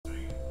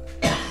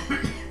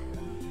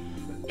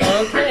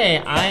Okay,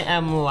 I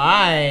am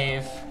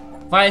live.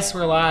 Vice,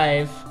 we're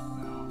live.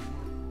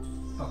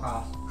 Fuck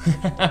off.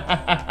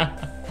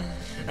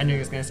 I knew he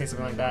was gonna say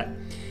something like that.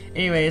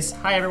 Anyways,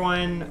 hi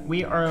everyone.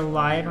 We are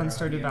live on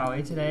Stardew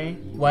Valley today.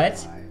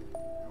 What?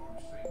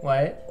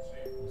 What?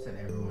 You said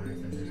everyone, I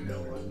said there's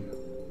no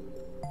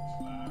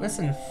one.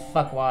 Listen,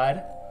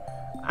 fuckwad.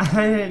 I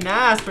didn't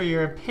ask for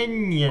your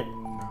opinion.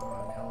 No,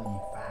 I'm telling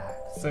you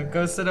facts. So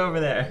go sit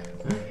over there.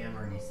 I am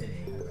already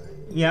sitting.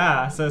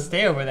 Yeah, so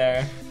stay over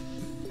there.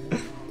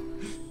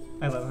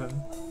 I love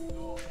him.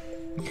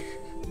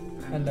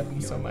 I love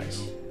him so much.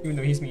 Even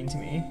though he's mean to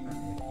me.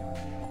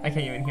 I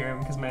can't even hear him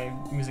because my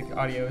music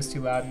audio is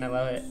too loud and I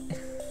love it.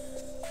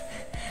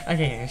 I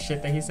can't hear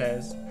shit that he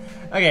says.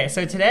 Okay,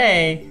 so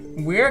today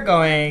we're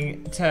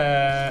going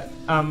to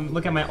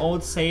look at my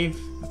old save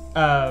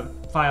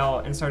file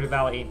in Stardew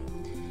Valley.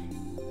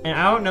 And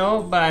I don't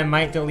know, but I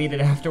might delete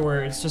it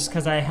afterwards just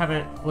because I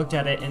haven't looked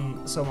at it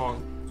in so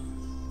long.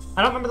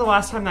 I don't remember the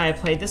last time that I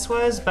played this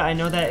was, but I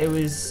know that it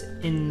was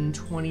in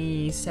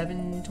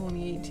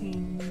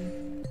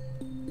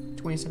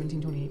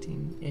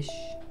 2017-2018-ish.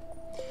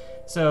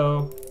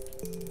 So,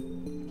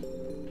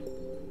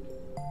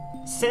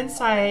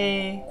 since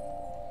I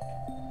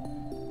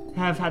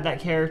have had that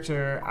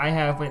character, I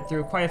have went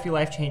through quite a few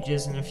life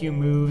changes and a few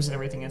moves and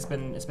everything. It's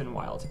been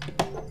wild.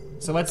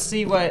 So let's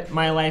see what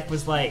my life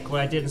was like, what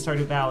I did in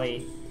Stardew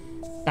Valley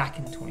back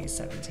in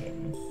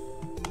 2017.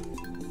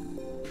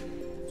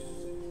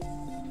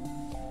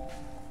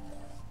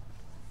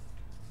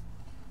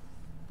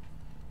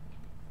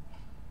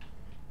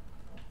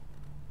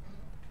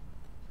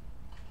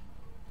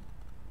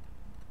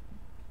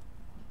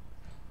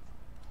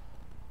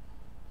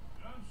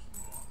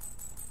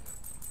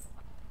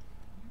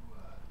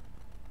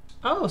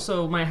 Oh,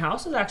 so my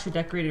house is actually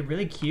decorated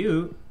really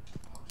cute.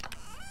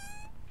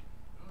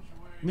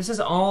 This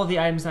is all the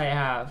items I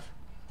have.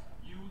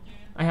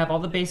 I have all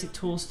the basic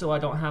tools still. I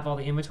don't have all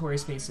the inventory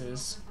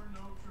spaces.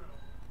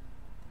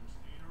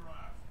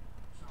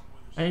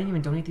 I didn't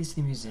even donate these to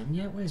the museum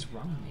yet? What is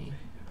wrong with me?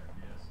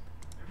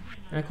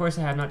 And of course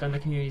I have not done the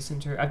community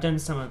center. I've done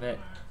some of it.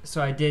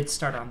 So I did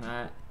start on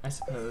that, I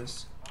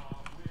suppose.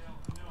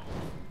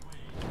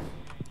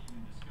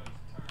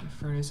 The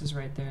furnace is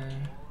right there.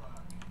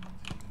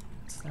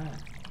 What's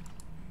that?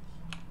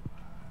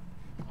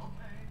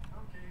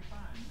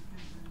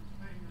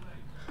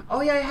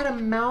 Oh yeah, I had a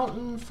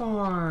mountain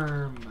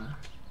farm.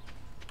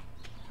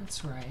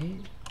 That's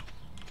right.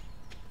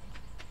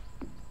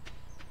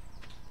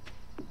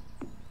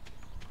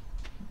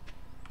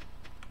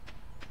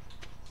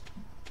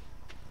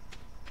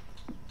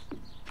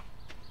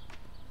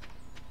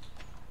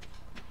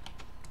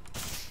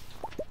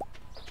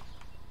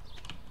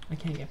 I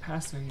can't get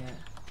past there yet.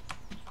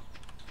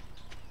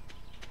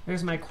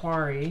 There's my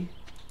quarry.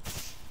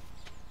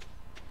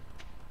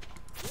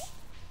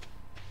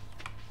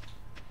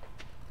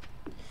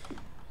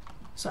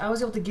 So I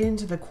was able to get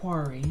into the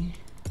quarry.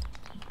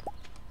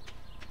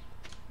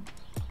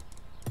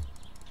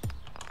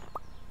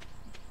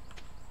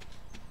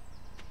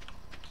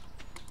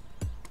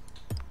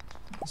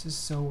 This is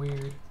so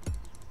weird.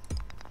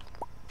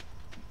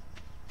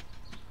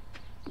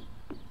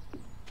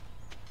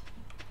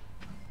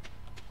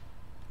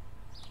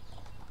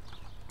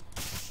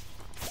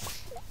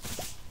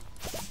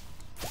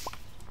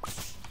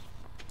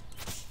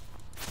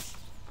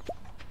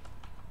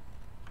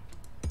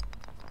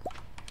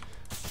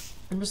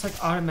 I'm just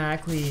like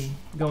automatically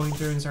going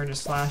through and starting to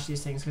slash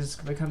these things because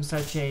it's become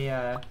such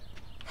a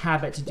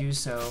habit to do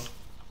so.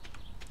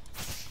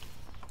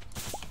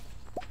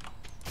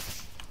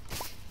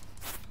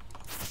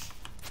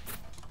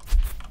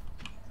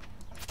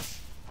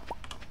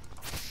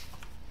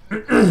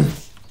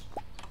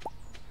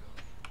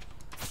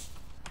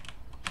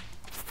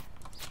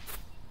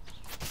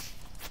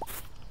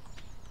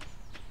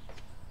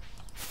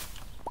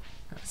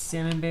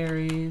 Salmon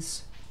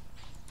berries.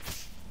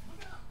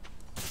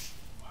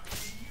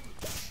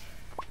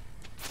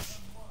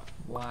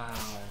 Wow.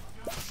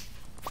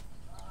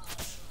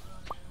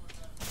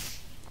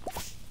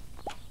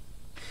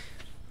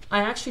 I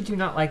actually do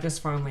not like this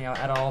farm layout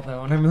at all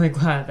though, and I'm really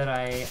glad that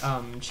I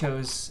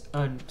chose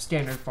a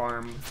standard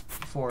farm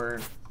for...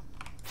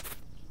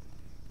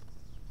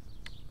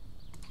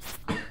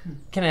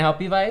 Can I help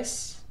you,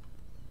 Vice?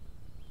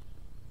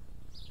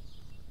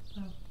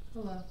 Oh,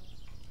 hello.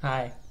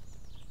 Hi.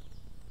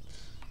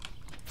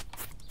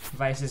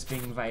 Vice is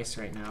being Vice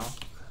right now.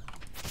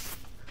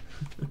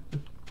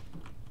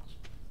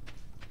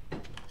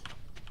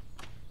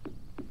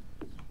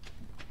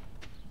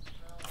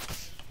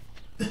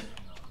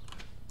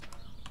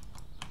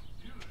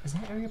 Is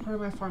that area part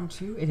of my farm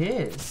too? It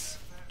is.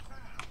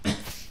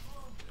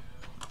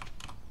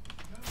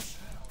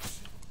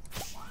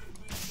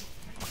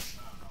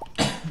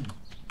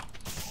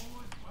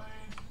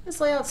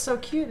 This layout's so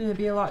cute, and it'd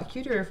be a lot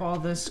cuter if all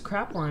this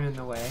crap weren't in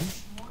the way.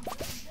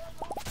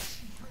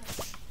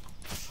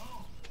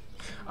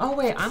 Oh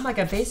wait, I'm like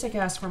a basic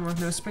ass farmer with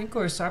no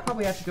sprinklers, so I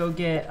probably have to go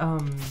get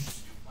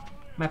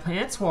my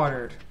plants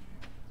watered.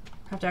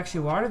 have to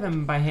actually water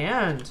them by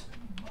hand.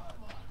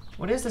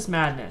 What is this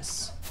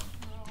madness?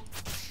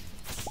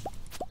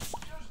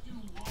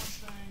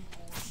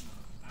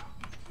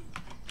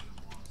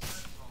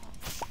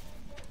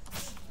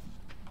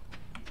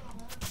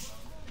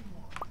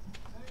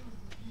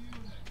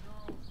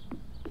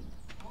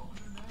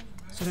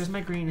 So there's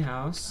my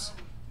greenhouse.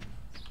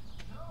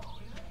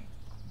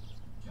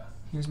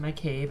 Here's my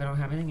cave. I don't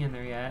have anything in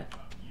there yet.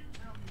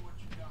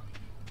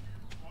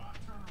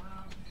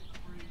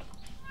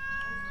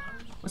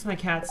 What's my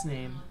cat's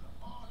name?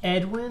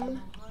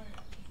 Edwin?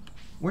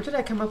 Where did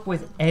I come up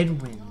with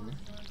Edwin?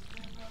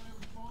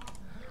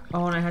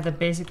 Oh, and I had the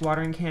basic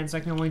watering can, so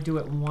I can only do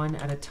it one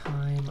at a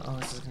time. Oh,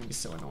 this is gonna be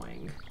so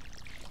annoying.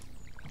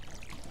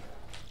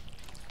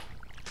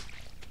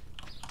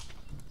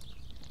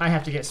 I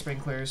have to get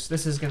sprinklers.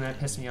 This is gonna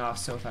piss me off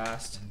so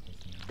fast.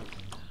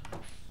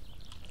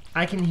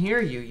 I can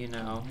hear you, you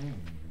know.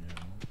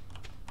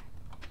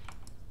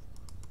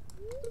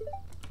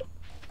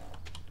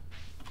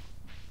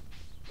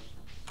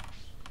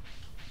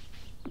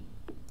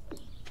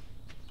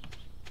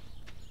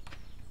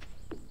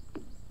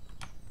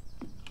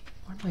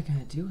 What am I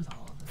gonna do with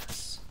all of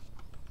this?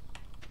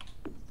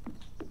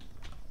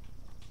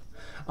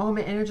 Oh,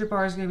 my energy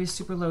bar is gonna be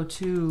super low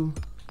too.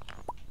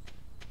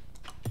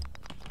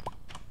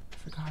 I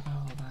forgot about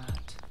all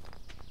that.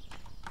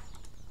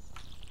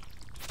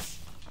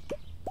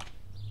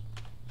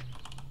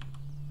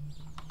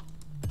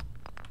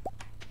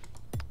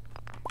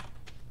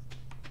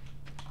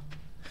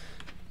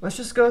 Let's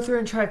just go through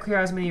and try to clear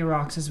as many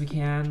rocks as we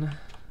can.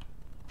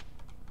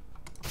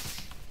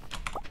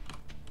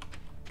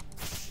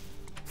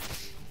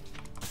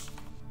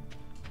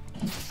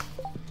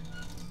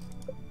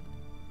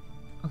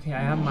 Okay, I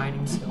have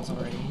mining skills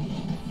already.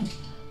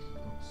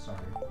 Sorry.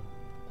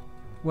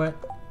 What?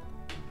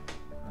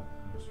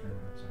 I'm just trying to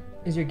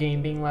outside. Is your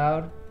game being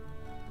loud?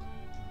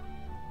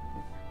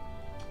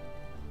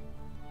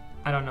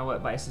 I don't know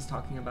what Vice is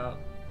talking about.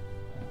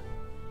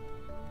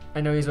 I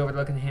know he's over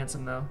looking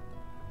handsome though.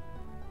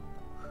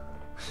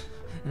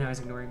 And now he's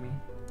ignoring me.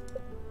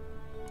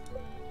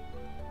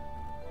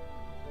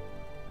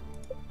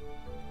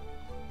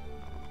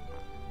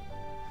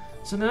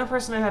 So another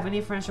person I have any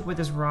friendship with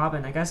is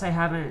Robin. I guess I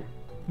haven't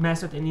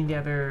messed with any of the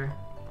other...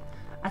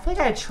 I think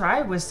I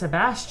tried with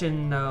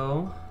Sebastian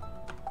though.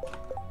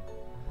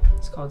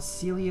 It's called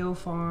Celio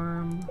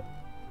Farm.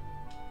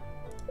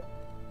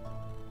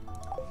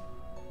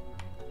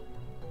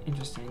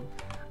 Interesting.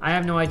 I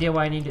have no idea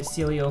why I named it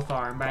Celio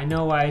Farm, but I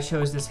know why I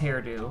chose this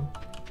hairdo.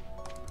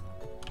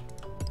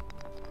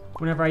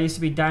 Whenever I used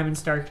to be Diamond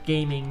Stark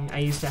Gaming, I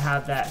used to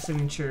have that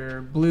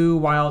signature blue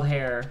wild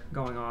hair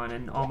going on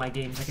in all my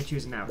games I could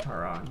choose an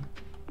avatar on.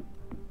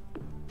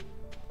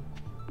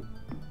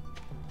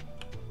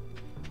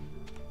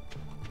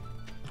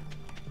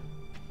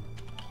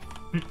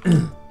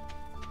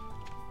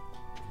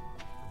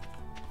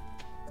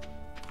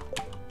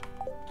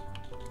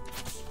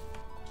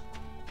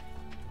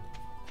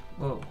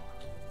 Whoa.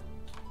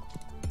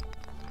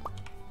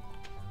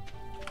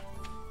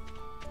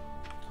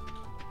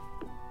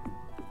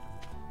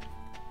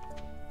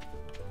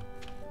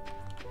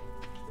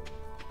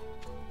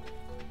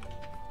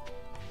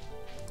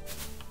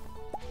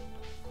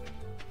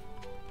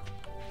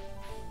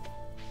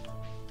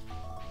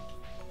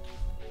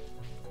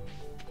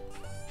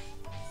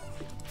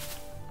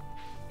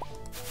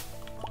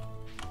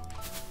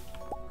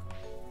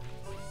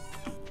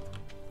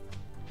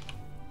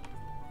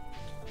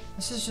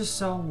 This is just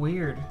so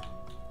weird.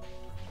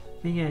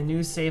 Being in a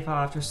new save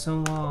file after so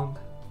long.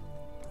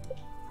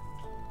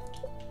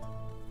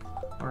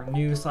 Or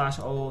new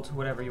 / old,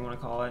 whatever you want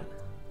to call it.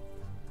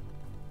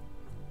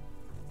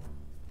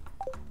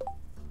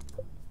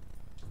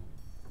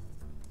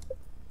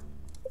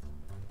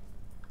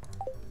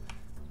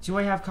 Do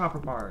I have copper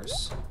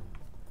bars?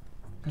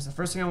 Because the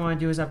first thing I want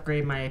to do is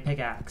upgrade my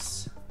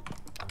pickaxe.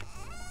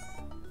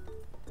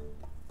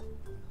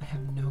 I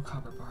have no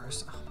copper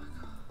bars. Oh my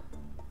god.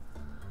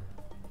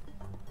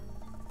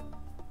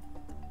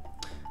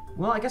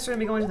 Well, I guess we're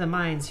gonna be going to the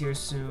mines here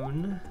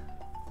soon.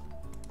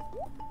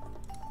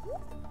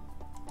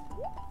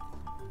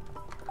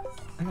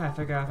 I gotta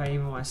figure out if I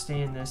even want to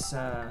stay in this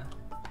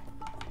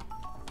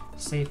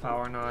save file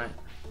or not.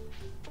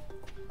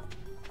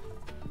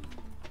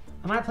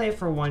 I might play it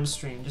for one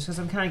stream, just because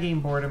I'm kind of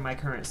getting bored of my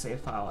current save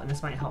file, and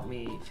this might help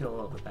me feel a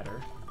little bit better.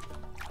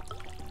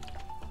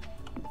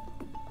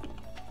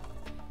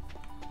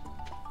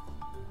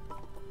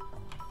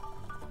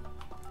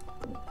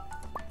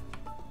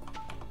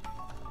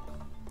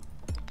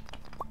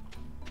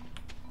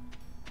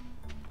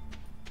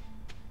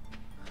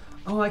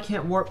 Oh, I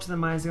can't warp to the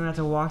mines. I'm gonna have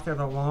to walk there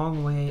the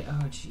long way.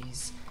 Oh,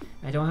 jeez.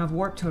 I don't have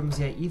warp totems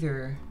yet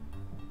either.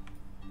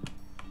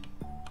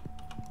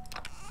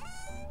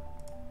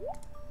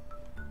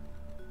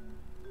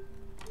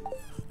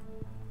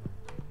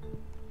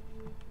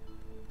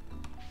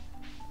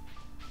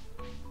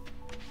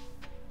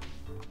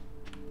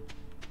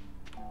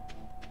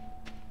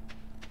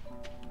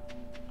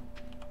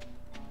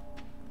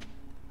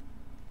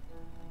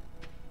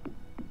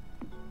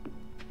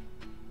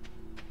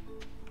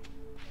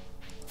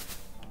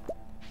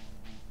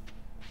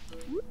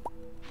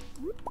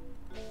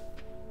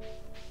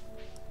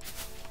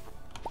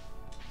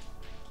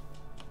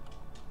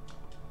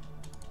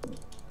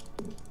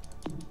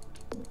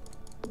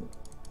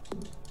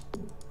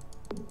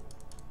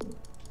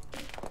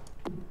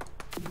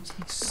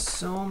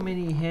 so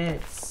many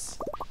hits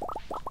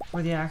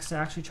for the axe to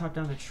actually chop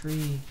down the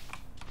tree.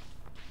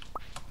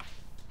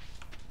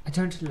 I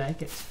don't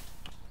like it.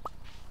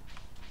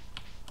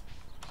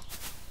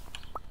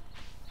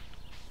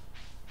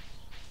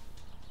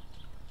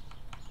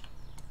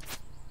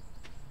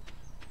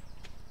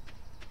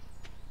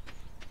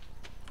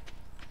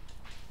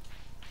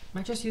 Am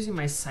I just using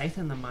my scythe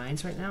in the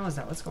mines right now? Is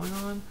that what's going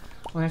on?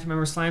 Oh, I have to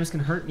remember slimes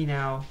can hurt me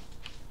now.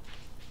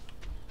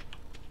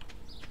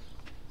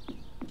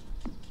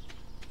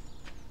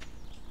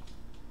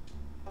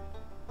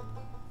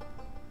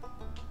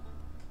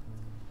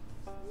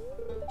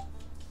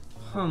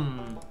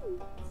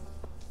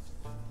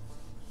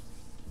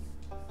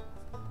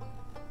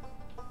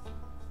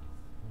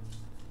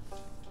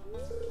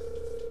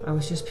 I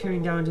was just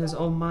peering down into this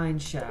old mine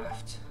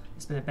shaft.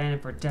 It's been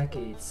abandoned for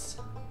decades.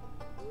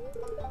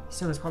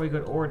 So there's probably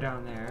good ore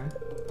down there.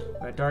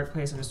 But a dark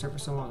place undisturbed for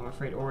so long, I'm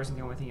afraid ore isn't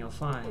the only thing you'll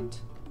find.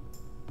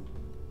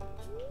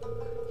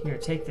 Here,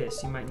 take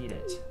this. You might need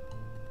it.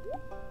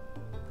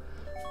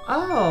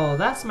 Oh,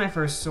 that's my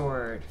first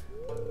sword.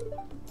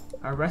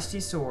 A rusty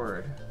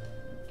sword.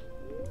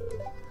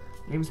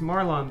 Name's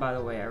Marlon, by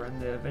the way. I run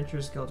the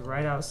Adventurers Guild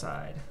right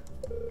outside.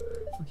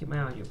 I'll keep my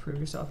eye on you. Prove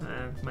yourself, and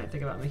I might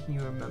think about making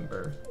you a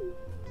member.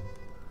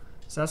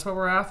 So that's what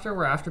we're after?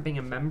 We're after being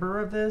a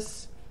member of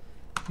this?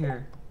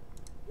 Here.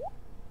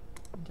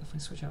 I'll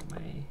definitely switch out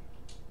my...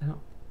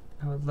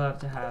 I would love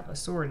to have a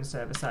sword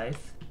instead of a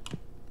scythe.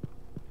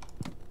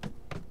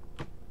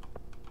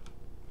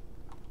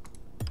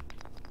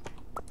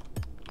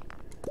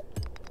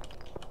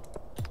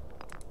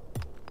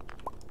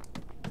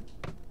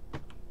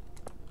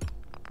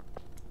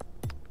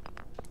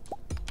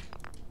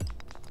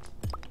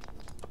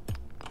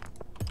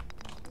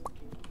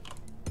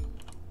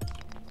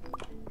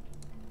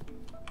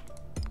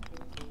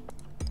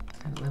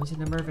 Limited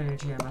number of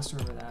energy, I must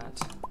remember that.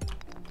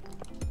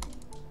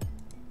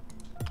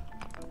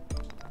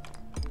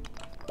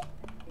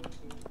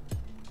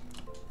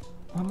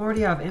 Oh, I'm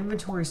already out of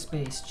inventory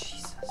space,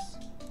 Jesus.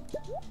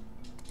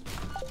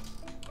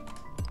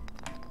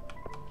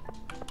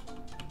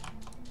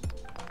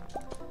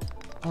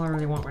 All I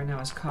really want right now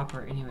is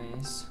copper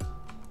anyways.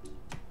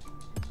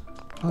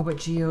 Oh, but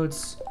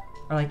geodes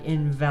are like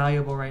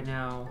invaluable right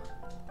now.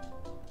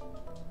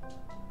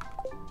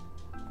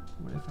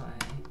 What if I...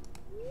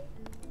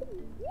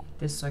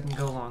 this so I can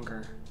go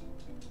longer.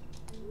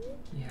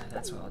 Yeah,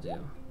 that's what I'll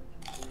do.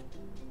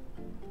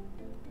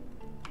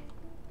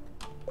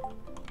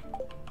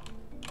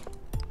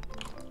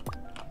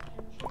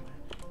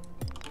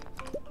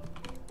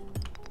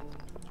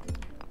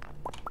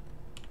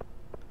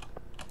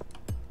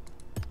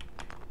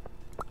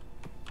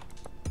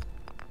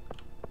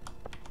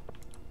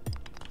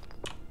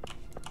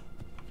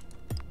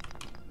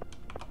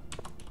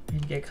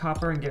 And get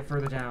copper and get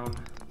further down.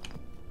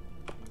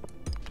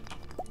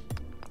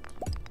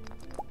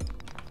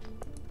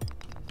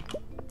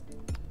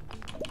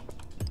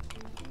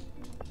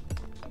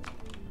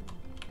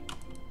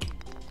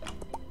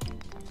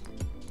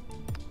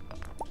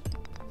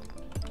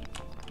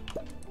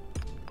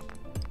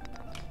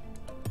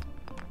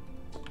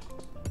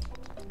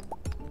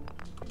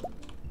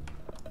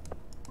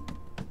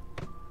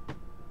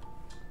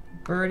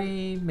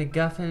 Birdie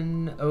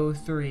McGuffin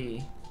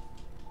 03.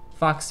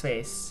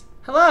 Foxface.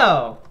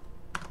 Hello!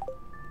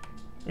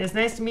 It's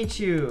nice to meet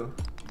you.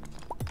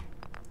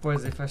 For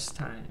the first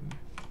time.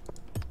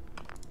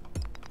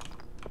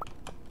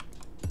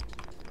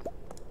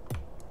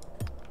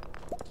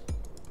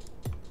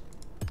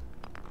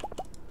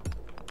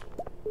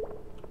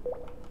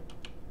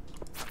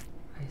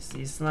 I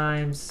see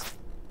slimes.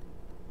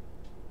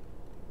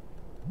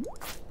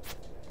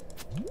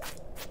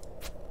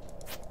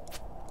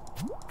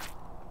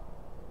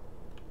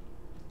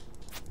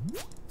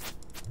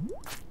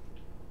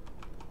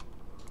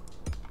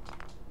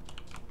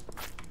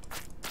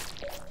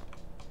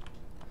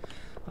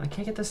 I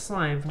can't get the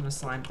slime from the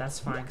slime, but that's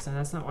fine, because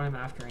that's not what I'm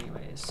after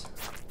anyways.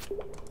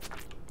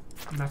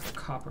 I'm after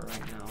copper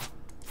right now.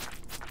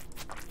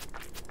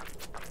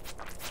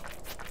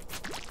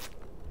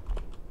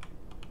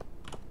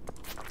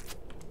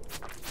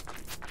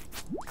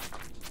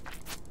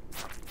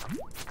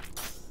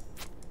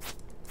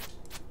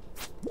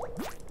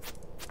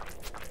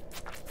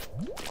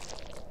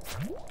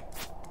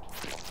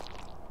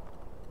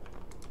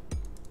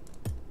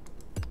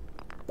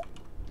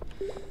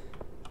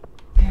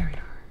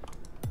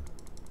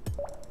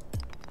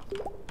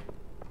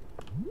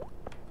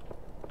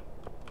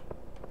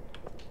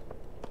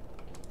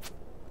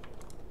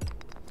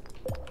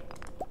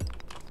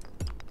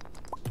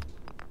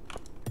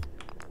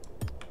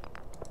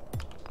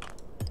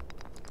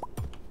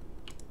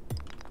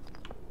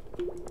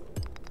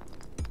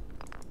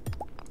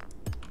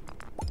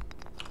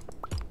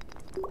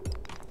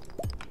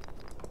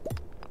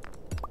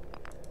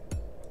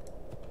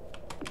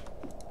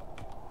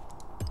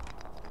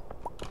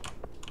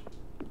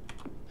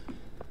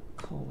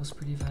 Coal is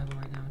pretty valuable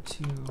right now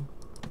too.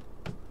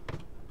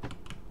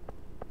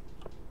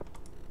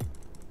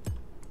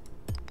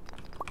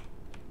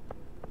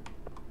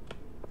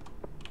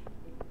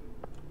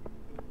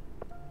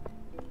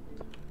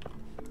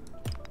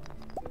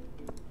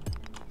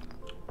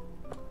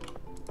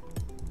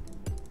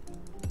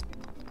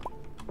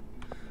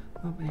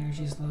 Oh, my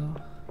energy's low.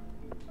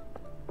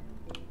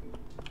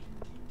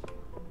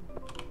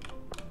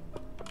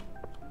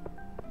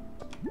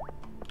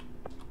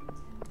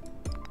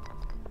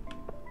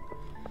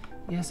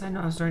 Yes, I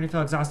know. I'm starting to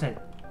feel exhausted.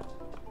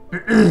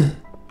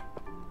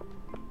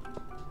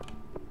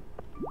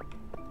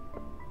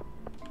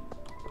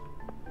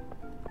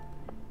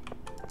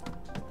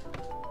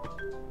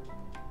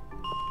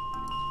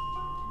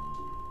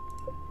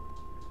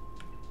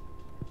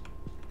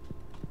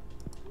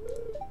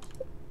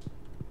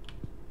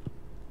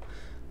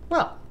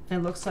 Well, it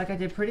looks like I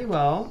did pretty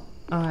well.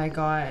 I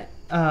got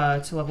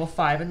to level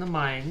 5 in the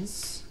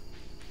mines.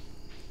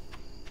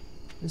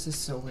 This is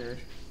so weird.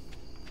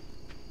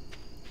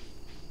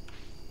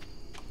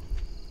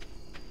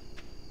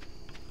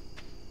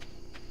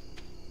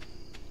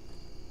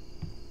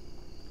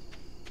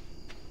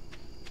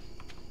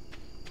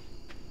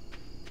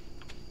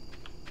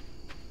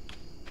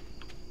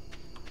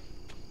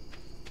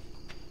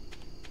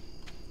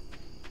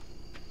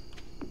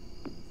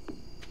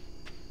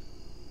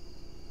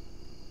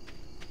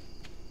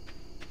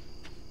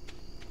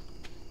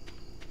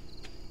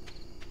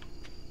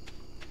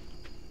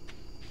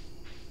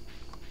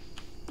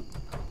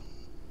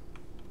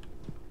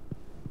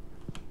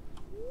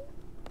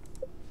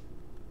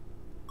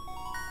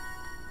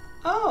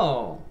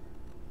 Oh,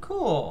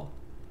 cool.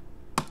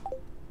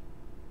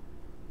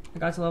 I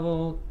got to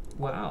level,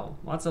 wow,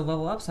 lots of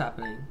level ups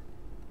happening.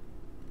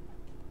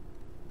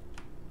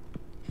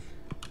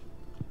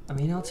 I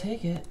mean, I'll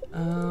take it.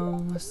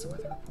 What's the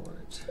weather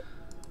report?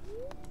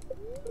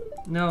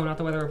 No, not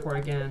the weather report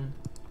again.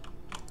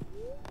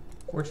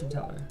 Fortune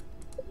teller.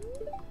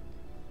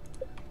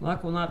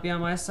 Luck will not be on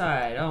my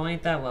side. Oh,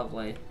 ain't that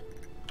lovely.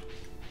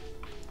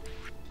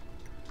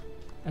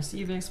 I see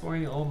you've been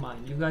exploring the old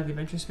mine. You've got the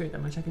adventure spirit,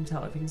 that much I can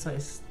tell. If you can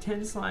slice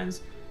 10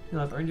 slimes,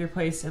 you'll have earned your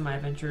place in my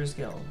adventurers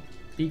guild.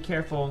 Be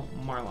careful,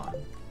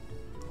 Marlon.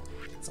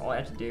 That's all I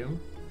had to do.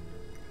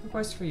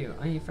 Request for you.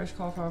 I need fresh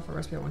cauliflower for a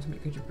recipe I want to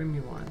make. Could you bring me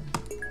one?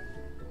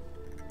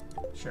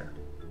 Sure.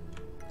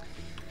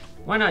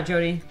 Why not,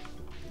 Jody?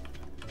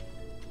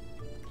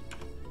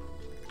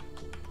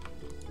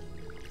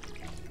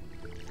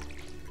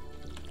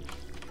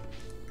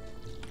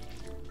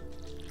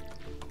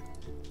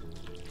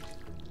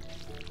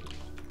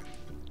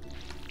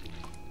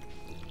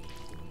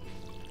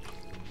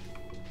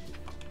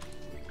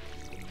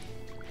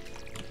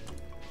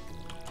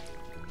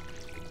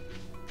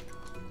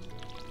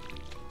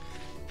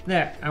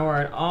 There, I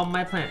watered all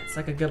my plants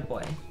like a good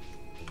boy.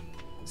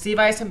 See,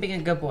 Vice, I'm being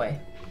a good boy.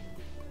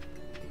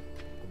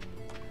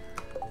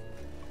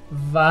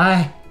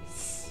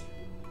 Vice.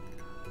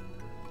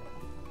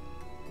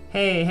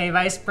 Hey,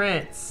 Vice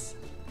Prince.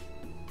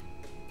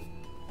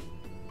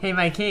 Hey,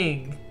 my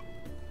king.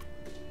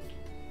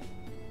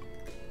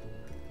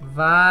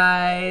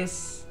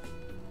 Vice.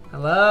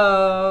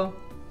 Hello?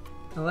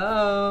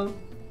 Hello?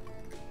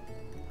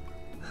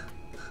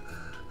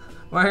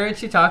 Why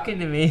aren't you talking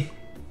to me?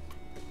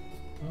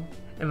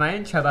 Am I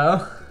in trouble?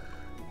 No,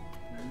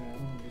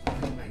 I'm just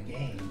playing my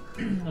game.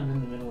 I'm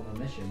in the middle of a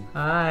mission.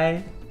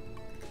 Hi.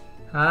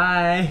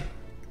 Hi.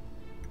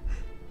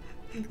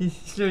 You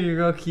sure you're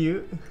real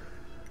cute?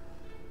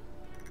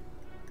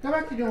 Go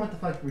back to doing what the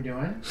fuck we're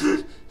doing.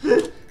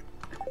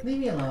 Leave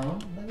me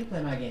alone. Let me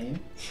play my game.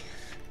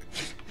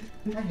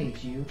 I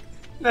hate you.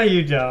 No,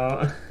 you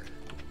don't.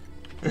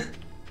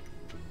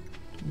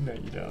 No,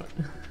 you don't.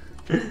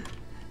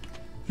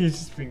 He's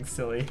just being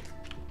silly.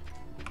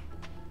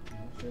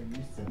 I'm sure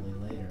you silly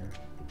later.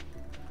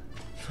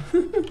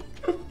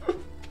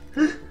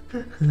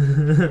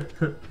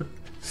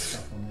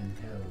 Suckle them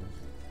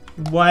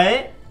toes.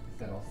 What?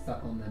 Said I'll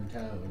suckle them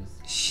toes.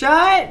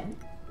 Shut!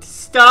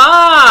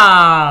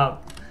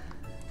 Stop!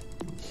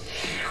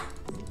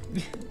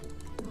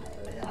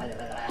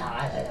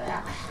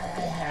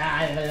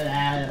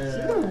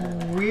 You're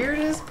the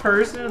weirdest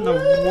person in the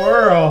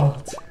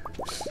world.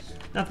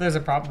 Not that there's a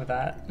problem with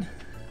that.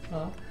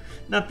 Huh?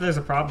 Not that there's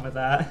a problem with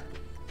that.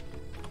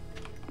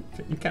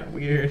 You're kind of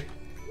weird.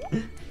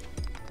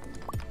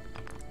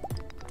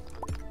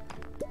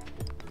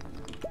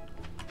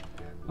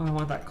 Oh, I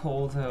want that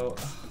coal though.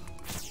 Ugh.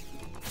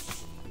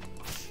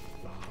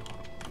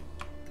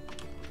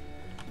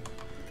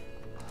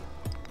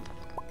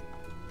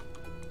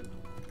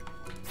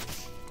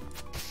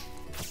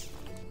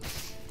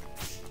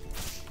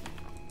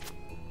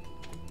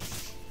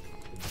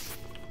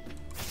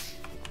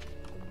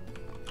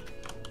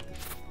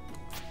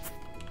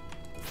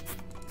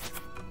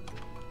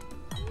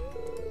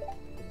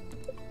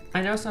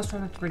 I know it's not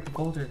strong enough to break the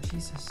boulder,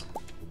 Jesus.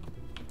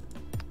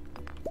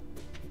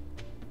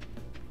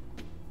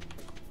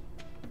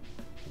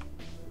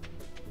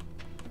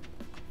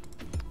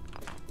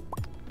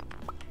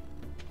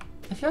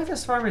 I feel like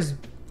this farm is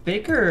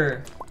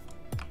bigger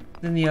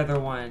than the other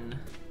one.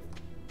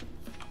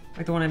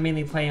 Like the one I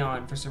mainly play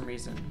on for some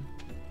reason.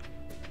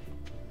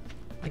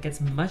 Like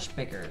it's much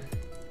bigger.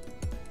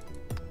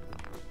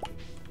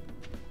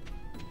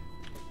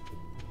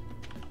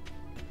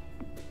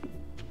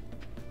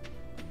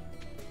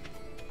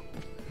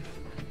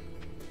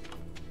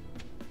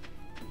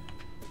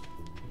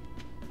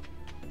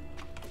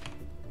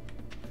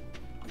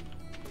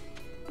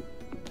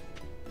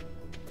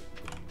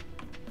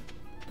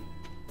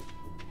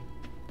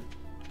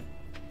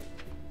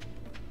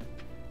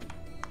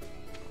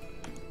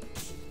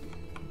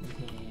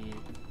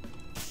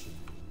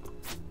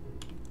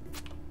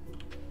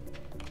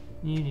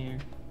 near.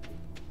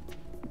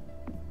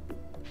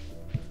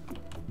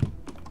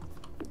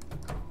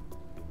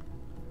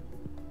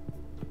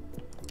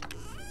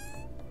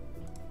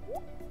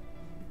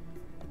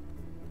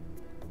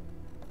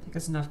 I think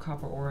that's enough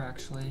copper ore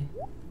actually.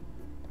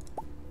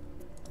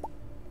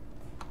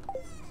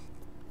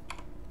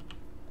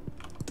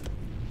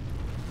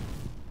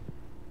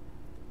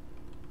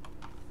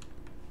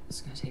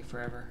 It's gonna take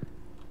forever.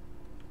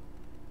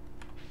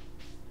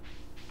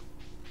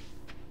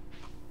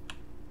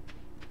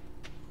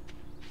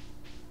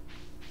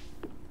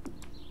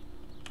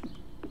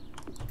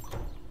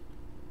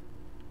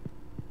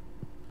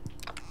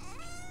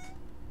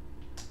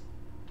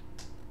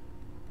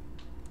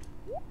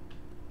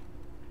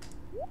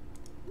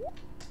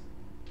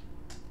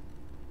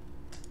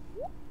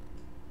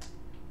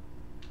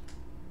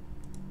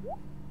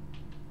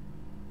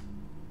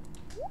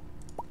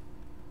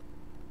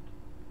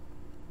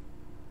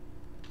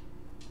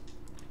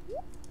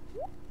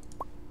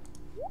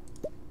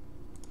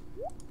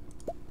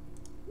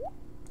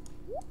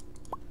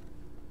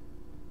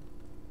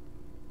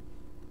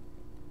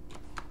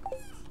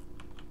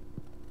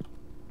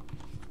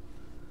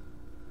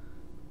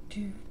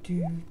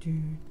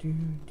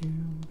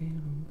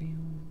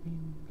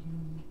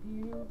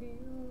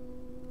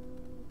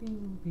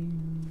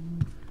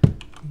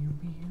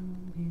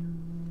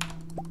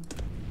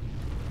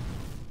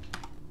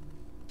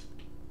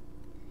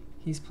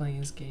 He's playing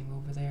his game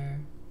over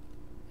there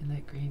in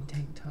that green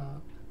tank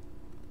top,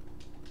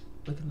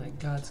 looking like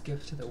God's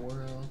gift to the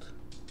world,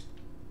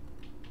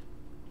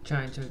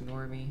 trying to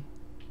ignore me.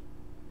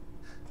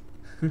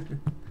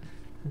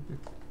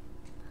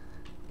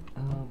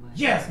 Oh my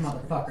Yes, goodness.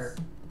 motherfucker!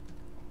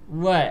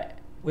 What?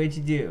 What'd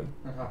you do?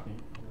 I'm talking.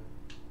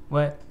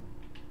 What?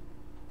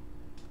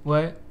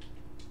 What?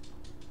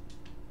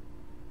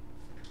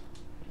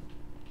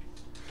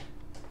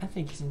 I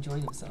think he's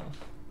enjoying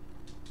himself.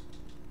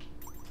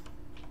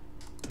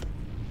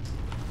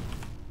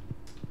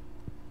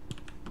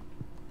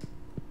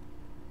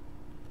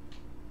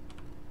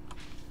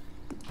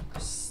 We're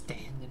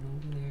standing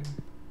over there.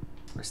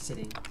 We're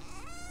sitting.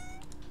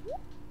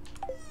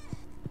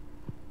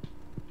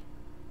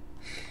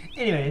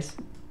 Anyways,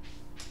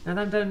 now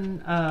that I'm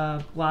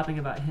done blabbing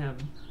about him,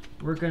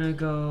 we're gonna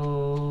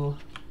go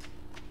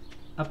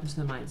up into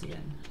the mines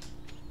again.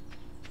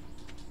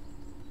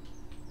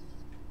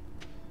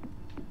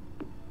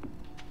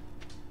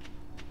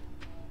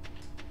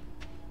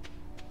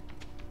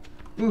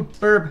 Ooh,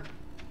 burb.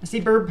 I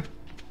see burb.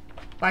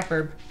 Black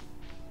burb.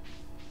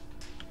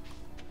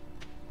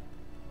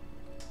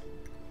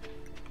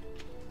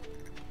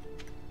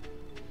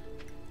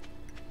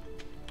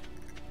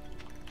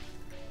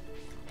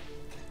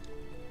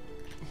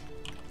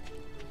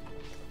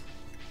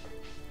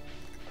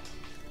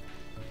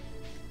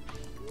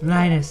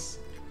 Linus,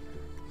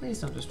 please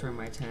don't destroy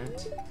my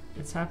tent.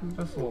 It's happened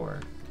before.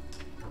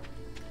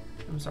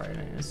 I'm sorry,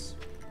 Linus.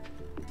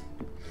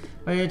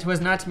 But it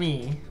was not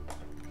me.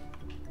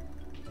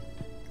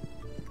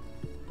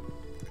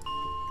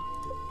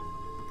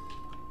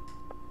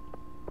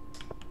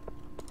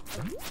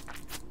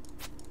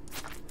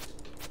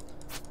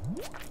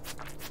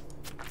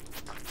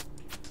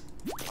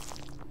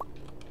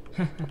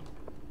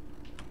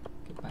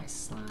 Goodbye,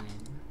 slime.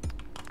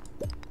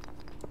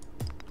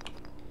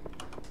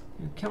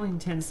 Killing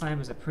 10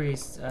 slime is a pretty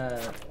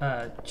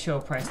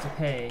chill price to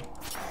pay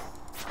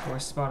for a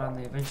spot on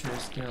the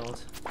Adventurers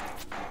Guild.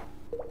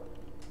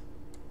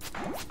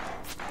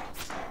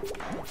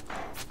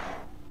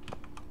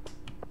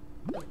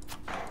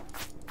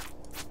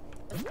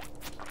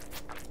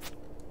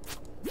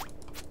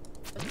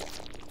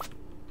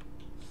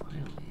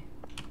 Finally.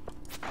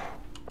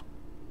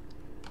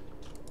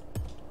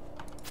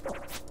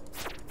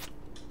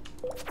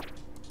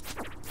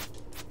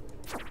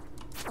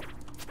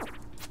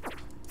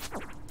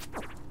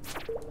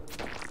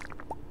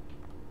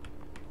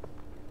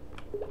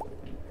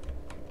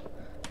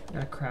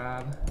 Got a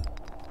crab.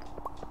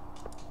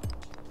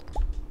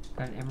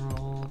 Got an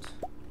emerald.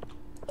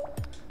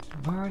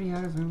 I'm already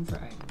out of room for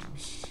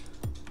items.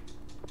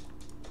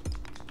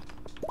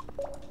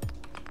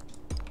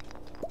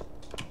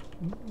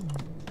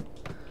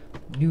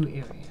 New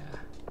area.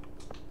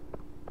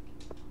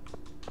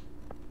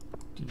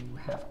 Do you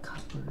have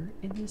copper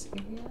in this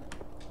area?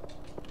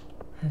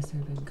 Has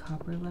there been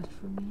copper left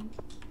for me?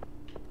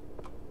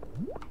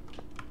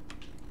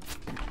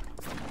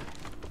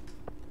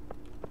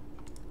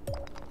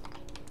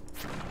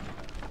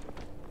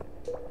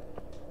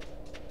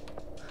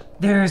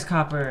 There's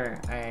copper!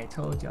 I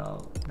told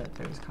y'all that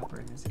there's copper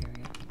in this area.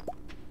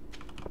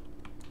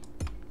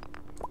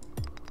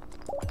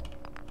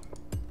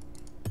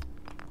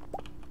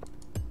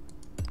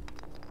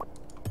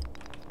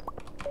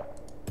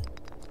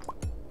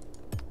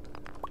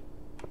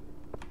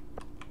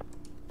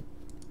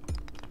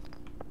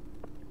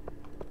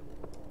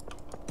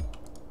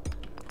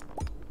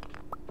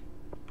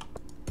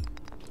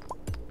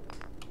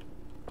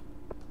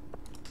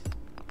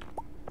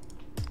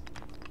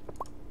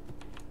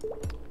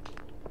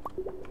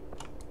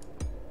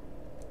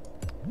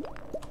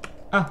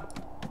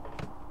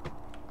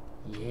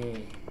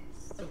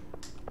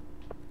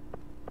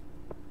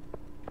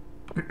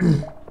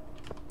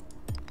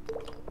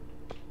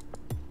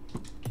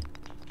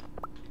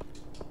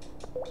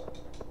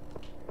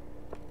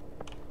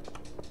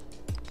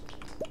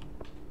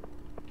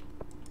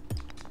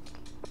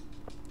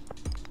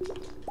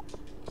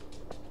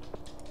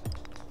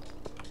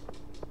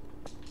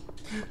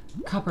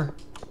 Copper!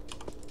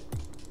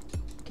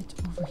 Get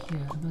over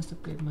here. I must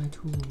upgrade my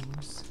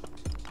tools.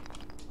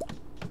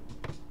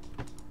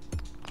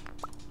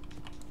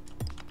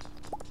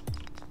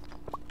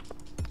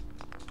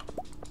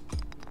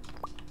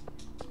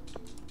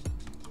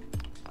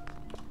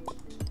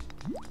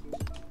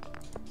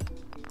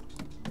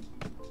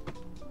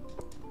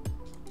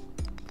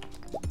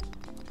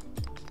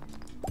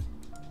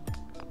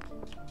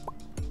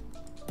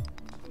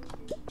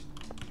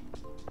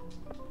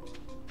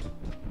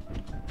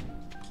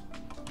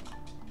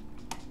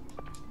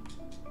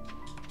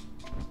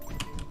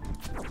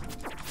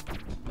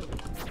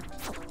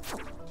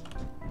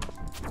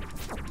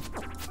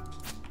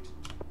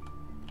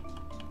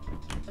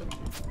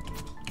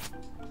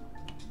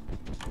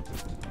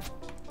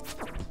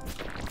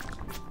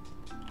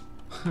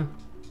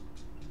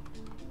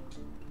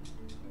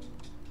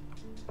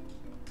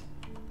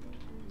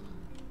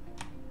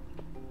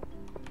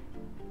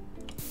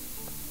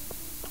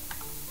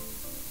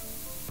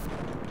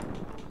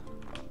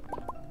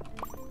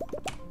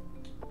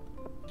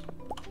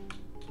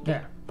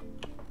 There.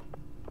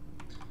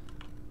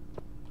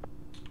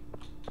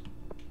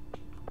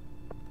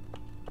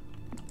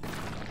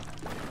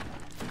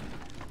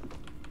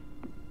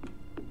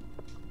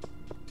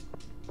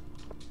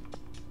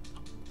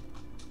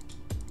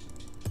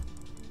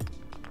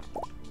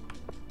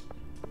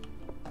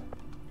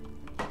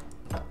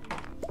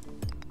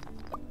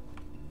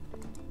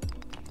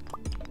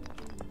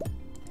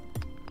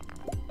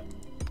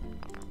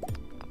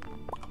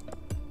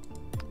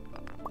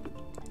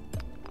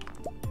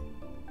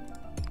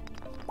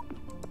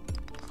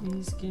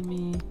 Please give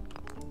me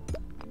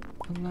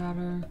a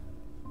ladder.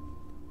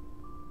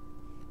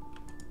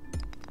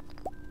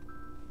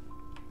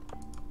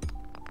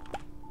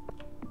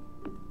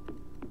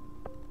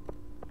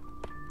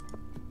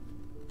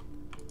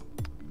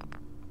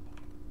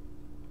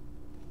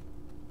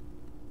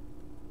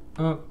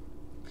 Oh,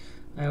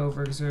 I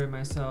overexerted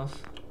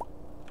myself.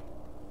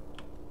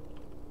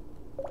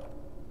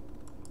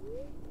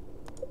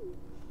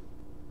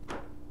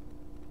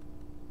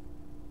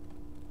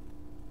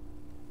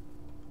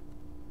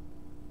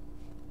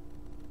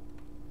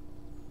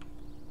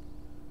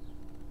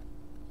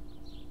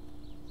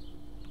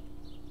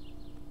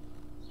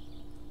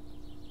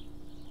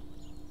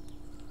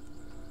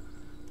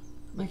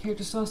 My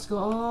character still has to go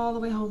all the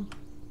way home.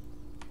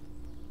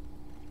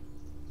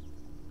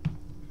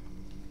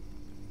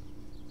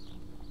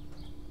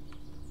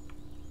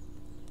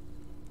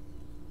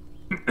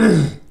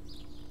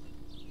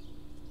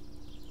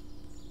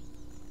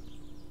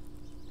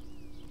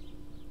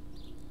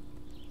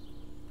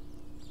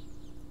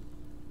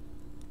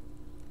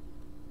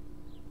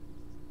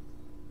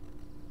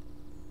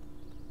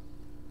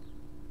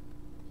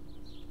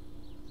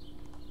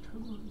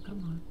 Come on, come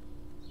on.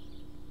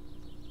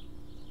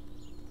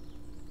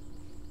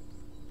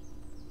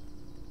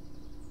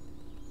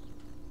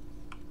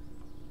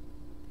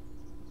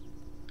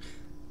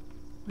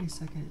 Wait a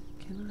second,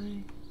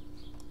 can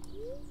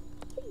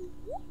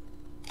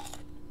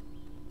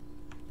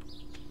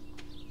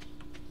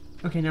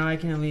I? Okay, now I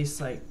can at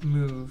least, like,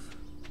 move.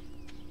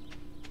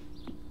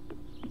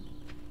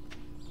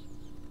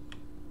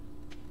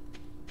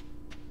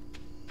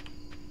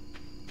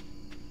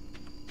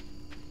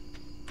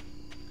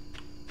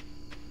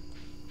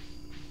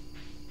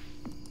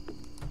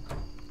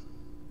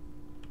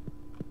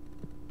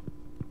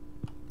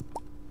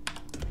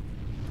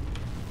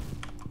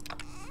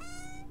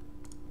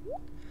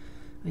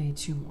 I need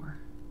 2 more.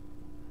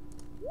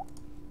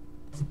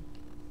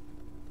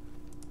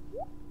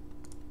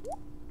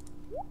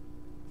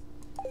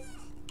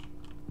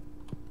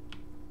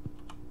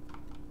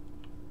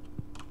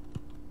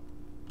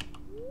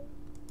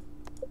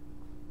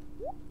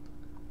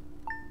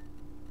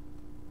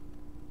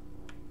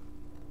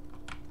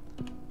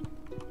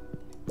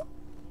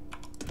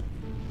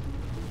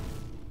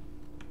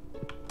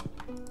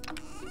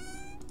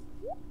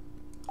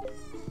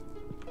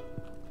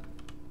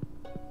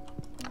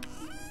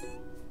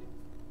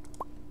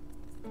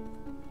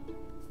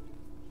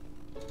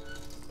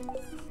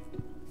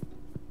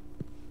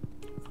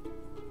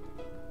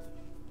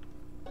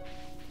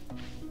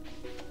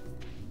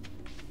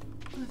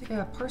 I think I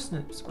have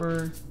parsnips,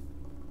 or...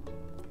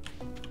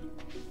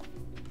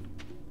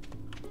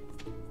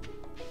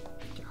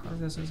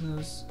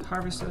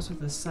 Harvest those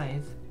with a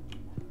scythe.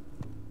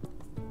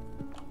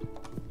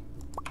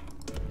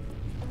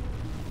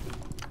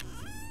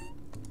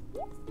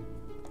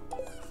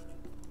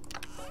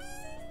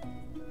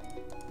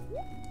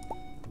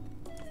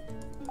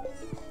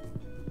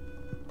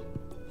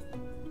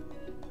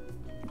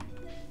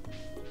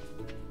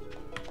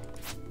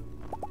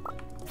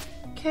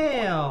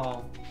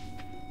 Kale!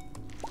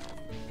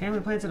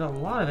 Apparently planted a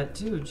lot of it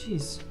too,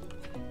 jeez.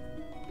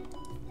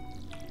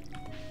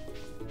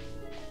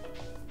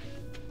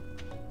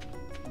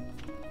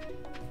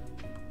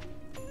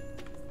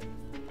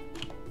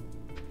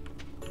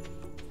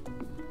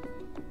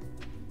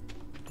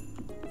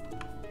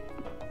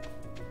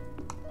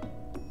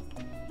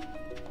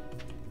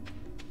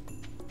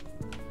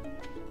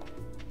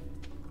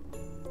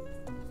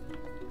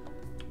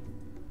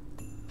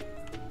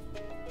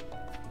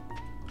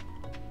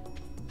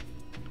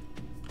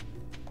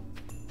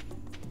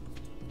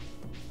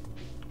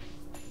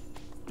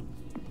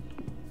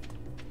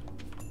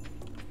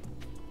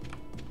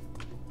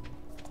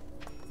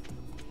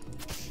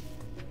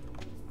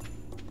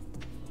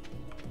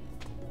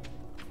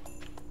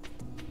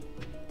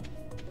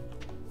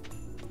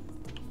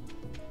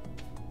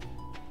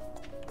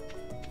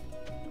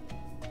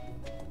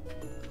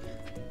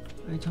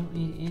 I don't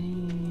need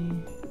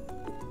any.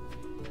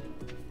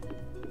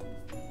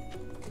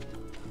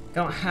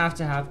 Don't have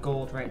to have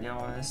gold right now,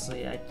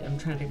 honestly. I'm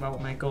trying to think about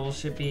what my goal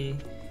should be.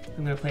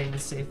 I'm gonna play in the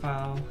save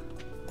file.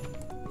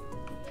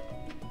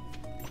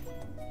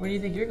 Where do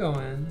you think you're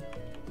going?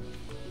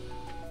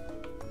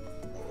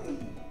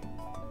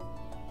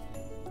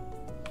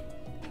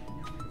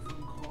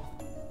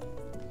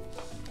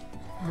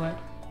 What?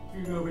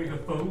 You're gonna make a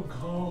phone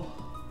call.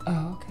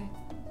 Oh, okay.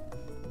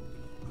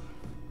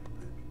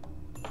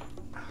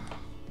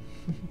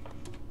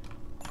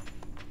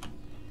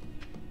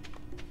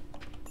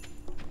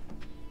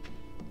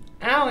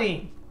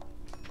 Owie!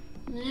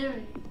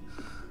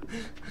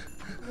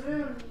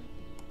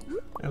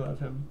 I love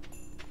him.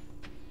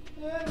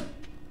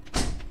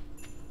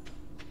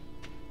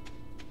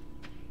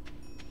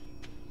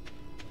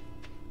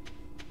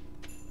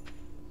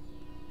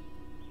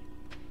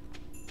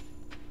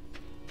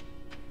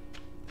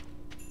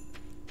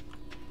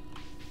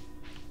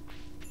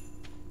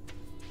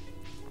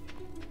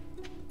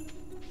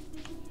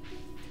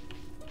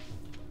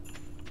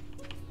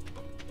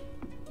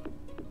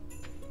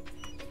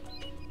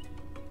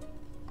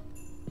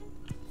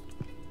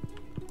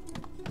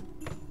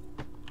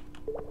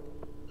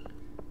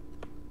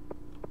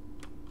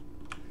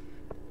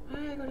 Why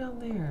did I go down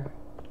there?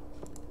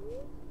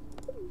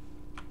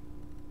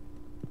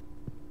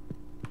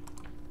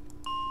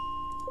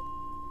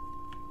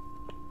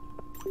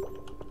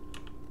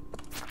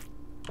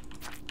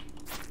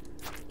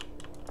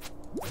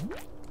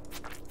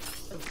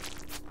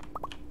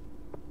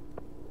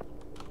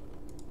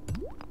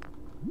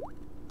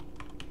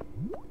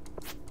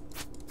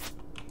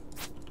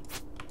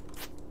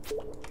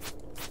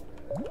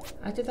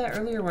 I did that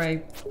earlier where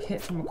I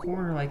hit from a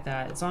corner like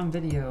that. It's on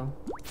video.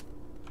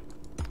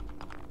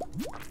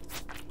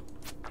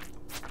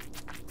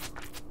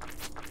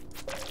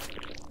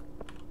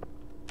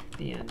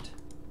 The end.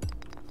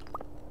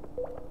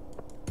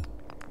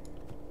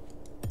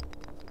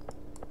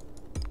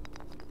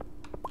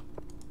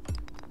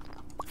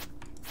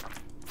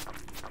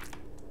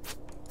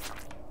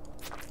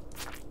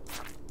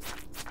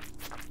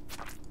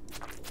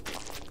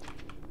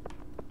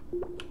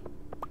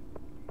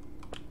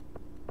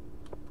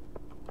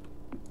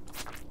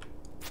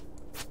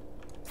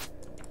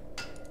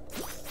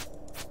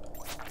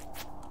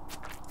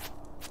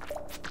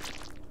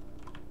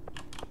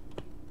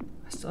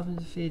 I still haven't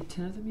defeated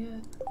 10 of them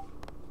yet?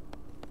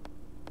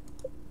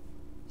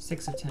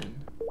 6 of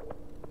 10.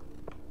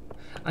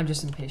 I'm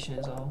just impatient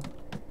is all.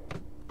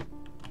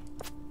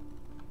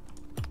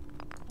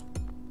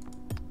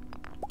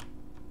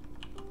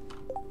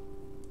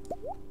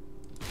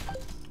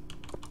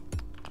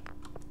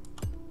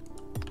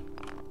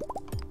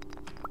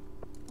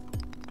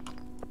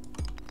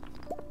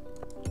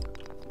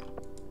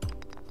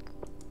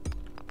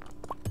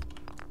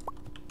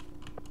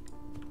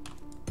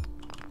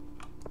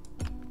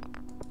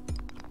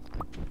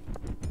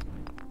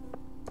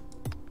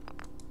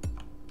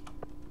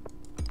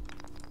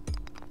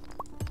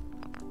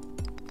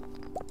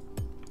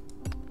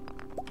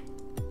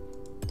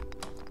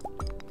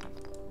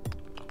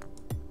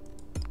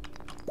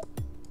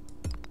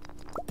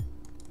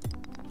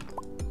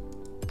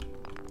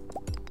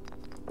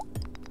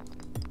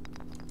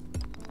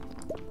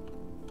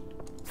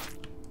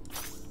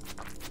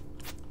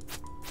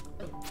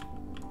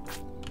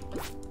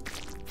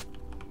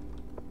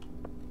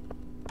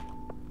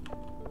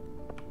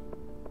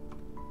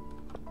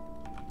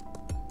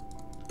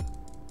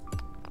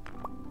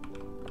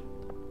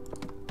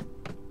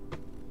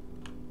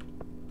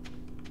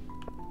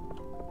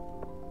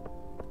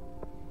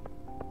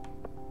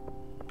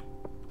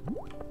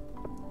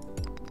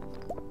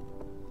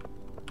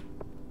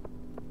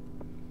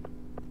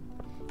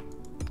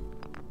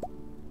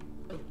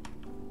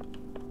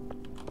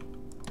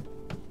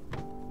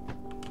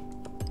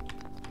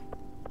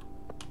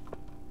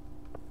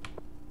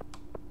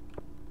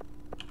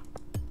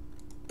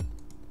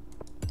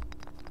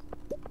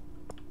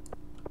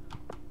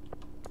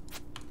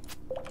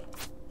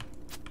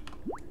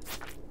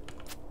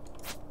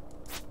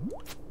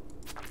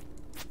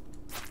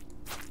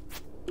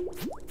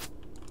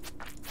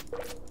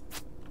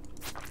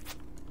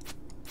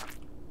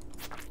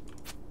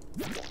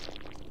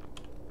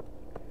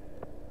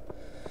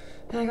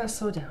 And I got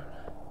slowed down.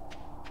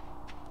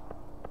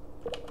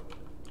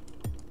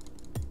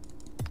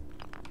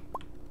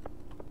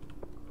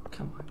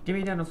 Come on, get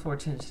me down to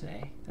 410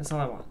 today. That's all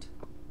I want.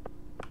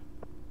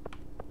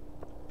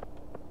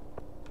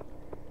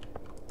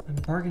 I'm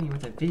bargaining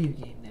with a video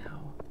game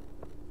now.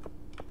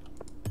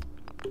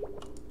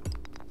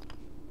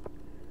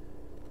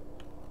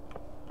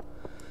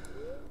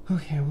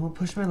 Okay, I won't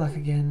push my luck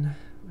again.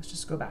 Let's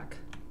just go back.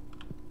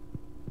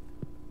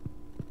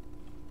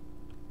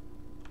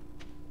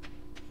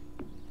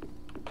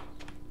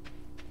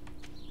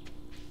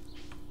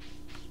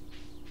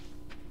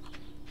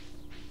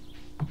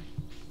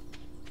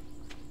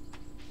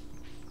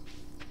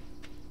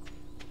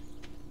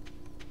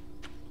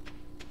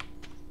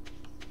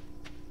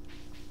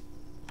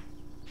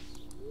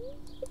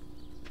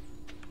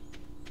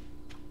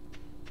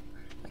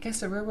 guess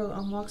the railroad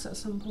unlocks at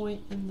some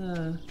point in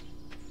the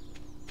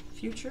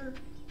future?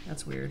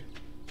 That's weird.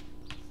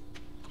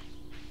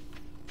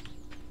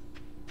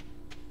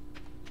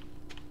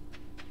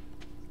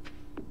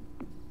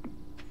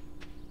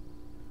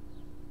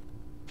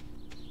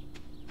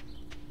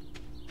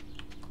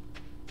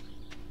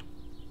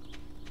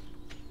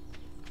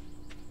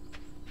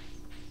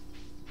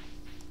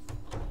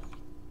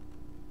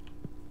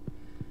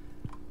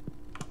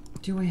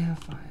 Do we have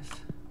 5?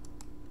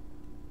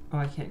 Oh,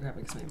 I can't grab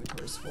it because my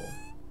inventory is full.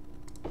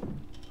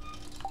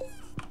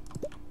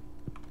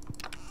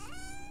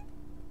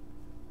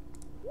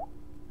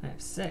 I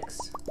have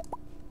 6. I'm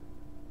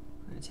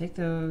gonna take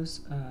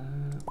those.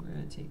 We're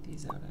gonna take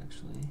these out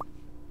actually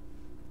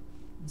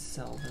and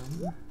sell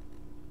them.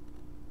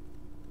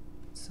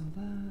 Sell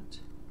that.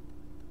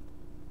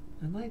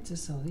 I'd like to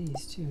sell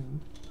these too.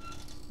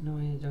 No,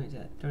 I need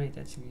to donate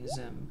that to the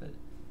museum, but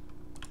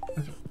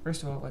okay.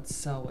 First of all, let's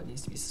sell what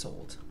needs to be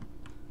sold.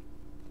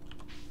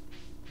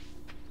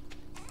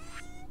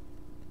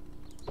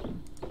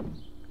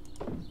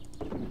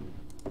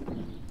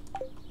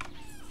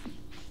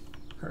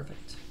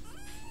 Perfect.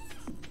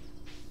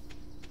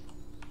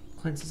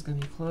 Clint's is gonna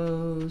be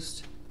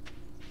closed.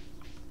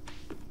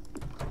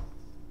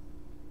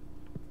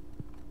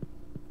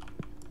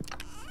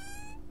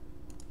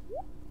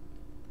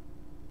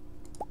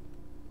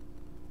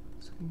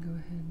 So we can go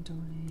ahead and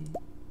donate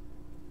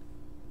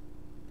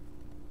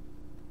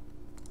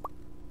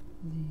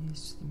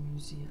these to the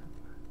museum.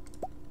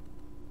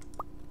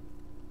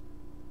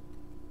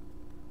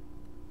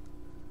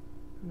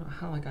 I don't know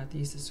how I got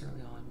these this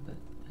early on, but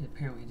I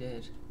apparently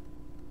did.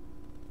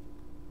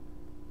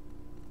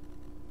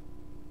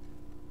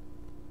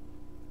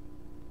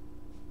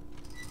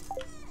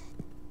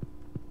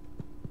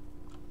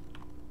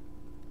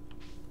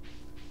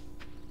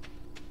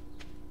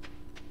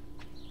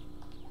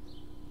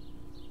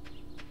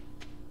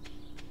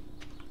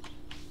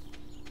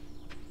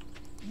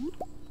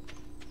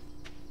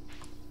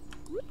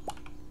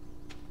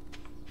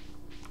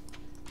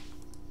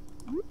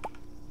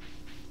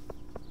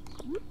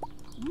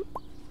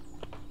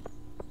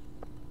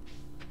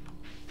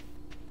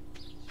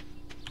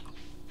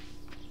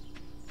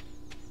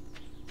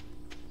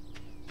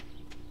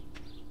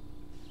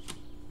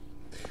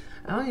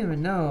 I don't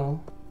even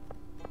know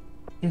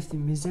if the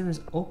museum is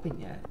open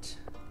yet.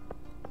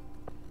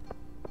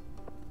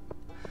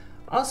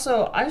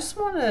 Also, I just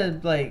want to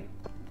like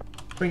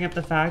bring up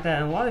the fact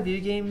that in a lot of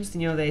video games,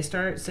 you know, they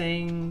start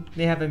saying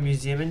they have a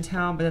museum in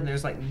town, but then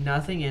there's like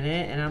nothing in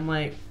it, and I'm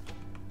like,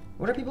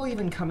 what are people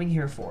even coming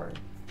here for?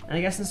 And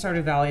I guess in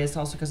Stardew Valley, it's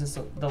also because it's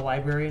the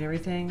library and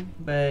everything,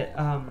 but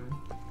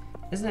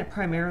isn't it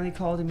primarily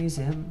called a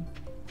museum?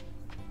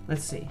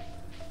 Let's see.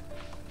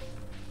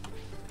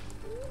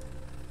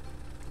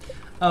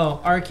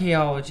 Oh,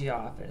 archaeology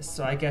office.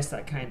 So I guess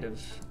that kind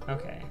of,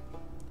 okay.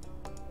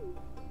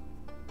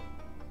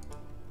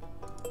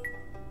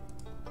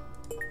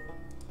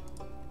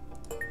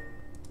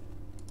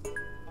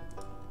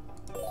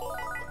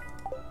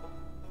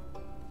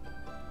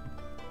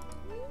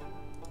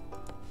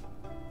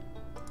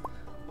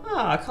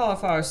 Ah,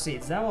 cauliflower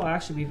seeds. That will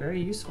actually be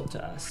very useful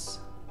to us.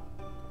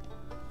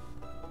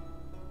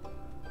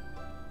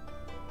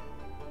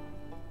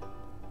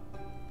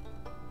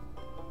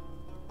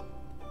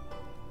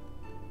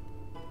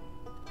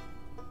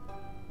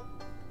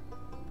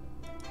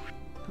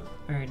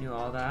 I already knew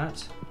all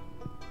that.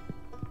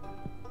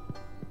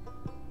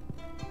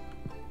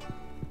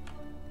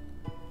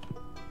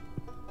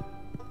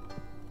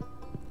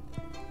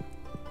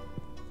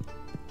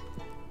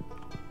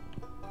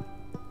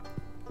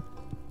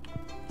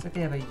 It's like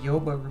they have a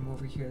yoba room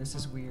over here. This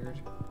is weird.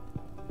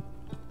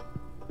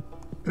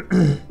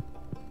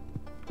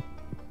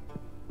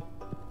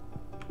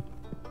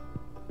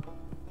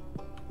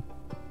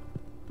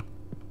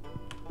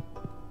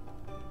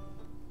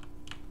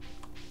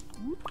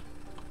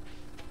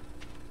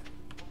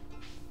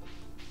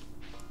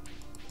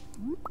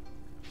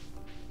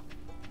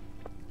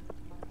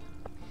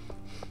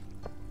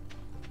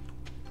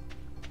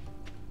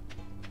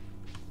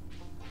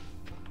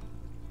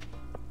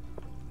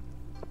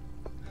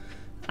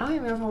 I don't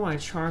even know if I want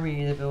to charm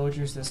any of the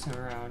villagers this time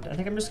around. I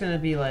think I'm just going to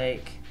be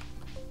like...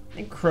 I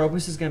think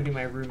Krobus is going to be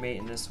my roommate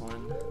in this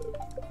one.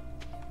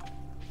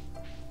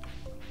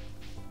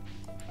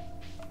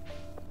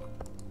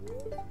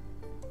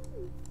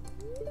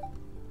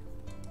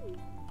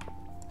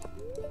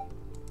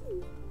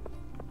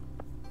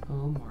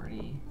 Oh,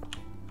 Marty.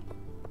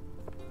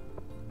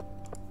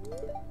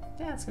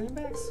 Dad's coming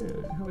back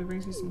soon. Hope he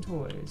brings me some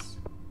toys.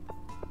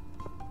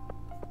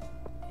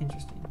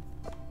 Interesting.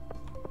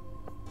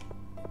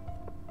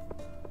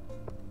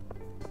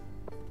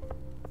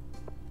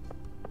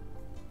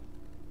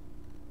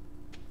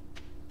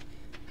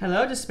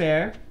 Hello,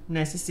 Despair.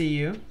 Nice to see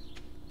you.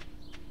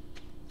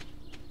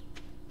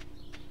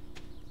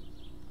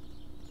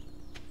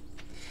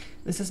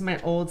 This is my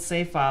old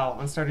save file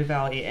on Stardew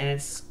Valley, and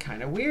it's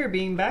kind of weird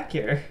being back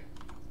here.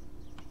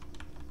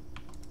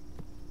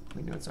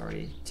 We know it's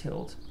already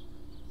tilled.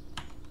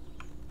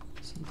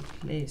 to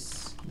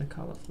place the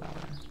cauliflower.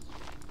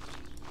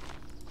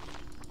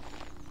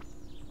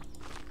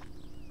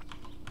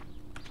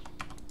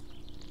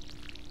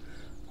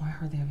 Why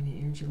hardly have any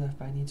energy left,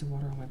 but I need to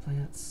water all my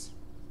plants.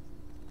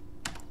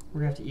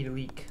 We're gonna have to eat a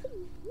leek.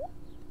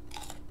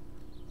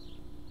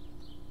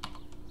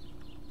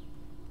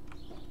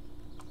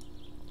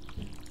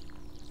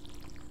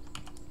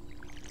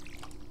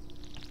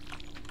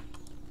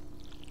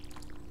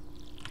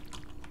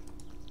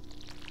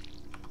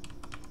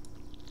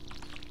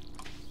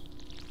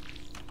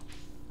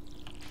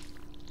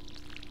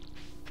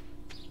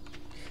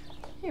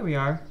 Here we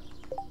are.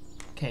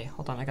 Okay,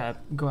 hold on, I gotta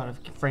go out of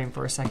frame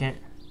for a second.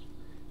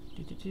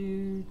 If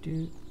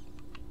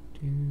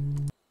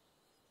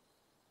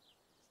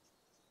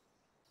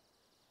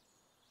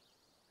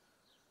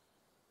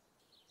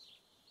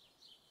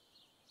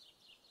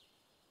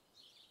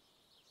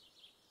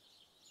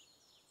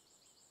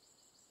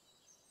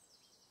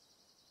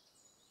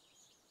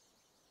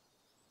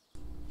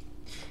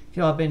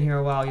y'all have been here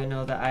a while, you'll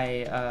know that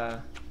I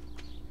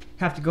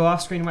have to go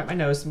off screen and wipe my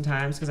nose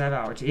sometimes because I have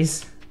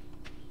allergies.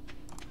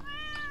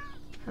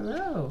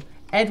 Hello.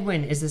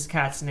 Edwin is this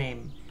cat's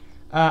name.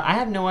 I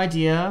have no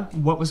idea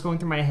what was going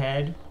through my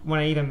head when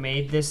I even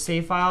made this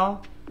save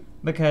file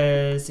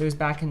because it was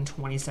back in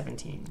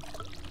 2017.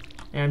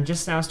 And I'm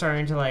just now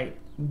starting to like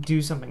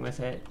do something with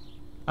it.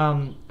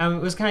 I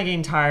was kind of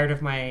getting tired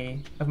of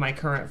my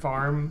current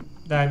farm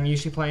that I'm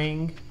usually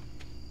playing.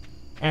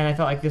 And I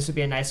felt like this would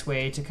be a nice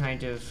way to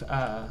kind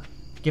of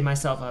give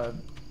myself a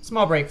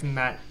small break from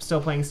that.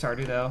 Still playing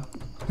Stardew though.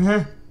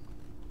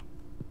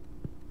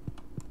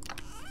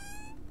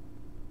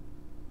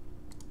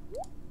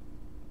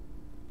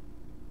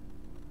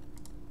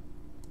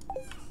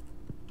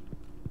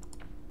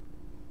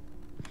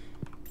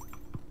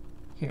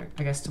 Here,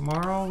 I guess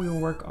tomorrow we will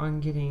work on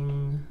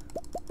getting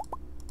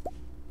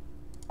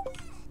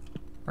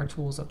our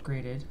tools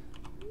upgraded.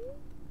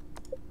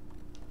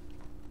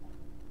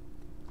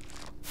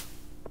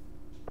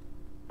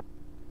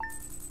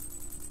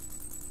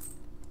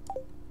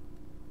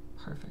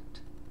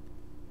 Perfect.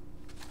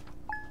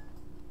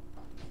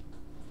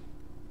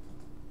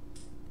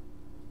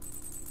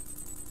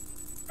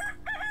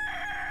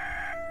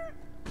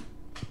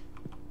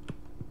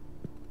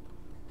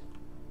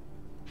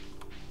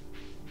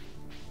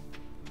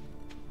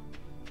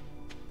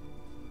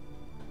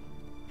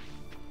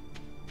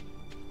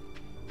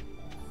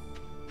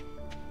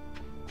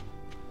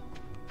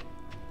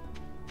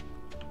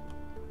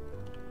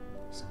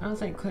 I don't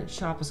think Clint's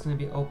shop is going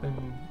to be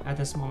open at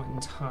this moment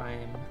in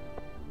time.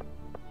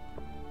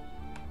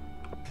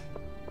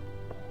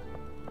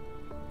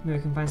 Maybe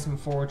we can find some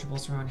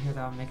forageables around here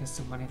that'll make us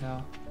some money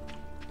though.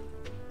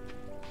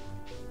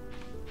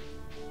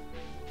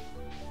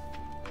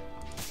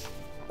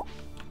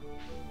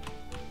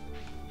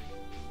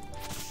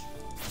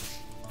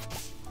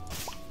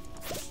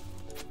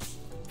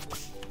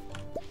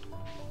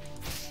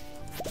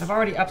 I've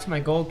already upped my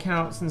gold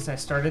count since I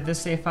started this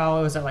save file.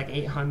 It was at like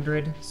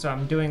 800, so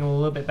I'm doing a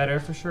little bit better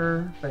for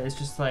sure, but it's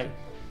just like,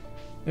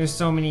 there's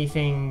so many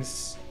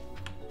things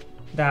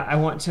that I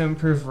want to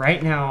improve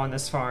right now on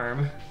this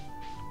farm.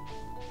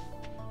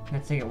 I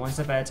have to take it one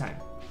step at a time.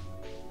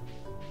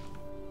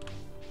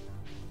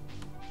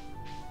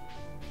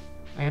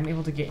 I am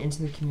able to get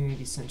into the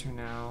community center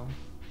now.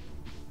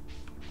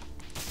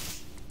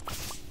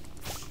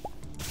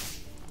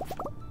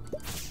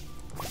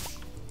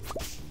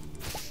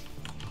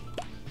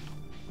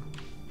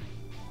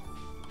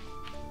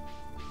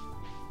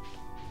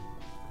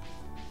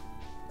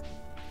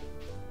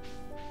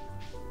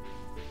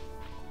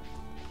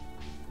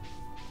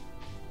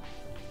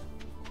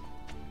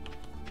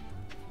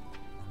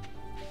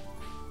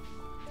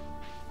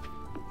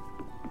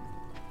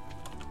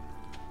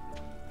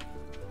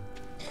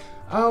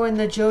 Oh, and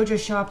the JoJo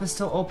shop is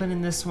still open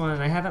in this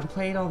one. I haven't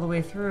played all the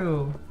way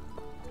through.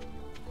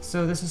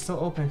 So this is still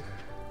open.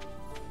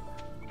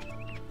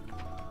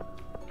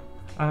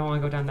 I don't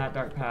want to go down that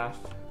dark path.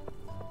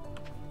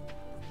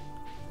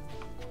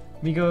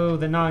 We go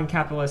the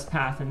non-capitalist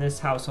path in this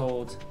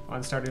household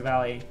on Stardew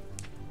Valley.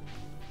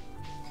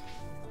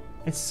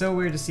 It's so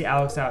weird to see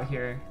Alex out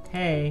here.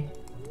 Hey.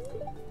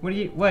 What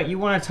you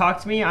want to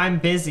talk to me? I'm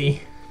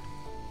busy.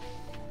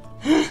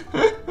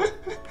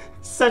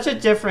 Such a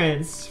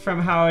difference from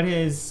how it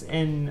is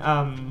in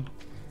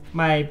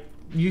my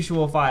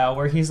usual file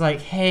where he's like,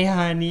 hey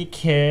honey,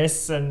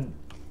 kiss, and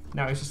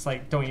now he's just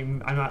like, don't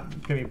even, I'm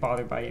not gonna be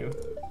bothered by you.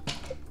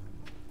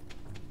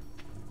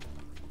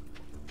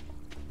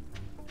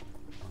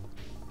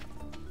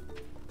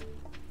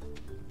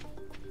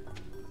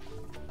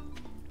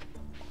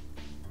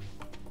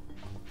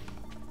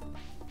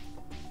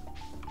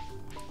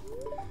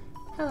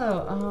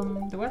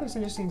 Hello, the weather's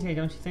interesting today,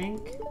 don't you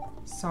think?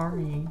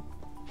 Sorry.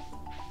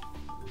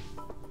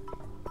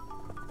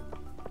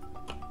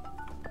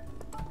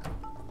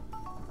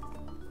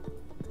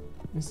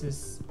 This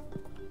is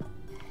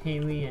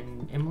Haley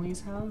and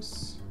Emily's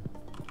house.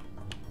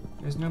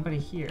 There's nobody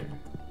here.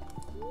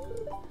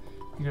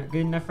 You're not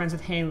good enough friends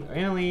with Haley,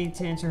 Emily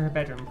to enter her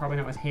bedroom. Probably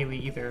not with Haley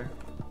either.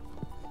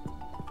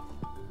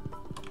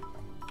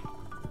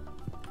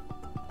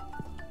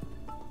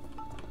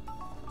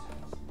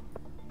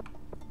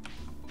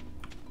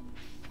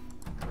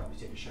 I'll probably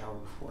take a shower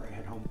before I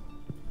head home.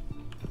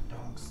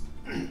 Dogs.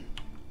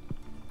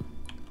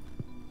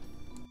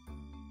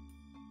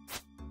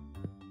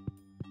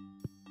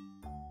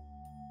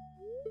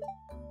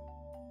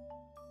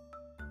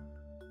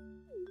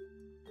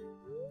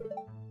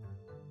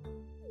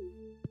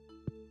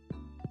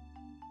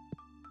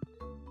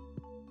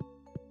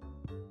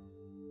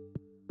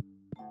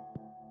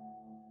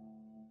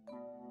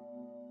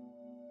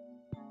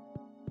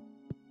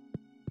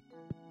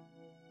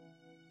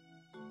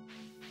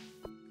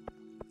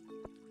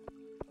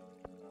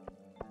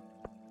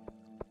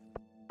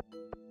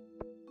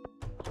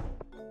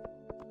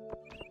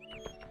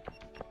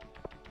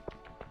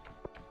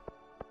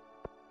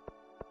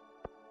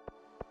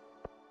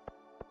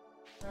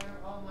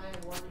 All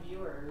my one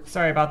viewers.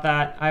 Sorry about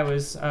that. I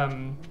was In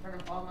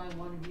front of all my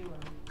one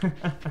viewer.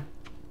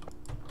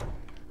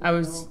 I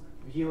was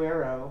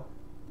Viewero.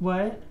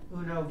 what?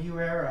 Uno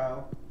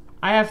Viewero.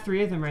 I have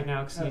 3 of them right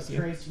now. Excuse you.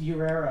 Trace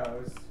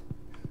Vieweros.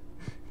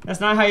 That's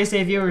not how you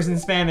say viewers in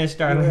Spanish,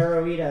 darling.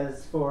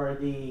 Vieweritas for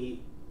the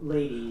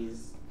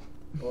ladies.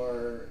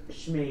 Or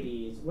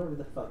schmadies. Whatever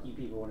the fuck you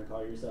people want to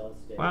call yourselves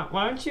today.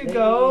 Why don't you Ladies,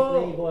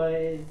 go?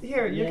 Ladyboys,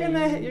 Here, you're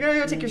gonna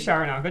go take your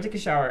shower now. Go take a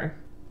shower.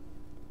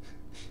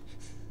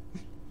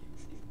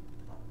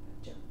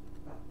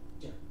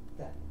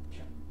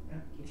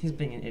 He's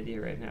being an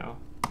idiot right now.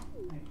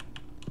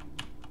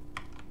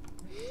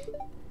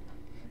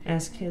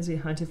 Ask kids we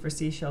hunted for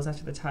seashells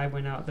after the tide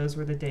went out. Those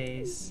were the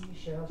days.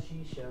 Seashells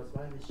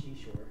by the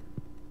seashore.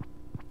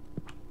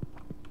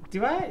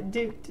 Do I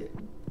do?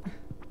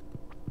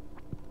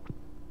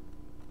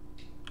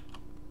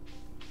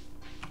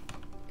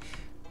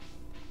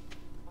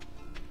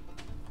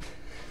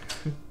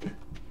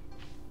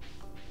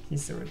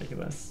 He's so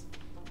ridiculous.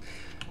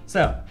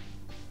 So,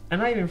 I'm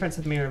not even friends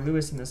with Mayor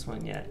Lewis in this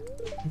one yet.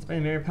 He's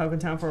been Mayor of Pelican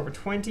Town for over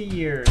 20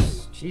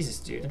 years. Jesus,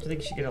 dude. Don't you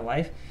think you should get a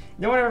life?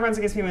 No one ever runs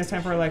against me when it's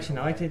time for election.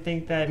 I like to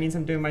think that means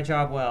I'm doing my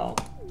job well.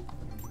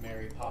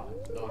 Mary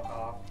Poppins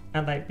knockoff. I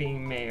like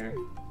being mayor.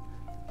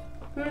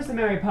 Who's the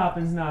Mary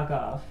Poppins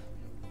knockoff?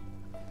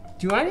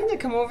 Do I need to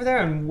come over there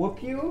and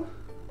whoop you?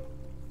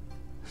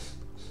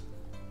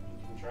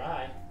 You can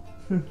try.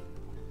 But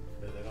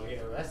then I'll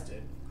get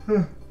arrested.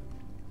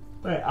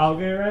 Wait, I'll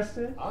get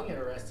arrested? I'll get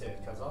arrested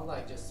because I'll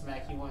like just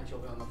smack you once, you'll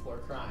be on the floor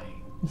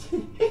crying.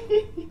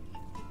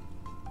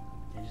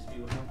 And just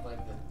be with like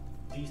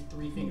these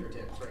 3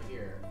 fingertips right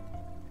here.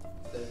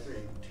 Instead of 3.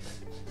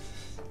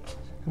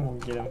 I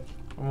won't get him.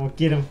 I won't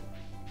get him.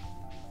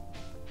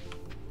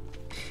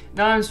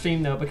 Not on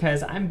stream though,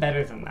 because I'm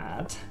better than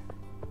that.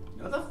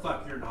 No the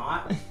fuck you're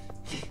not.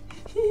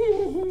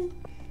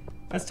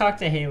 Let's talk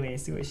to Haley,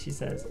 see what she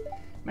says.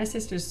 My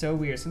sister's so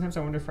weird. Sometimes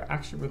I wonder if we're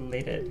actually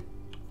related.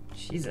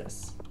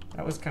 Jesus.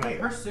 That was kind of...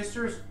 Wait, her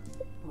sisters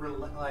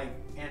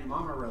and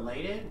mom are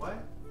related?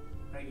 What?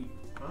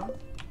 Huh?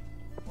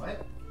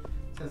 What?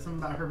 Said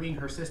something about her being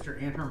her sister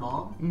and her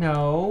mom?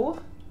 No.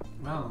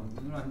 Well,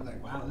 I'm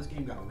like, wow, this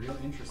game got real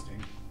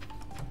interesting.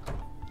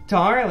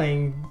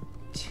 Darling.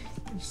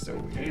 You're so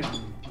weird.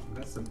 Damn,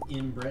 that's some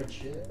inbred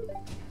shit.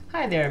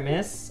 Hi there,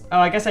 miss. Oh,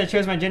 I guess I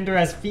chose my gender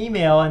as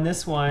female in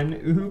this one.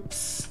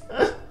 Oops.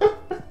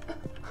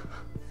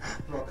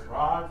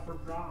 Rod for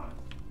John.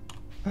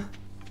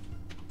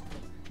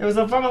 It was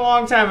from a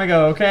long time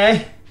ago,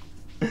 okay?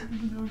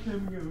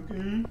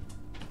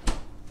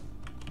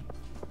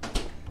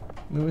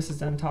 Lewis is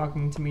done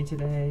talking to me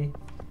today.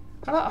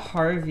 How about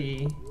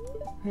Harvey?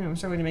 I'm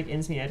struggling to make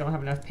ends meet. I don't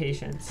have enough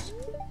patience.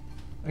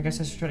 I guess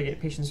I should try to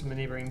get patience from the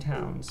neighboring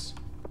towns.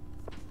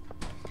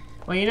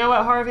 Well, you know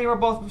what, Harvey? We're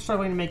both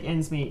struggling to make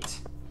ends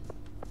meet.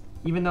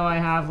 Even though I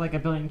have like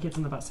 1 billion kids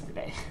on the bus every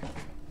day.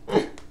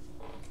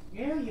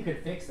 You know you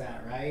could fix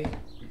that, right?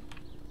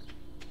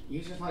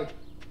 You just like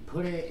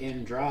put it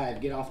in drive,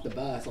 get off the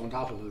bus on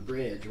top of a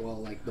bridge while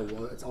like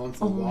it's on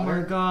some water.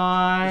 Oh my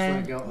god.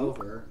 Just let it go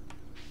over.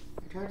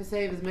 I tried to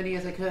save as many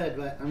as I could,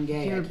 but I'm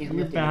gay. I can't You're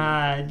lift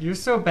bad. You're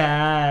so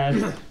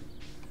bad.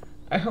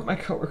 I hope my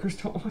coworkers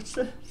don't watch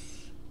this.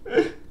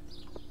 I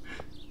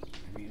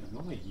mean, it's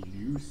not like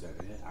you said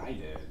it. I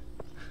did.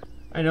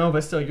 I know,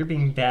 but still, you're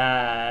being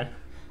bad.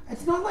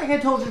 It's not like I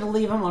told you to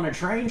leave them on a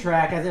train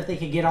track as if they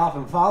could get off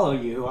and follow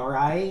you,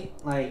 alright?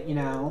 Like, you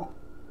know.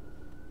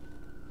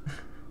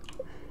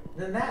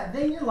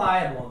 Then you're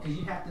liable, because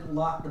you have to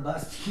lock the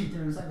bus to keep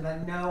them inside.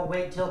 Like, no,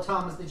 wait till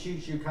Thomas the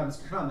Choo-Choo comes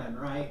coming,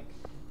 right?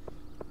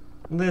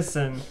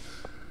 Listen.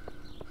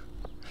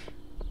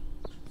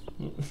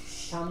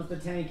 Thomas the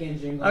Tank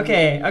Engine.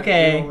 Okay.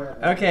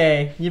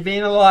 You're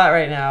being a lot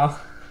right now.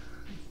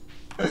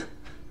 I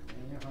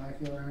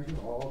feel around you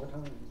all the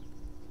time.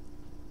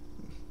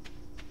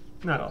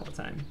 Not all the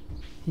time.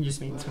 He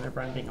just means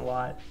whenever I'm being a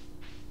lot.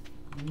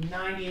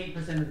 98%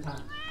 of the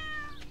time.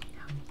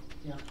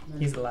 Yeah.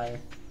 He's a liar.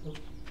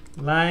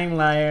 Lying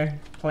liar.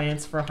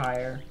 Plants for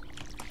hire.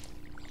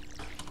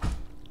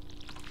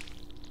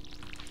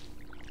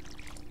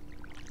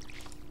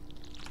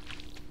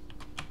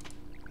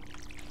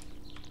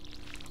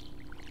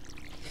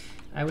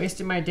 I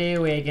wasted my day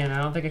away again.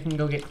 I don't think I can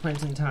go get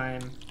Clint in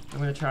time. I'm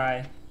gonna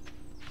try.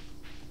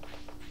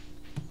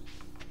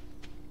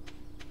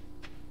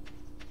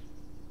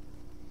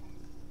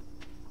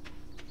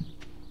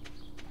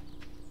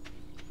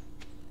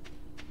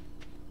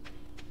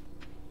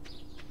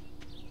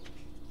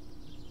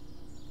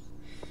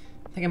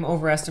 I think I'm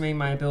overestimating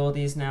my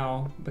abilities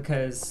now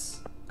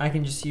because I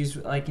can just use,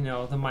 like, you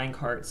know, the mine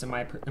carts in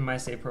my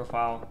save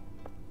profile.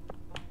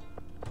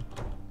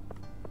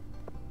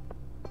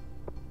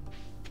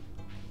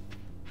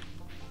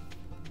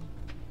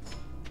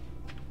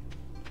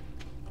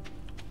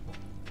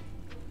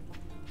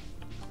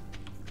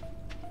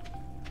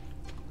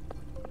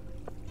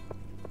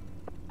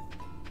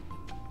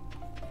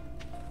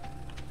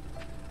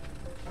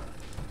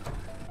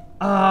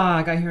 Ah,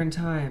 I got here in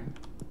time.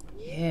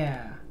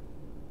 Yeah.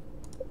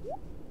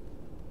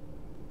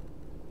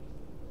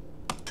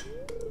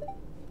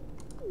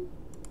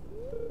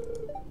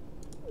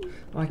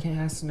 Oh, I can't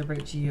ask him to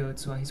break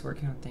geodes while he's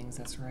working on things,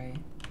 that's right.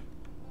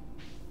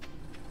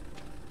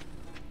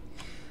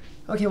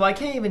 Okay, well I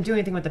can't even do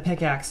anything with the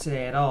pickaxe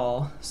today at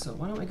all, so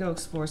why don't we go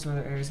explore some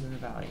other areas of the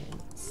valley.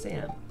 And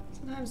Sam,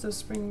 sometimes those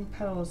spring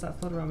petals that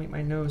float around make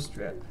my nose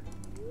drip.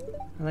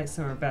 I like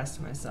summer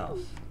best myself.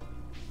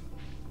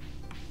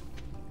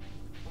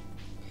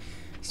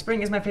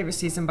 Spring is my favorite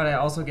season, but I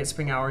also get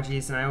spring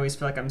allergies, and I always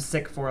feel like I'm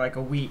sick for like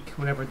a week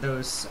whenever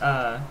those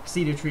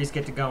cedar trees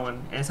get to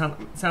going. And it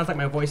sounds like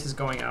my voice is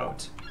going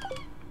out.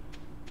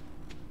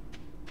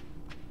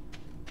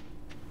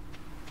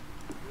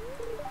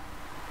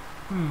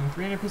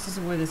 300 pieces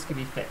of wood, this could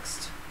be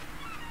fixed.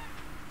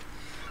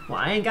 Well,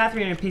 I ain't got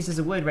 300 pieces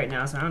of wood right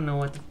now, so I don't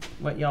know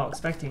what y'all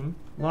expecting.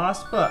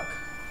 Lost book.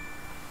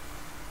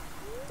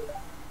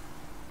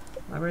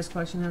 Library's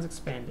collection has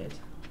expanded.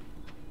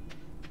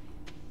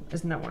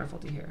 Isn't that wonderful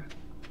to hear?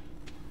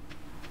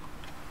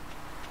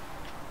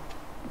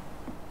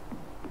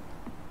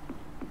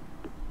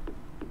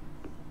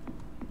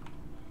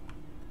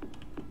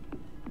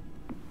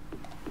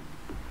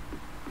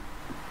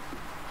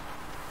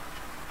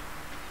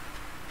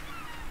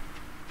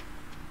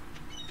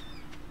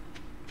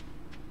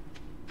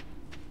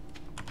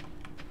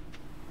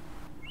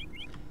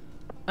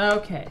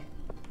 Okay.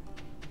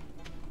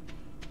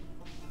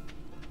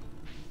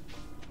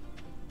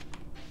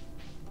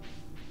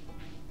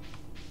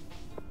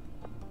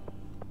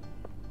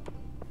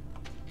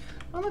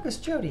 Oh, look, it's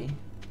Jody.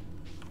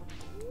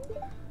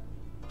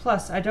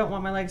 Plus, I don't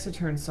want my legs to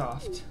turn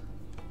soft.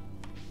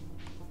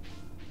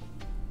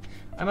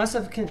 I must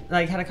have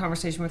had a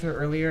conversation with her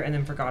earlier and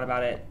then forgot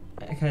about it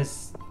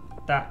because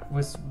that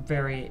was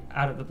very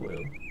out of the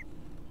blue.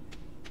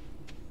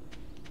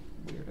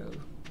 Weirdo.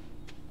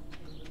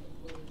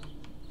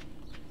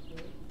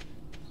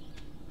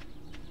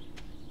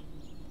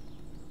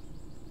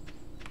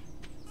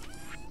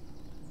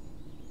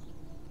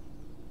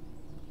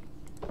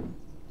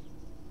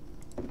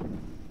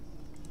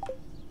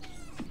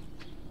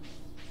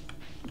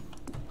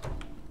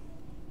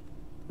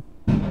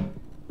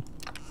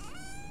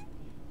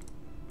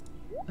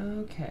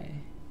 Okay.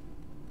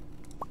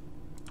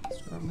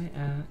 Let's drop my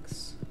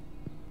axe.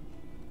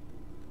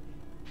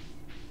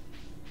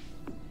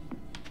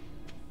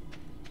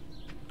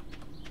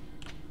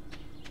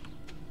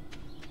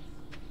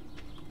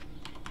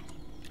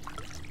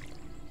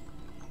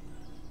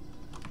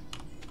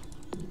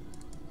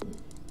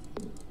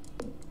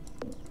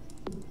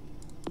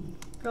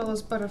 Look at all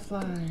those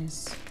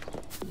butterflies.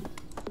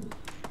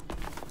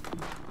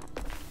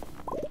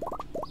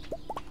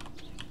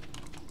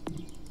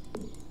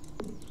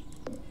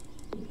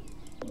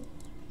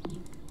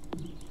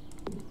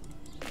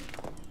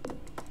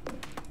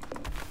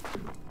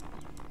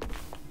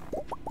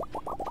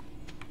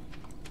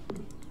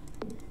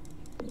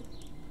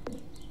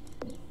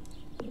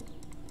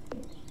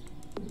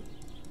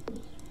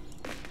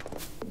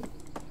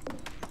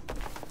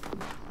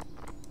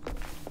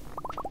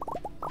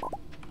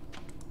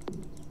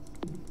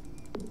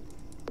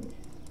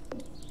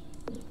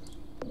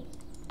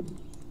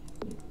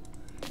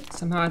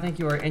 Somehow I think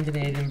you are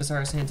intonated in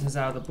bizarre sentences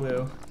out of the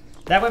blue.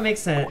 That would make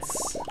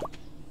sense.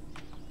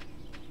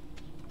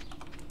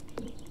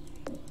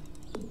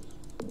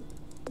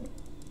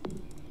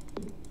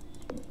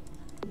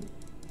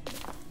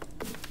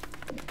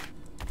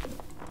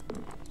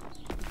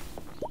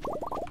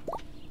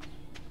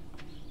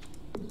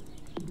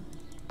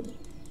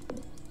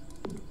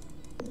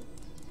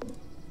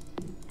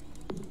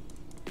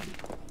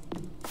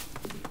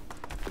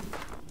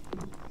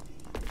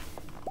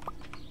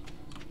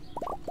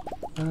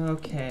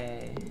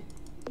 Okay.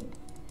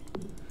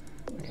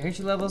 My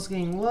energy level's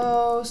getting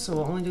low, so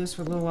we'll only do this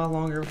for a little while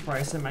longer before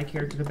I send my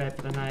character to bed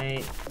for the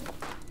night.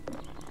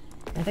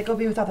 I think I'll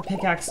be without the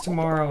pickaxe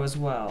tomorrow as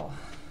well.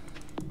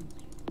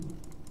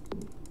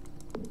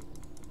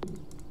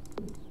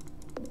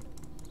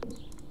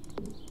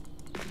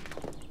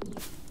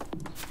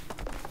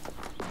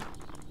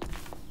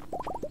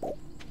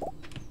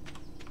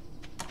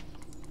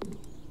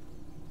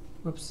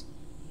 Whoops.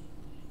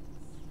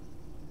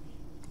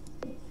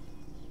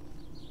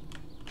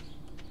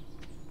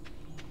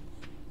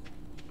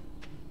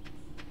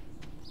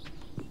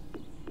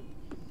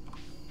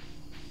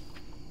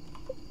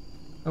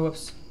 Oh,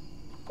 whoops.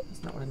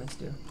 That's not what I meant to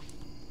do.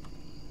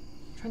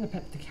 I'm trying to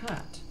pet the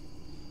cat.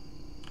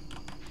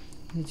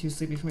 Is it too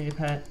sleepy for me to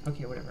pet?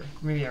 Okay, whatever.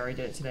 Maybe I already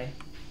did it today.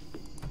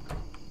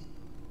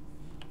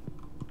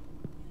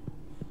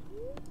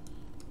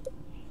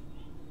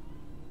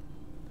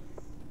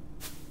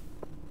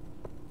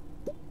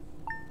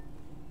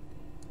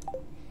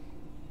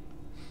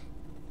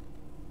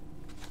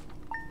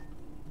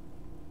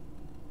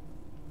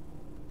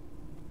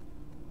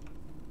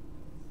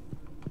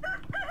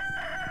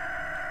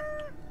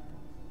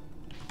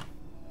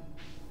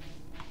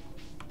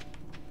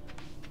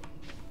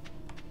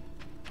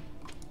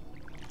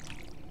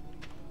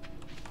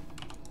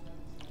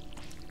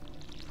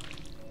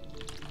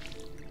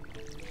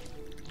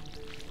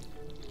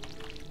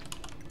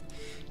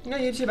 You know,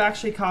 YouTube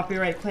actually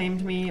copyright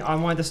claimed me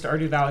on one of the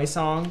Stardew Valley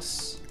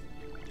songs.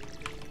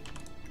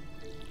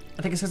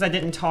 I think it's because I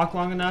didn't talk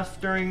long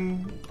enough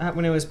during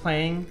when it was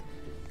playing,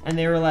 and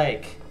they were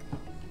like,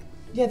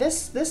 "Yeah,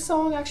 this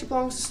song actually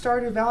belongs to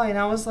Stardew Valley," and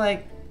I was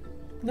like,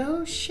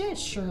 "No shit,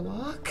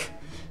 Sherlock.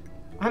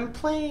 I'm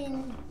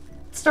playing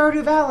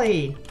Stardew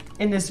Valley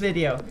in this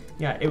video."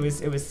 Yeah, it was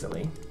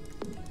silly.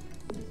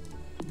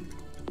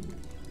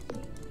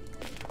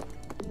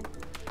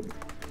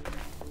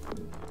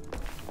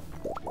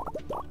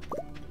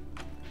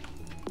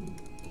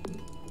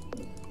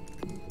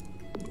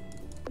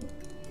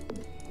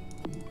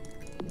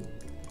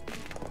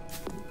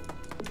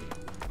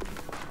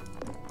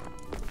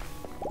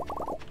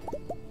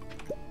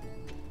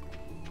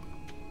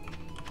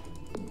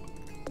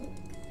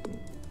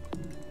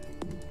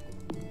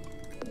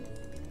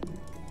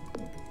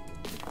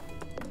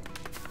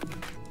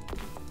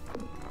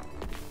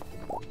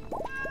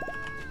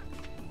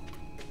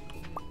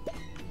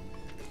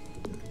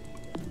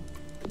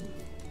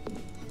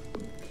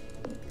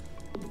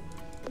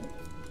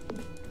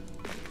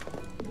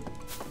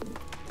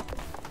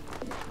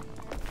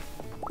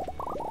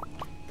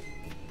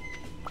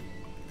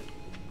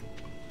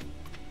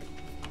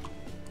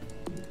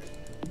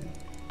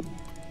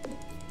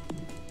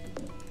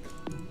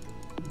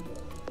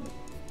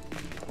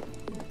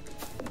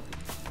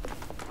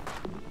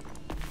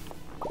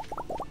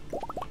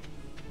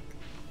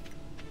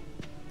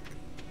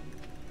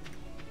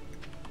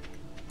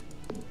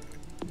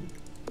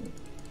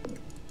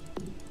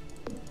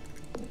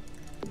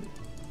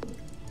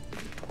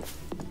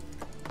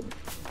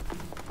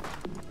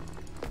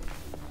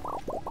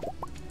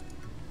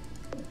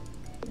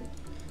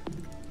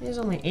 It is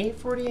only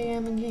 8:40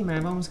 a.m. in game and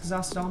I've almost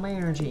exhausted all my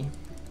energy.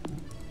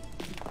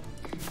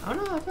 I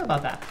don't know how I feel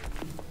about that.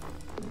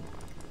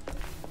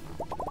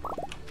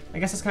 I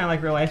guess it's kind of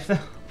like real life though.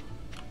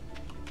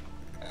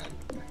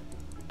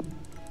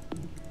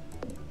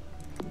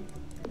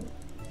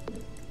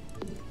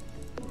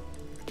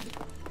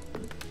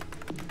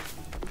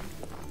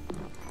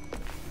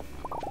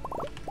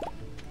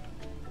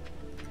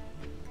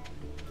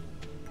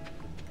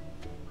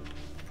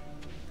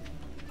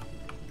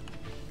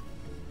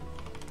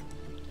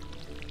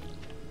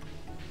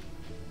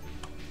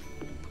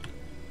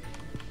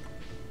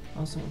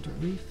 Also want to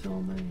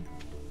refill my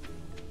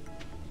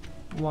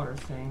water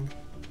thing.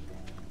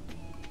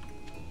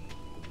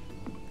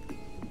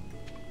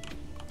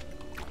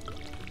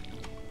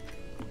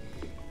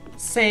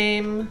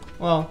 Same.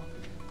 Well,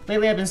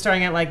 lately I've been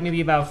starting at like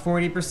maybe about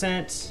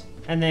 40%,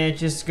 and then it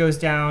just goes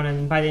down,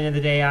 and by the end of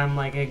the day I'm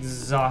like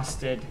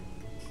exhausted.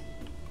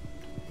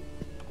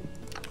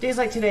 Days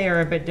like today are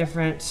a bit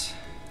different.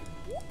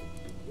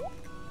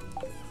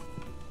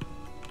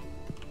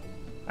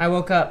 I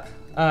woke up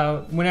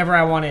whenever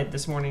I wanted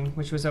this morning,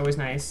 which was always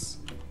nice.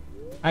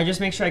 I just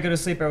make sure I go to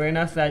sleep early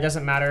enough that it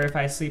doesn't matter if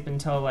I sleep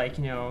until like,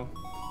 you know...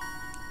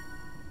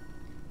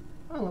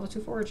 Oh, level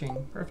 2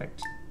 foraging.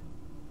 Perfect.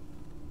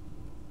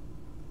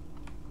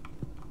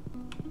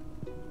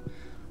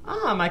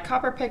 Ah, my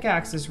copper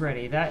pickaxe is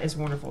ready. That is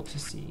wonderful to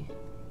see.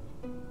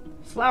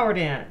 Flower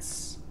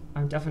dance.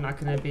 I'm definitely not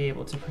going to be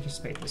able to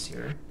participate this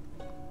year.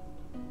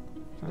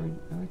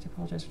 I'd like to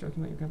apologize for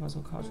joking about your grandpa's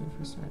old college when we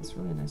first met. It's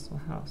really a nice little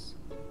house.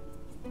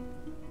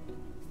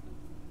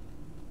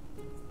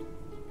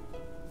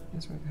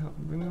 That's where I can help.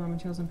 Bring me raw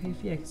materials and pay a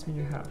fee. I can spend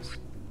your house.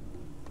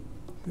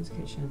 Food's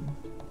kitchen.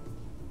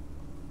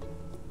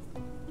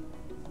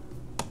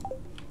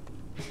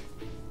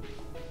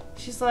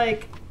 She's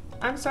like,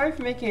 I'm sorry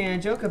for making a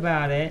joke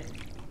about it,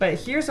 but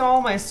here's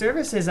all my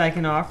services I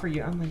can offer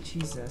you. I'm like,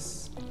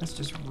 Jesus, that's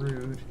just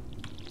rude.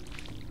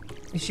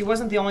 If she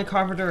wasn't the only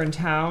carpenter in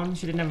town,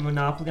 she didn't have a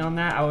monopoly on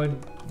that, I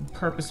would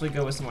purposely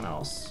go with someone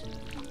else.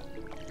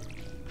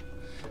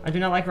 I do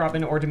not like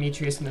Robin or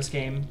Demetrius in this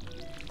game.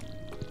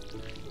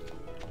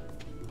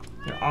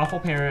 They're awful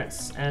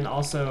parents, and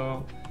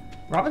also,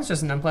 Robin's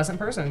just an unpleasant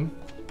person.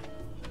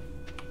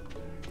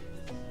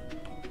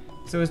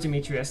 So is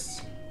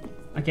Demetrius.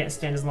 I can't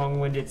stand his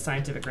long-winded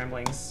scientific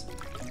ramblings.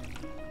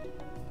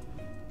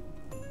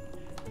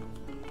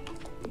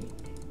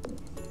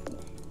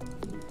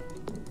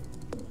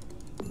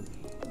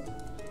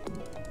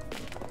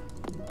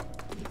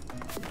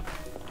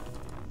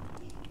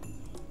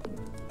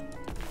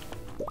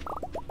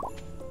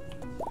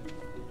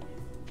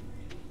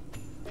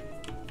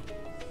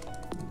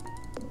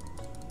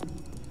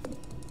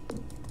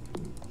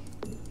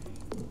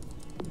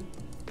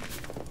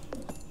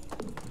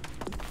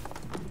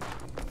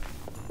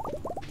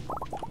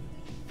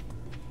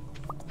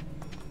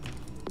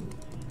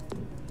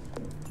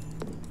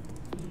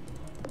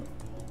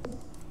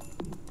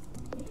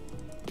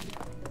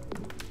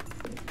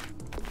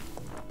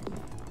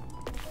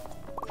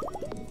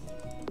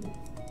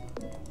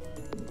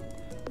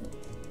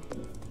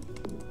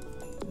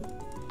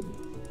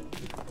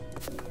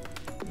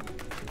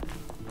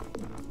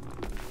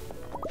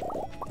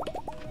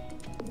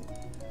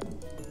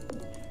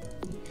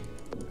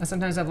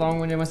 sometimes I'm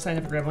long-winded when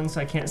scientific rambling,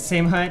 so I can't say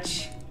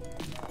much.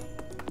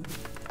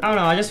 I don't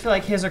know, I just feel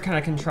like his are kind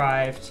of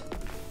contrived.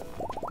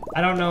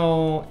 I don't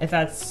know if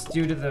that's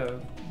due to the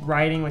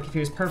writing, like if he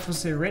was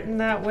purposely written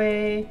that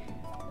way,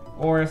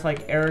 or if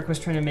like Eric was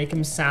trying to make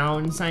him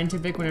sound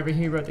scientific whenever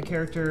he wrote the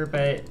character,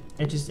 but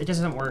it just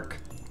doesn't work.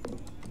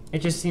 It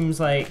just seems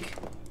like,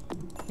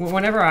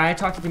 whenever I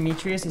talk to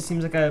Demetrius, it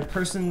seems like a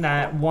person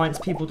that wants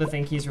people to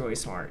think he's really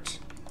smart.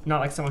 Not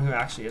like someone who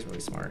actually is really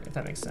smart, if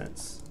that makes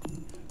sense.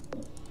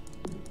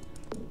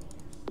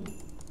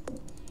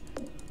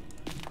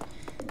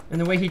 And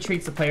the way he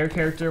treats the player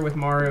character with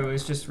Maru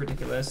is just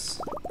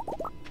ridiculous.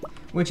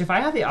 Which, if I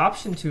have the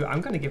option to,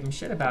 I'm gonna give him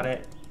shit about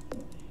it.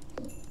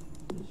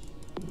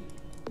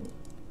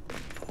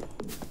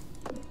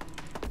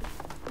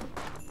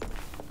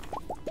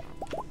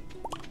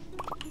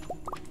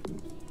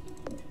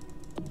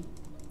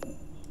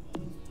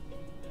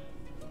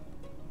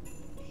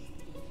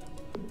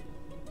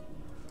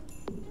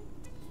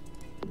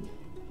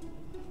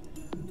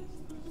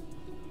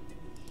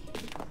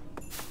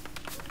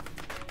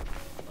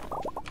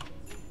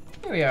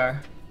 Here we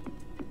are.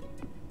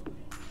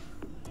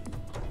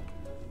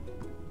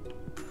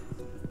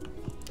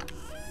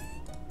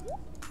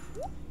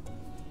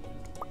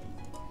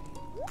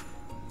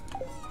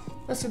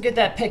 Let's go get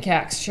that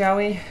pickaxe, shall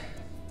we?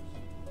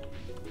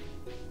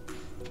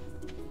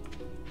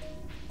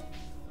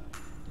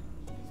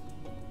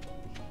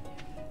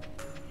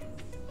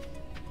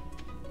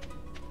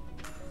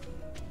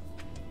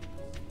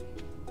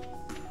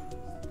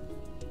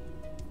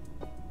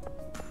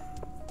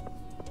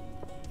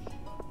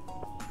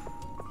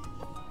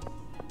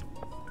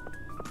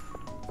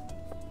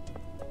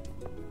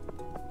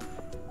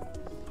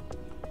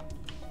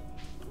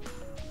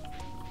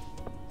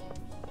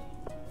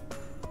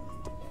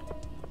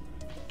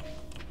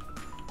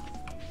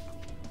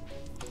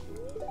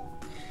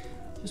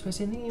 Just by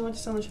saying anything you want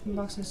to sell in the shipping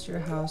boxes to your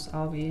house,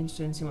 I'll be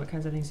interested in seeing what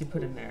kinds of things you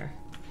put in there.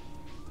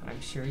 I'm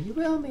sure you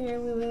will, Mary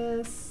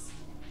Lewis.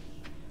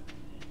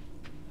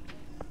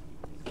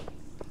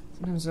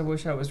 Sometimes I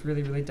wish I was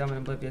really, really dumb and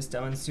oblivious,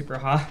 dumb and super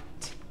hot.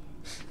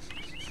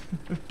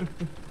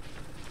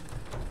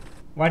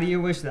 Why do you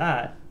wish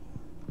that?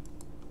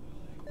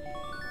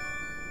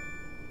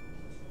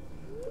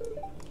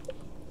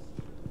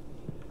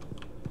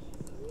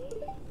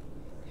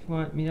 If you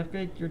want me to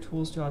upgrade your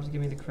tools, you'll have to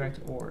give me the correct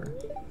ore.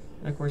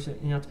 And of course,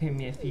 you have to pay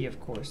me a fee, of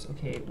course.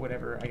 Okay,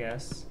 whatever, I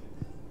guess.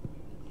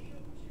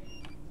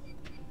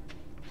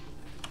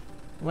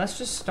 Let's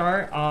just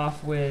start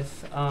off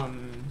with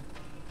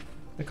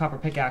the copper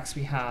pickaxe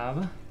we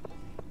have.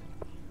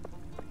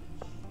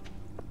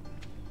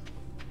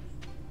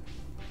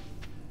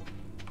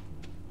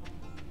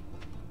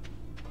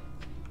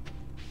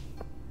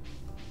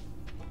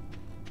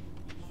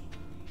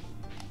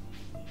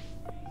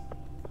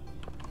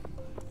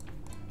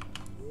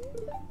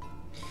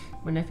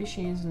 My nephew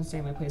Shane's been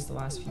staying at my place the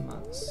last few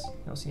months.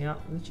 He'll see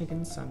out with the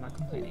chickens, so I'm not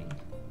complaining.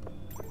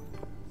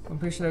 I'm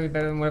pretty sure that'll be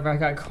better than whatever I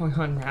got going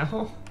on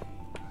now.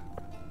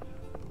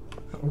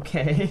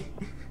 Okay.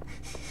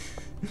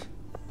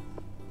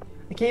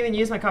 I can't even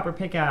use my copper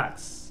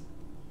pickaxe.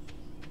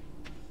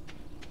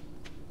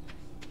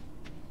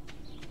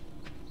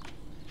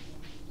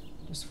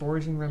 Just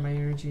foraging around my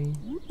energy.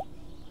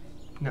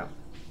 No.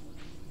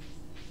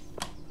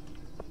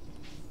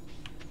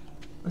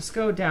 Let's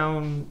go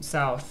down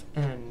south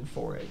and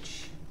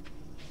forage.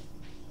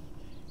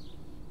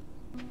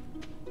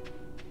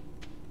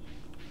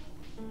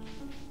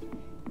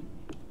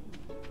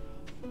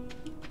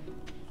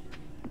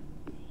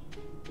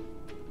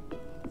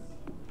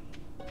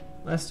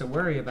 Less to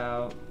worry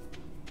about.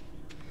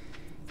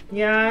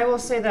 Yeah, I will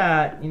say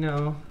that, you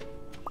know.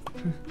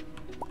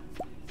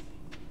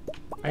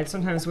 I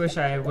sometimes wish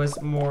I was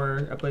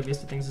more oblivious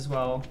to things as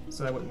well,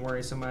 so I wouldn't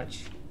worry so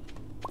much.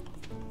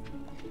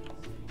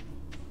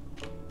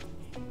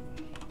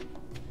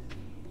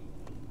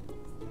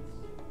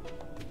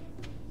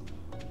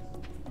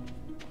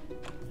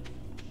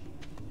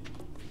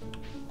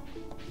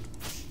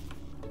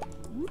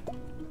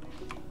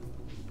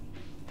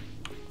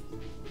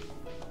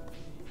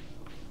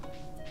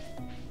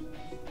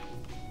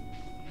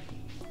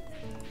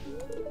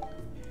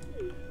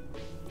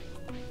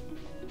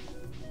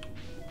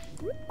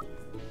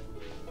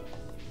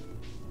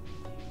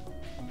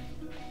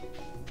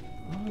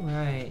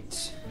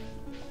 Alright.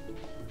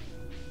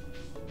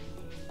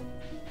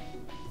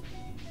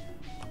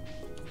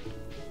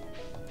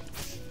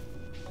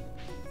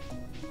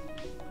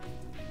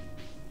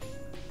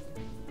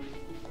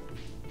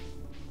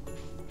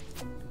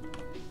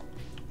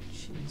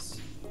 Jeez.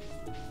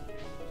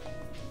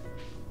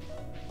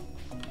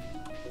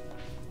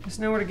 Just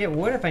know where to get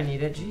wood if I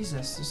need it.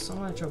 Jesus, there's so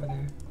much over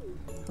there.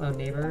 Hello,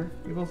 neighbor.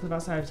 We both live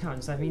outside of town.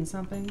 Does that mean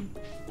something?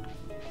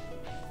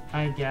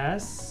 I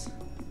guess.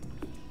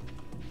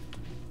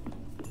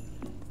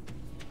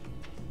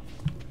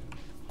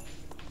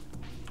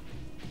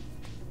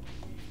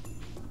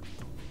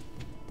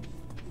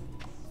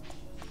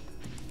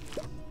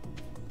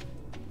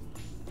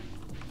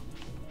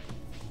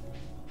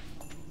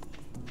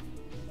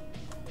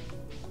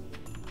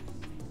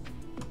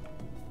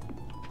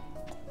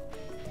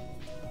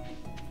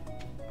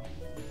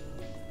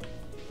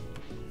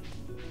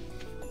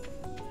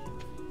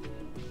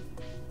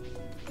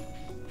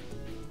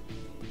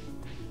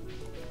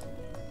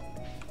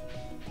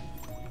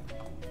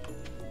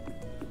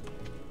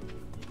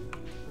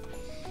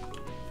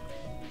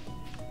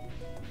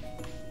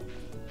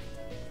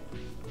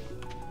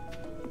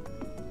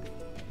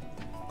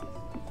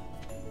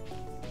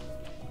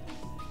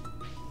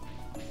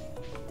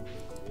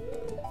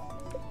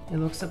 It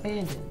looks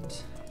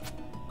abandoned.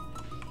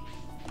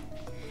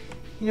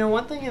 You know,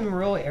 one thing in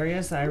rural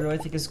areas that I really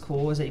think is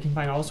cool is that you can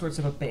find all sorts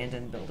of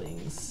abandoned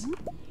buildings.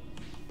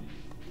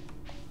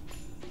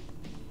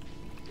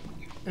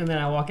 And then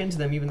I walk into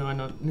them even though I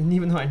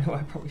know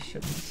I probably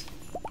shouldn't.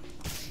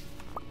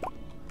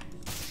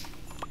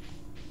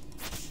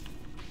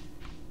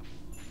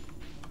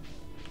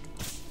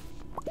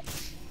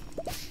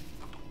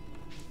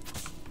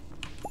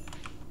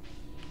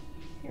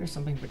 Here's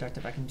something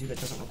productive I can do that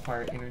doesn't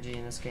require energy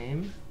in this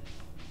game.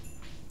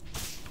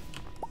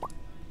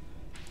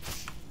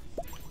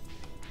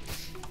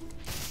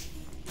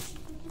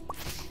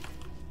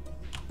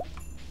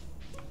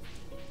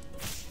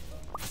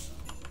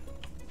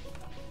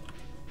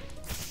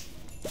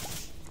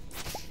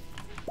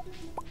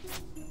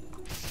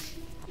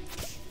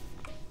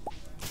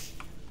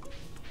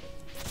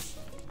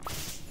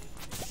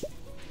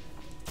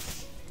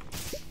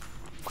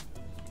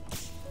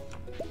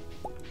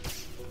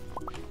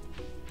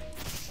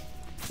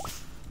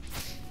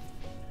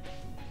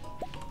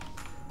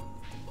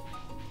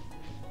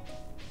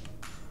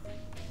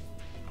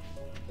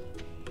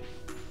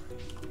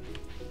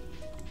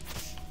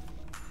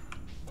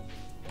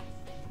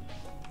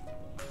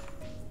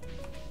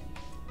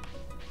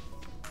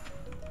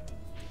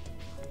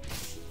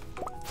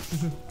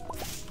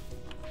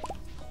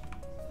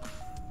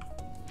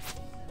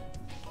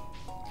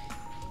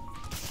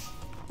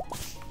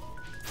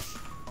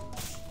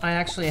 I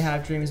actually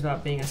have dreams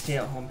about being a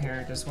stay-at-home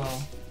parent as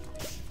well.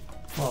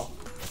 Well,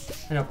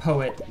 I know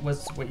poet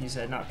was what you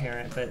said, not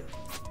parent, but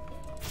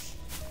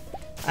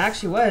I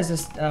actually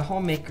was a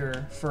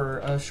homemaker for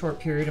a short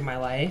period of my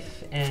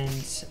life,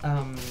 and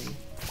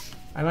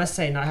I must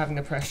say not having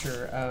the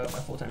pressure of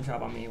a full-time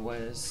job on me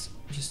was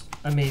just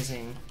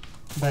amazing.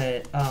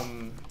 But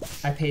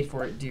I paid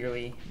for it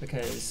dearly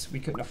because we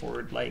couldn't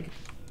afford like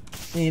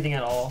anything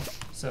at all,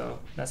 so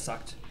that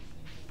sucked.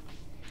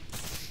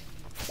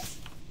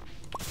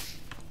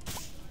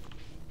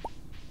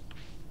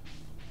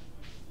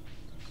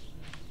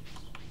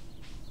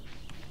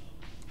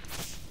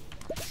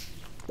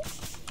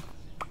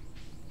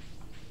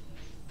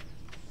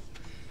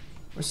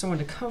 For someone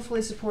to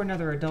comfortably support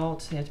another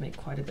adult, they have to make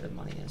quite a bit of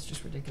money. It's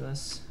just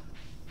ridiculous.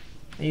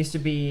 It used to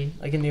be,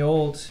 like in the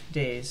old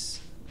days,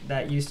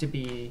 that used to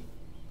be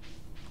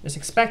just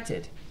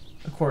expected.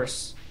 Of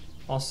course,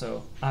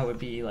 also, I would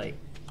be like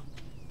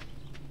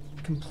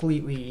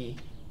completely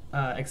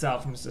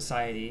exiled from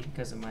society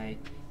because of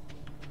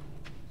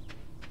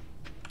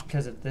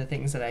the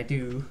things that I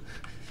do.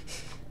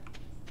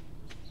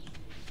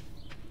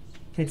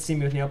 They'd see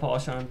me with nail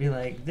polish on and be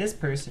like, this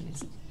person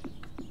is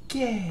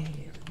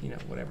gay, or, you know,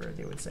 whatever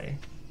they would say.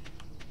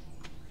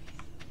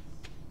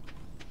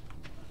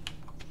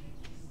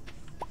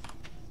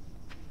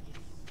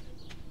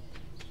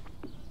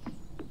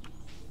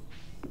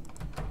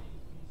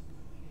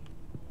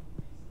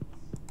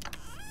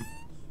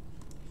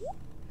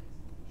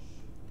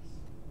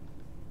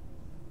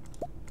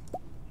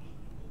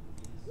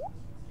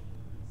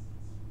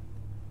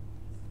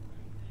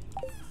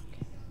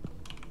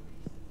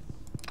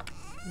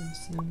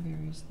 Cinnamon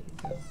berries, there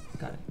you go.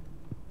 Got it.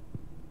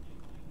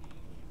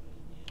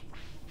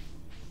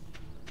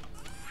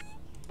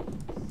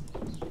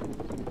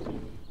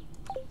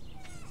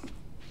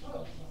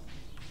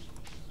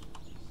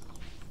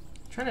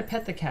 Trying to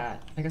pet the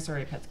cat. I guess I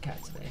already pet the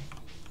cat today.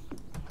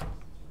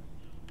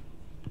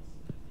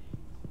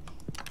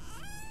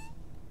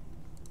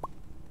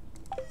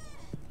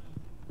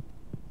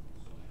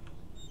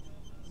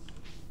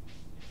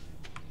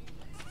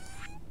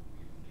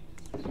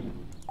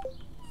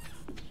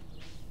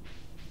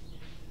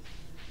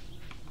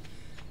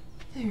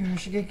 There, I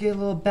should get a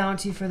little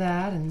bounty for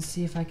that and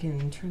see if I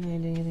can turn that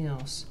into anything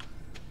else.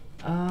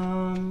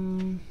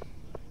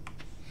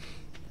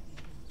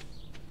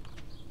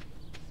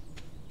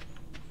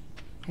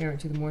 Parent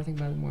to the more I think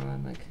about it, the more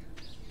I'm like,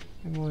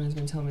 everyone has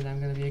been telling me that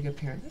I'm going to be a good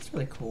parent. That's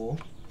really cool.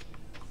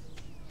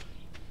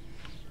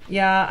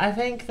 Yeah, I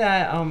think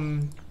that,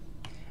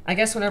 I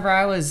guess whenever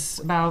I was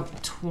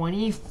about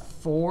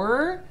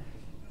 24,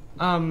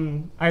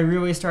 I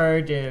really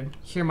started to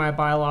hear my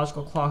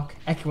biological clock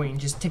echoing,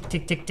 just tick,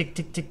 tick, tick, tick,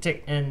 tick, tick,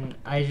 tick, and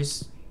I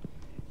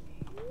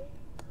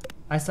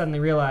suddenly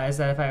realized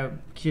that if I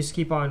just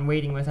keep on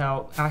waiting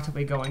without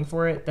actively going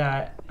for it,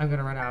 that I'm going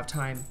to run out of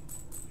time.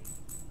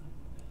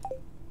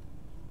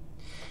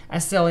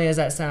 As silly as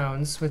that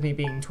sounds, with me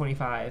being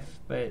 25,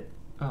 but,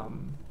 I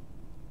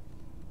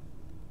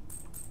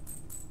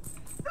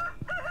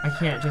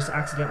can't just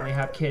accidentally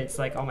have kids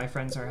like all my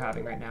friends are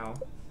having right now.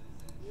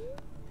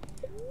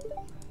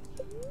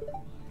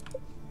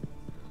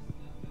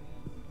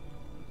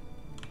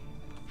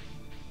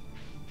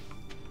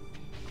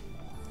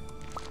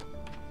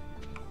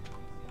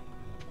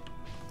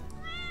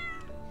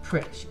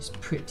 She's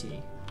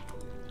pretty.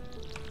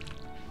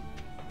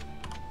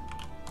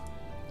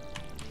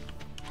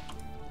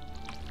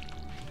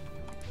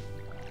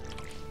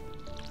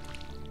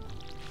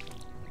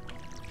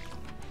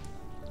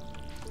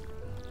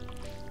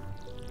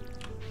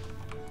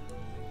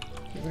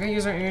 Get gonna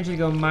use our energy to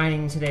go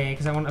mining today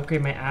because I want to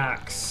upgrade my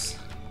axe.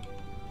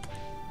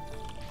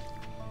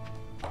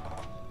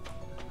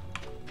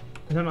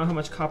 I don't know how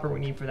much copper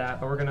we need for that,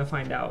 but we're gonna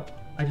find out.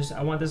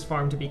 I want this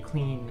farm to be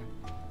clean.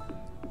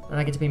 I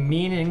like it to be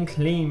mean and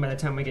clean by the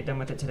time we get done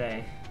with it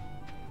today.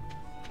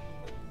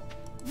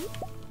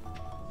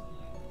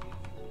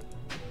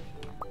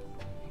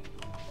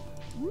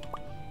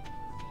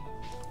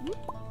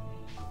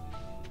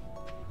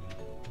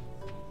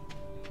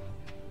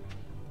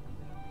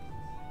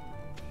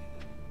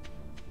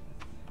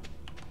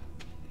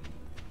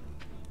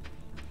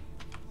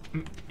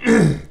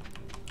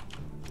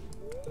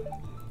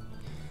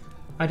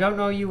 I don't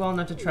know you well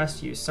enough to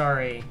trust you,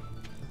 sorry.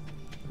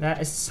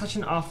 That is such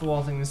an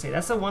off-the-wall thing to say.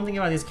 That's the one thing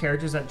about these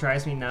characters that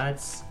drives me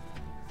nuts.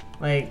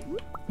 Like,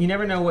 you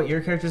never know what your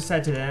character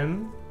said to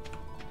them,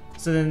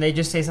 so then they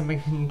just say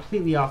something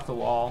completely off the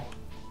wall.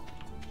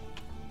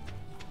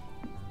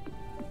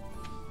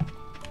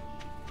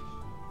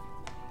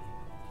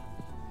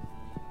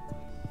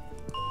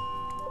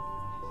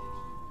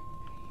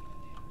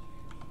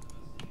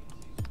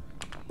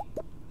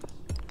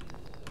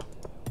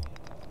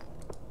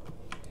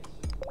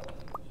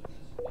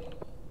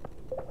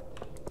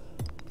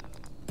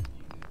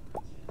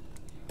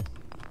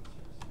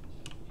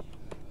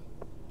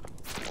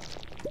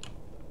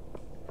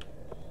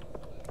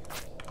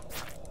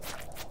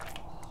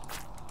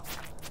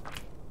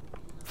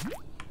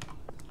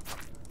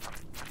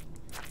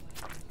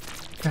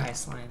 Die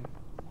slime.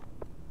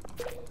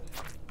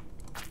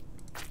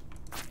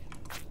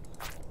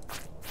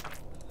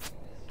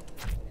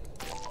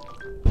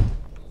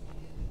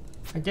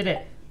 I did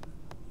it.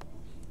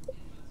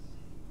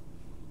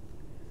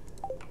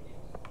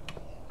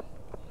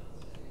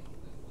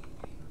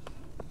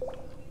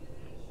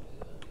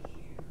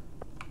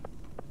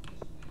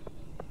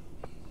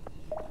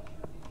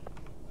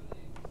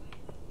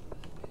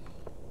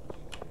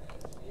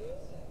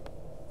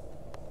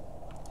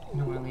 I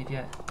don't want to leave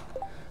yet.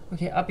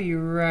 Okay, I'll be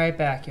right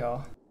back,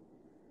 y'all.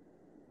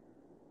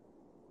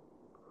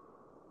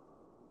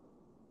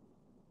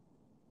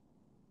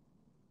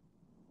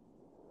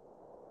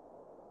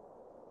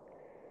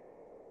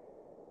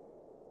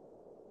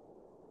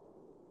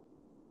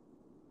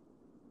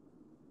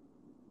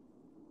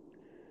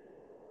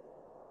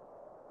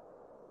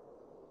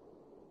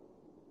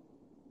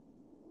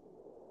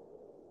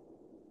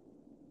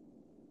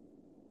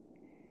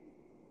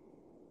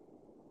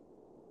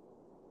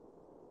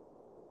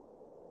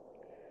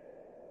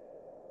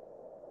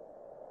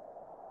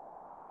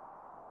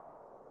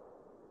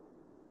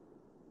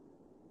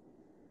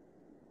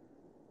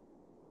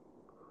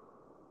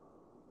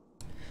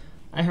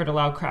 I heard a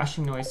loud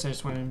crashing noise, so I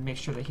just wanted to make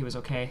sure that he was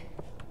okay.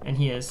 And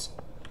he is.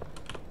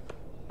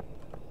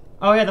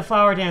 Oh yeah, the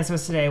flower dance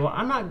was today. Well,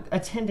 I'm not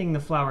attending the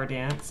flower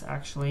dance,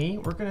 actually.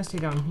 We're gonna stay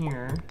down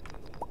here.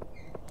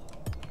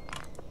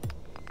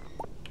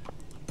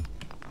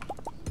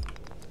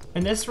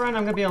 In this run,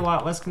 I'm gonna be a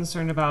lot less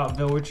concerned about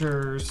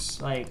villagers,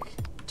 like,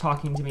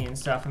 talking to me and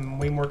stuff. I'm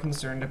way more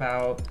concerned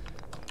about,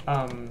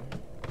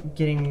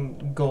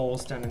 getting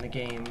goals done in the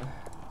game.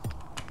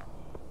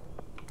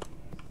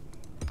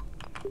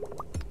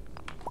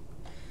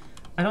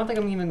 I don't think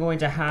I'm even going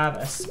to have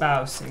a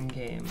spouse in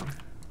game.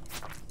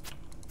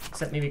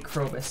 Except maybe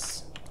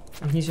Krobus.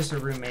 And he's just a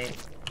roommate.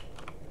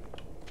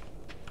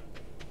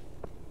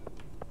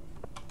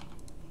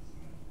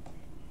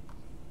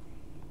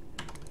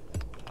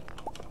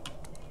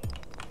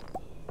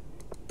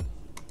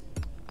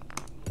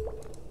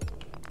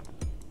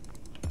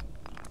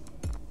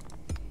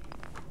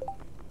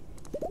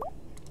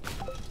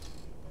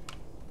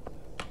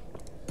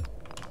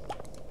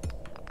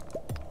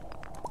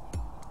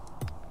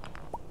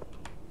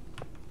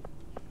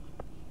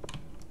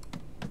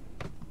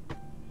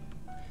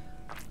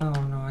 Oh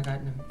no, I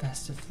got an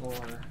infested floor.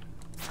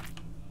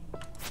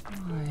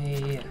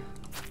 Why?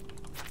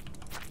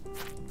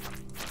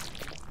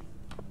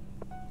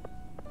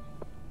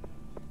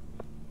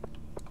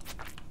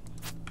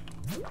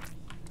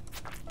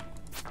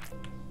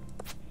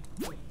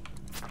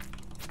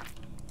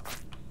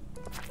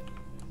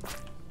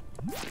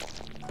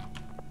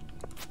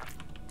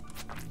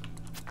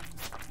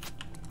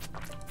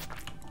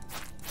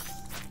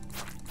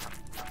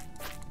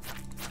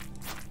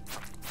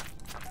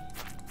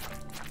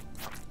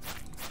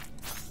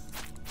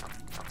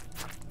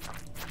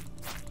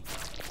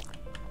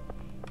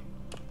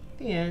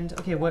 The end.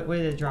 Okay, what way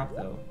did it drop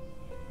though?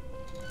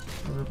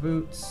 Rubber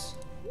boots.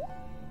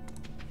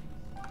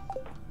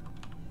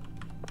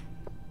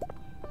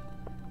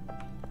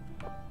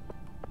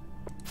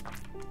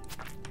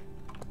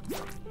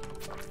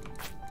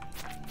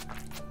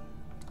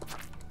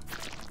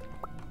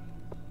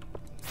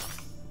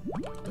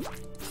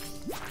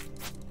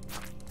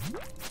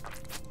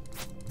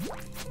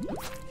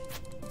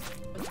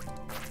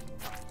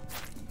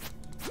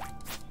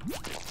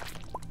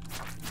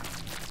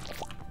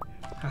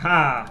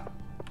 Haha!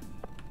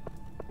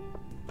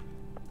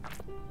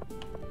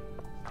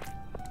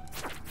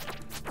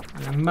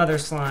 And a mother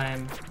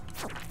slime.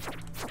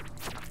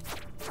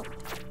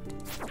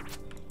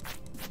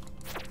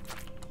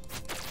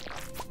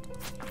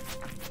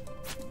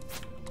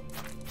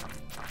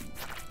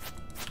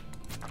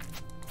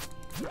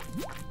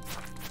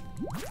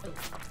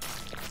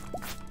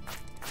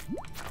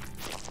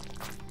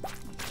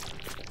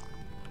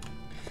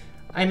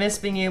 I miss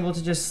being able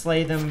to just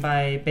slay them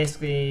by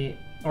basically,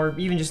 or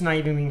even just not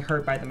even being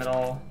hurt by them at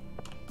all.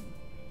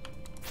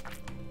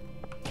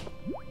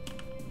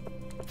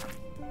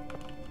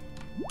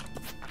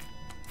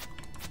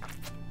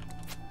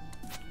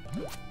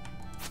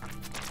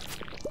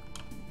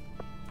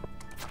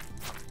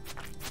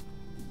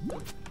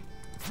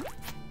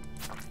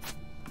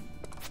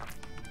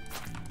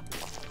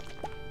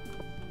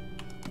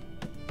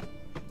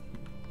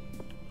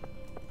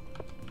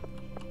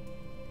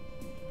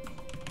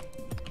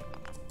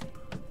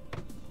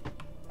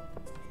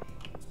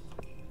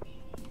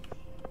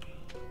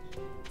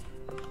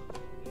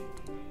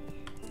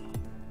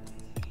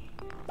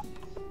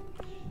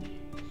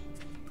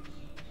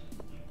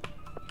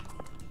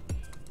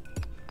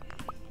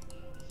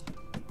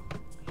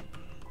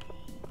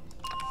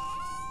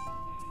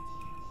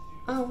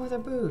 Oh, leather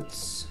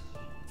boots.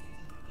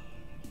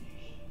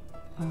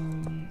 If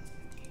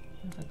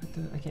I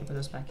put I can't put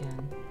those back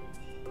in.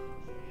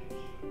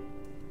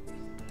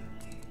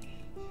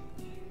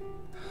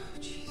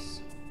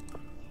 Jeez.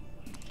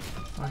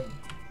 Fine.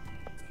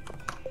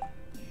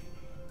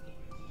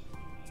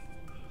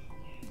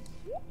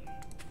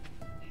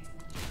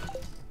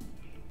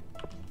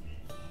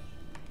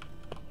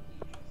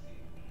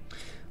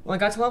 Well, I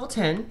got to level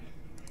 10.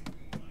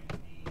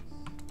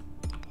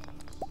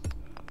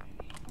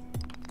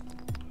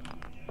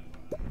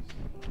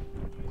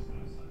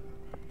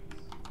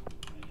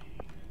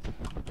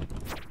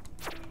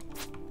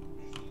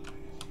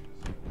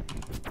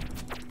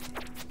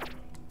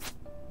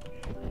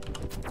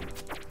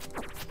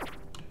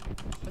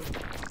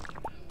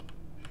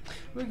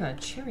 We got a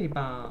cherry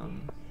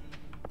bomb.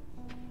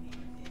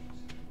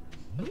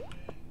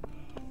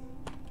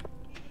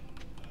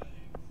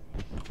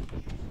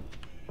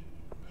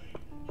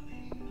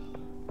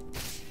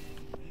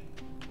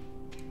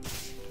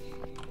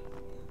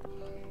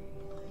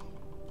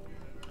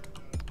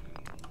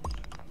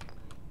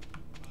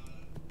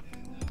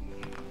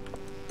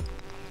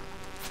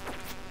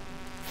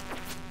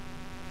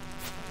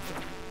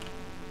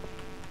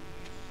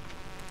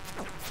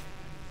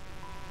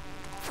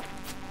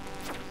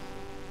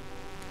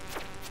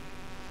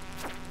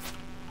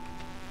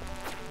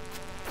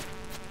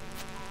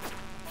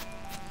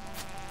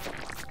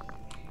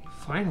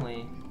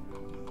 Finally.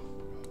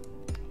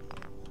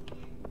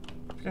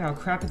 Look at how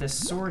crappy this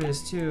sword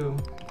is, too.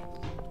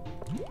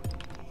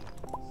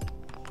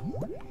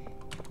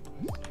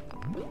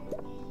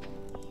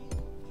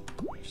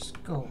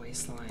 Just go away,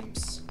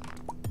 slimes.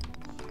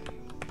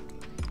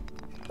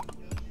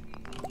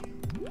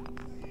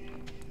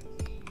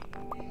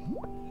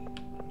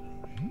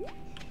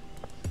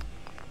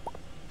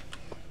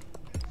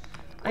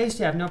 I used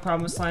to have no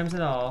problem with slimes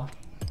at all.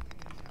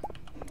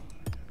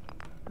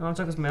 All it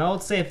took was my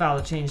old save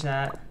file to change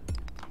that.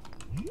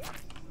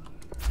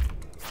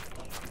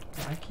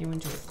 Back you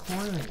into a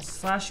corner and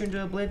slash you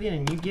into oblivion,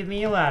 and you give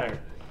me a ladder.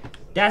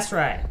 That's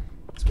right.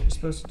 That's what you're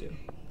supposed to do.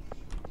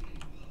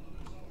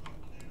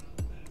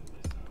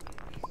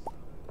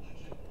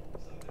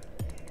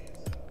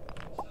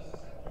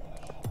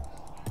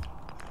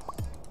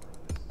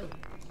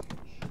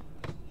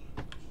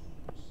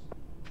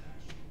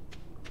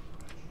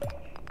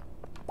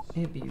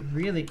 It'd be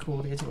really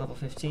cool to get to level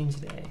 15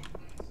 today.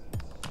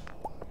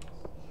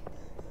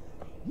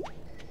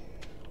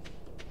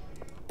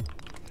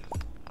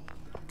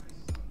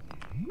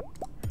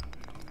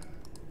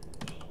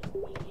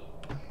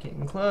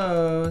 Getting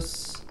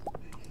close.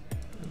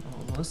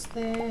 I'm almost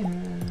there.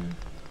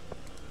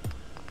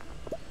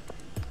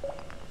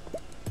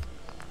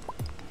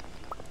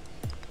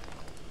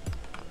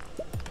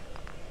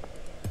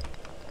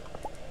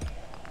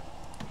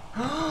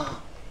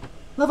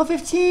 Level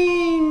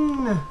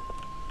 15!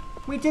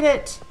 We did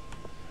it!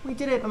 We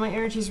did it, but my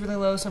energy is really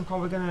low, so I'm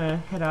probably gonna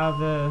head out of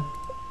the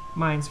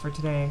mines for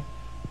today.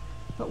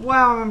 But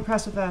wow, I'm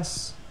impressed with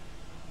this.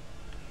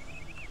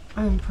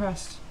 I'm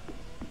impressed.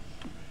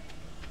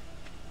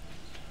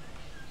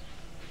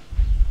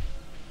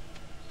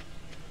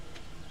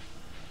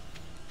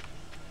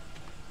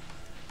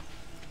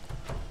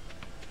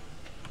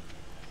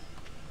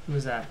 Who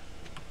was that?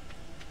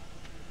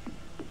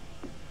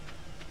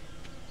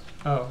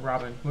 Oh,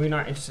 Robin. We're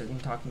not interested in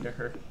talking to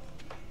her.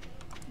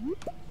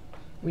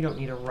 We don't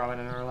need a Robin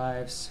in our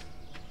lives.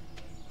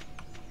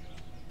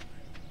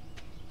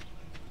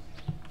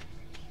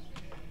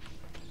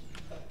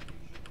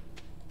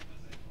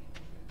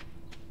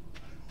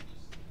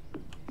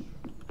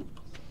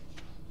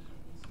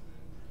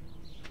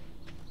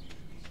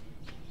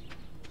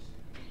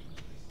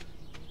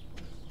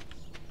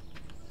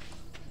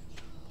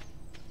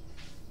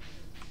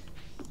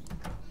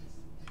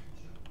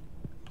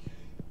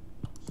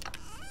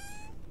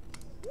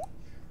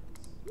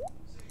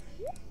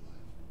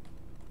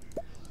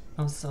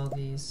 I'll sell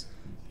these.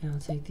 And I'll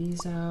take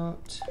these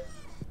out.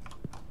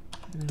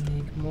 And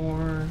make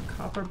more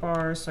copper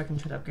bars so I can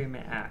try to upgrade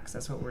my axe.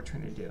 That's what we're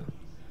trying to do.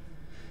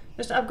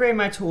 Just upgrade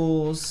my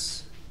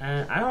tools.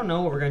 And I don't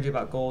know what we're going to do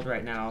about gold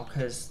right now,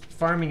 because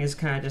farming is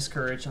kind of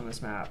discouraged on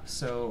this map.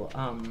 So,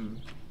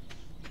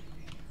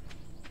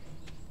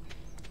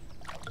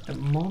 the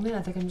moment,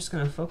 I think I'm just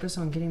gonna focus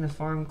on getting the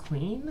farm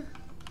clean.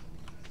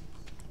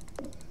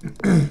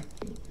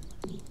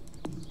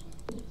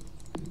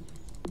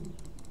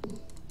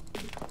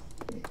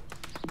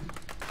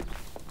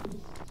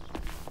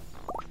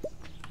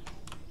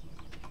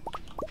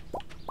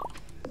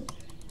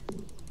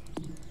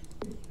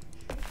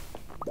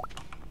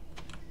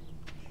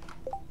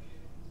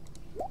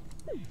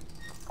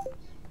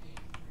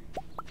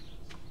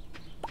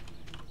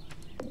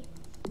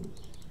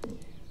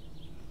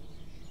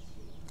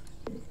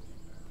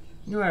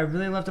 You know what I'd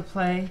really love to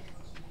play?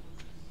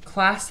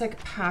 Classic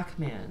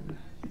Pac-Man.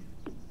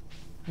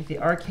 Like the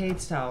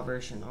arcade style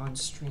version on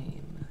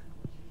stream.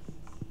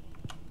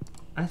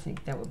 I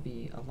think that would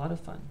be a lot of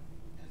fun.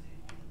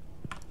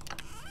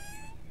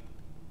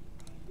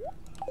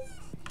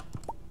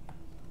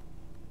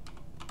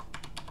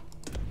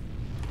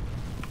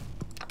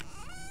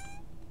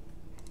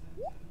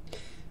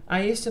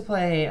 I used to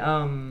play,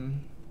 I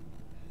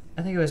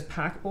think it was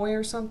Pac-Boy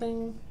or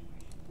something.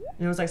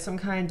 And it was like some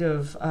kind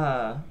of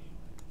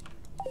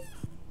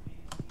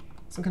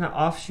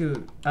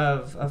offshoot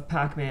of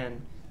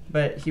Pac-Man,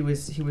 but he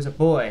was a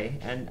boy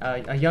and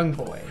a young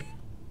boy.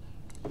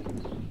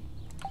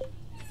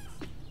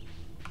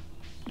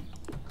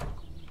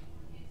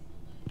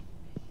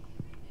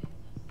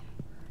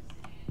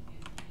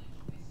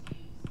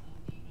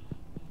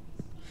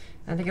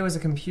 I think it was a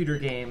computer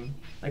game,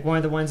 like one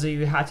of the ones that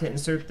you had to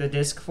insert the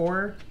disc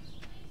for.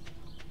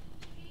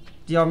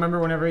 Do y'all remember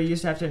whenever you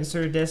used to have to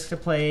insert a disc to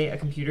play a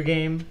computer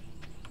game?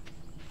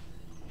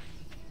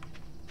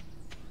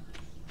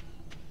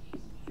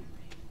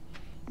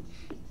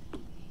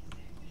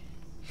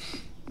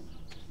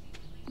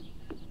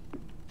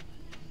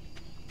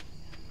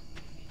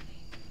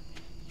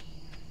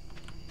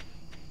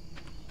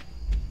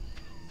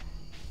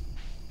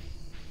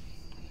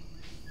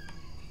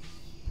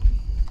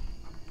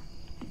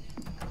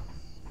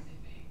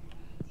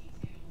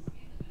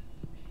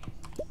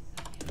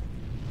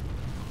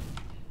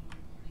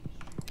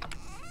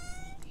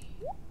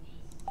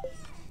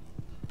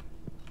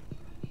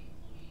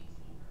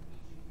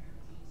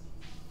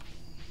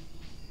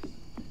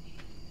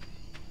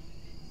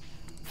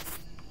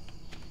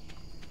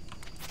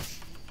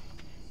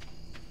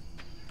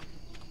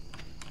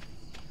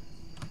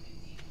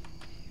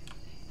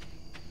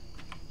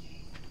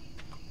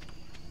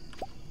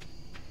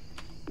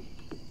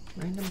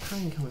 Random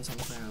pine cones on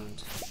the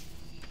ground.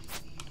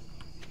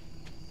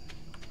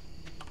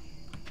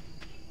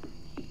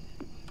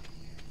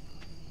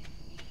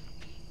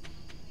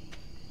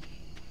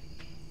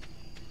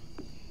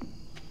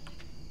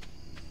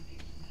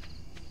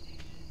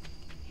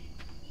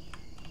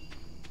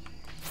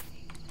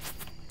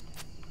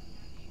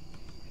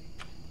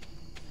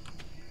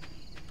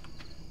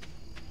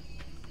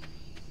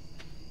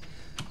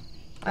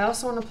 I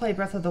also want to play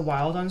Breath of the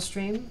Wild on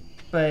stream,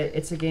 but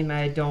it's a game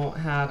I don't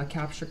have a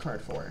capture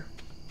card for.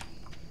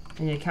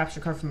 I need a capture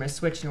card for my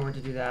Switch in order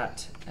to do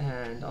that,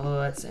 and although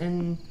that's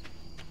in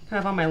kind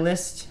of on my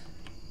list,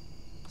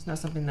 it's not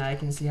something that I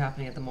can see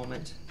happening at the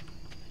moment.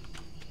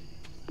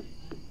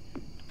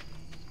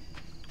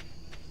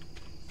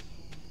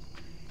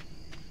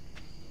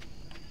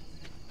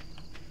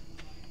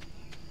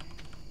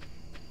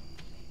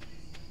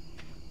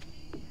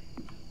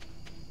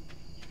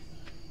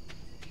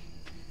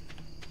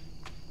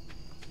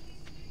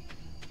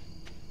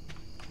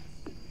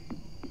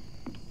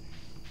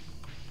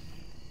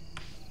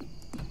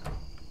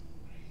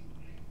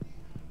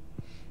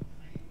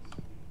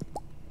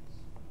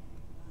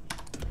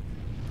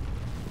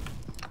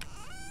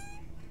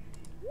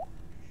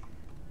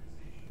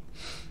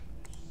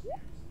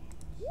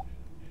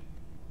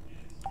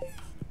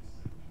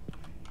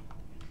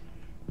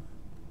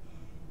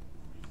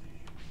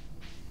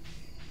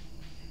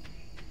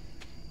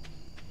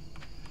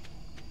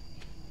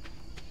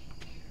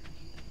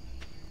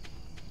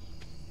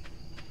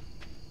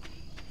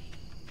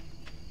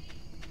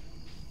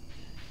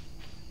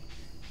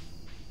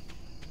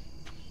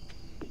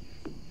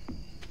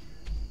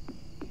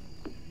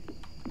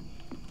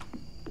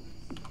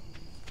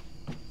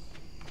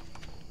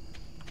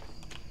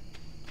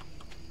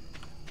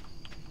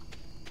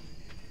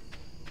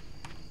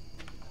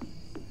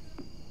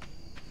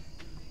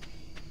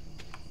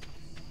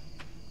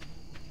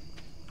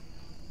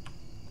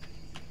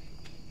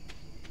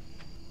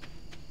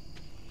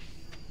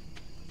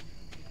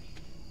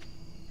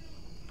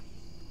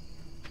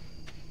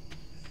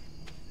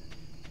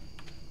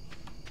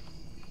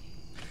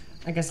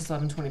 I guess it's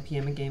 11:20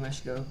 p.m. a game. I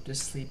should go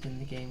just sleep in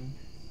the game.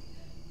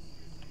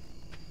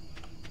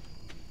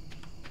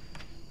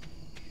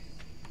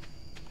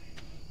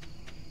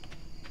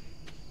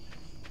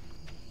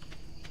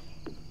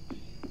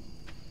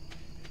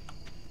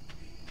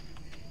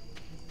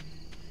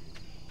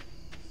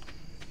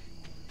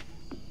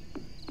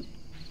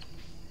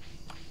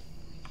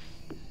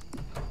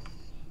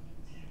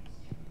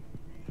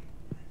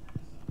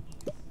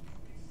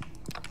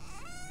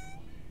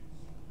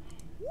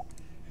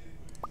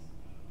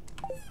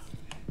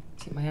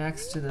 Take my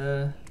axe to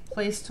the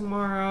place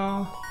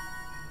tomorrow.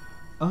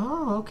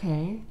 Oh,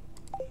 okay.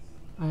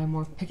 I have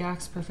more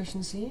pickaxe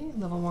proficiency,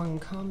 level 1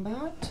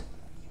 combat.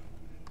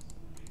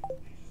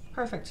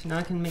 Perfect, now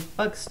I can make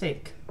bug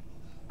steak.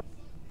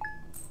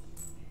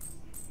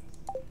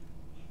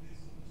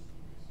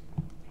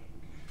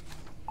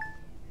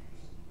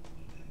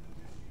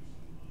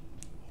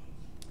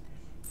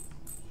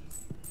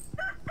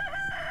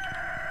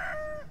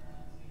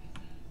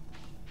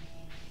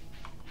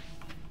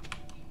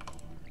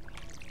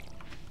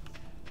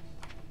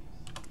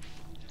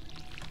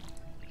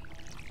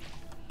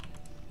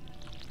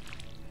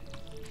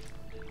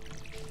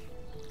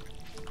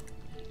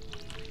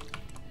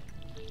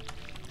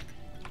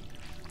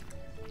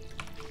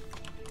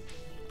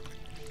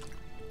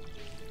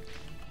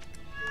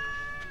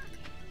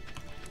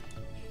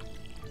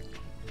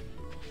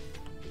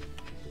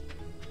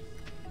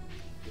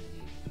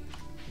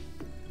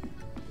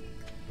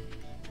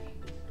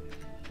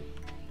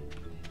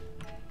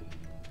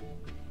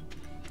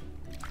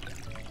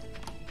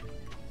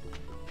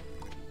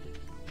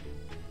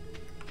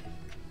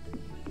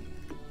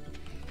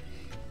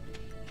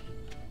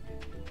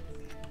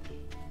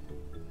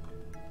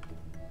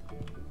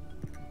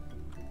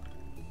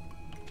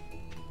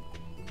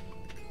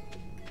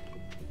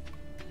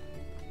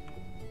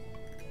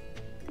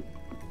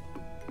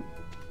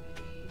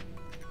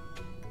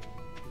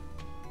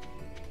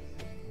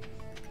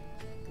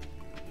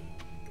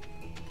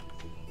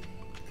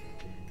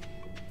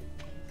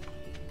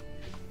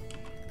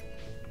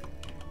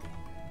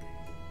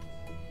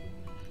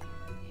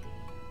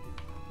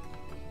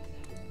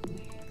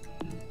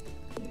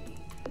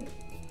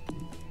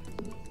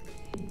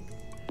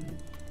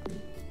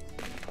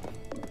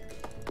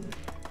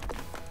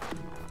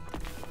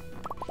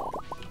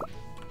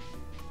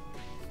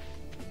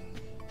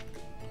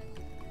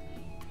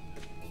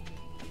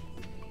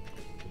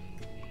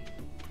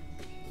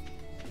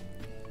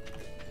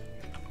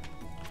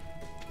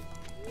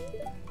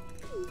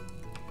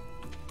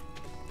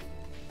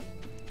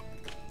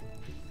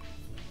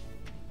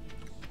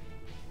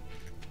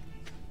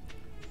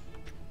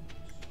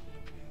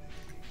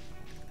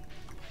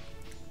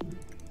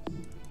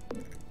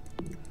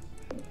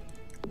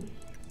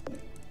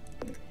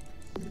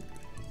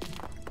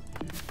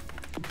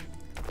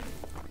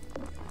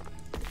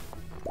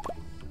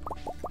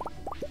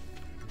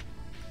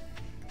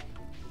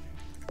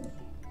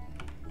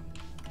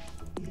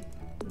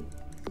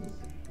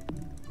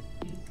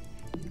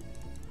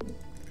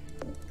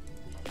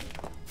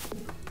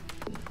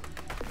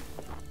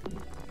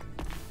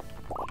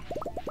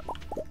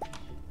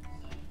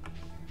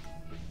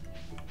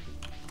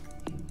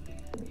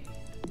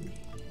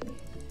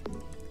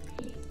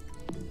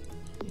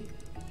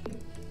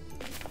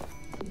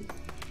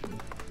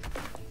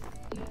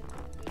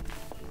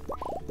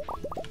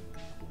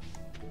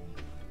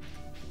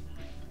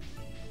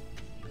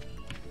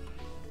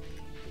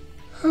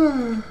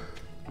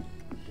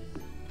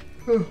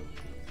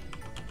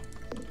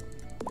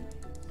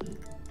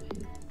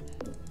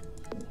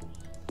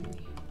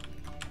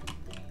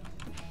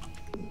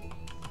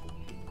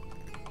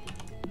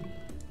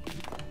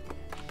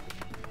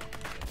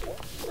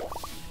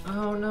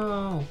 Oh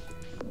no.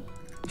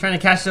 Trying to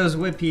catch those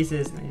wood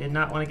pieces, and I did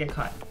not want to get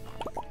caught.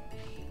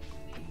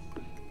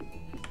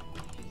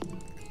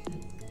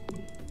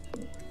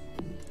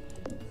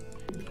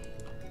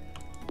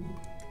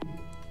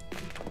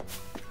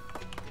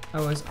 I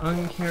was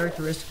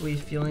uncharacteristically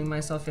feeling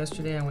myself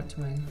yesterday. I went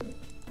to my...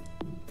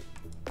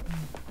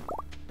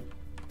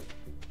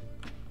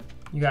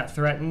 You got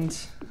threatened?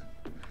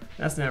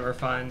 That's never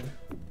fun.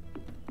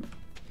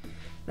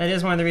 That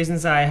is one of the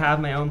reasons I have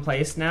my own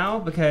place now,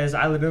 because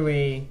I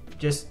literally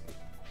just...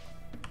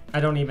 I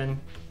don't even...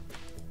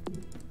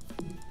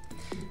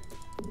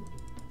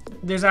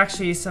 There's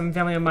actually some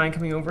family of mine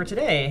coming over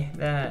today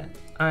that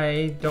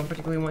I don't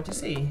particularly want to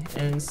see,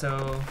 and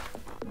so...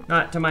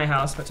 Not to my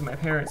house, but to my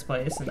parents'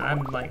 place, and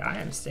I'm like, I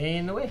am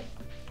staying away.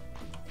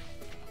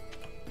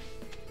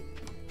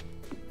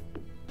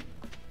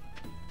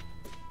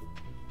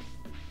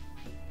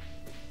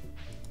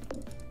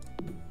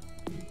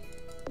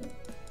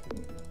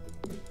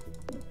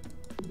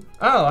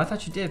 Oh, I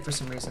thought you did for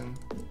some reason.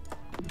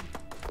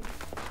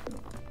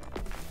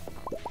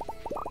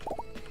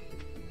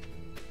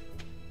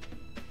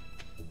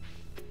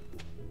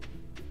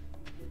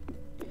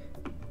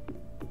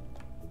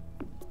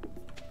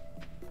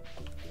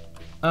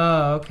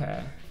 Oh,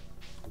 okay.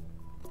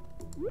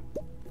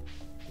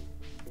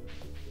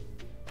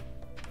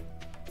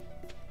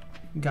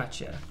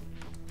 Gotcha.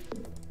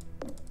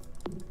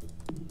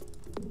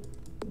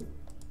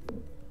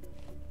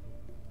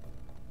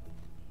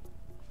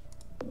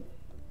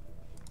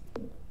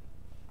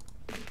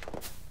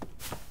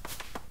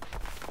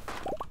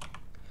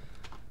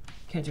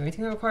 Can't do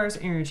anything that requires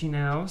energy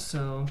now,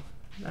 so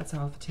that's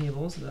off the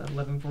tables at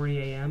 11:40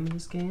 a.m. in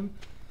this game.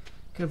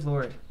 Good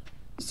lord.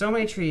 So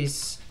many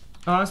trees.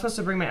 Oh, I'm supposed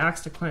to bring my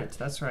axe to Clint.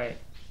 That's right.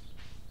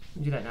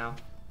 I'll do that now.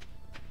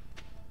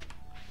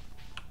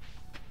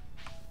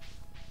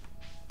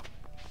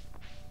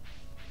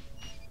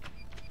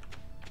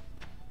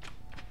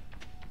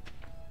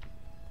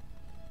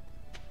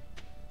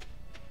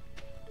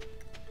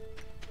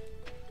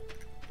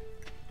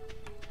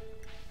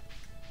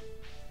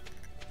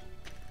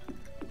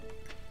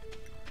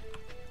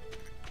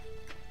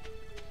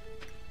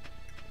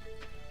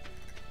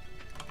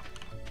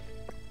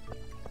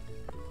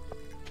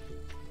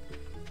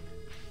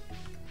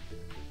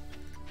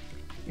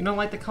 You don't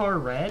like the color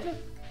red?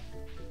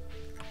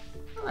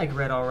 I like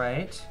red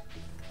alright.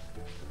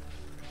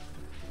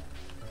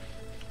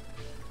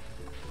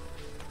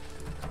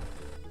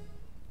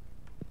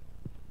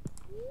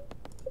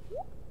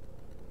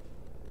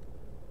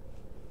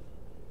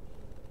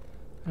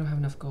 I don't have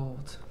enough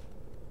gold.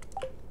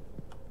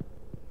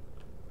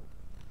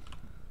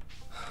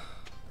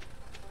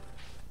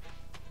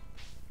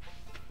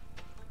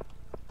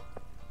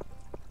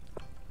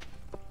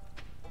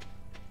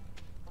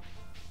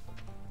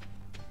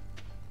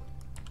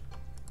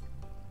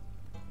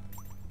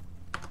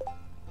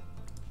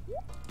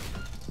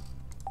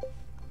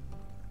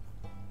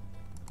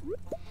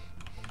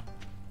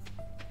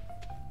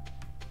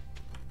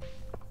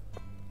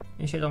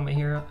 You shaved all my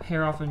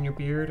hair off on your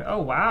beard.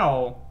 Oh,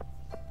 wow.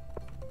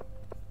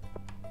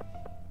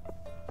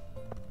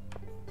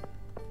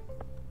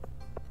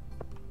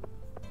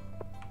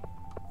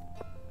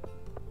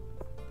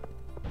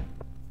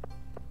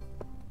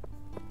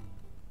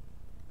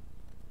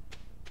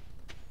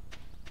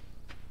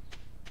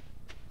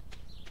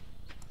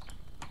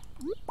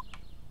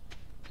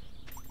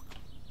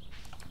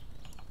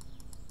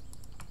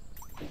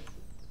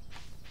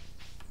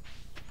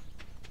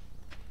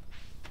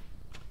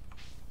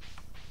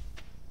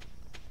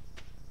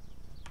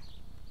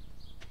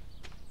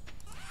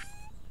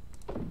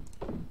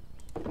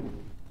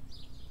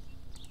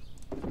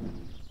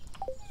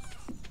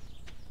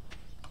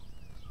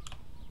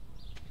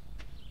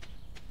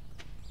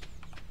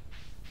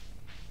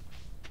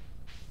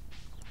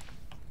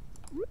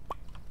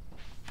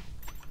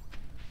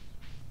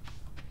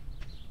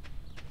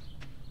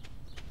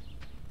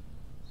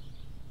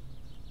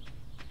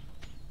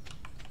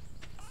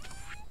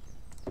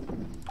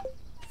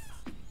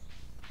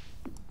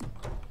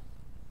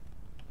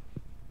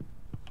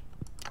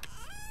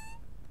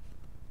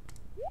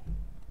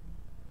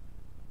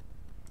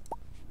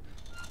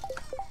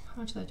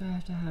 How much of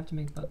that do I have to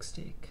make bug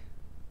steak?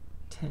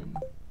 10.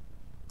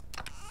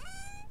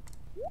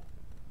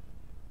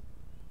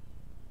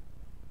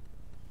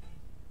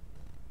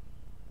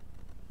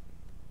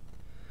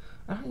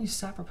 I don't use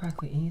sap or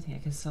practically anything. I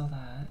can sell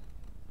that.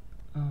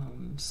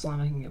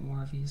 Slime I can get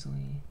more of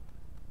easily.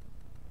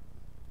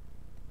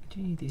 I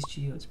do need these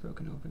geodes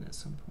broken open at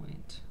some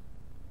point.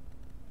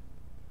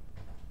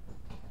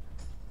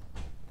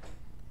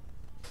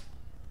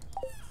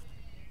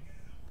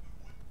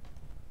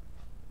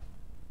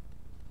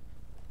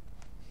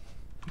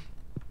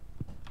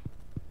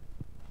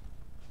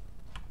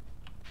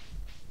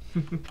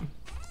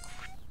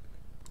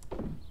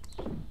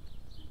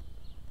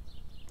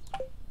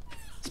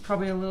 It's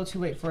probably a little too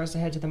late for us to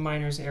head to the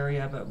miners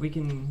area, but we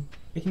can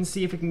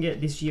see if we can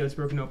get these geodes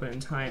broken open in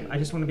time. I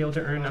just want to be able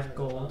to earn enough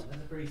gold.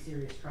 That's a pretty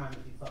serious crime if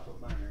you fuck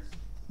with miners.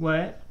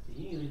 What?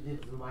 You usually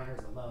did the miners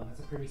alone.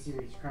 That's a pretty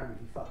serious crime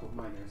if you fuck with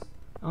miners.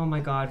 Oh my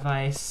god,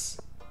 Vice.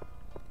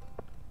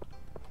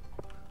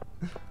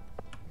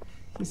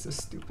 He's so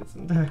stupid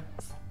sometimes.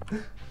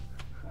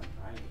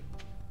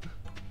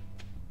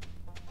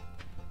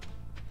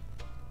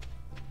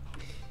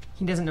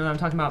 He doesn't know that I'm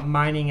talking about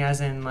mining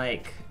as in,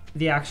 like,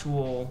 the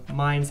actual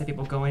mines that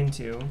people go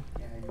into.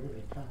 Yeah, you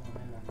really don't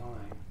want in that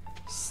mine.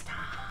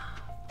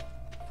 Stop.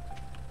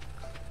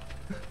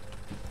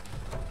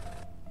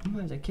 I'm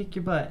going to kick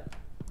your butt.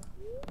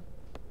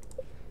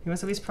 He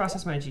must at least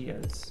process my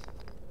geodes.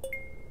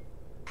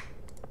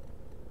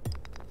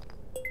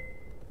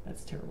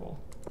 That's terrible.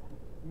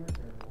 You're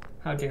terrible.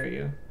 How dare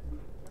you?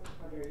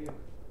 How dare you?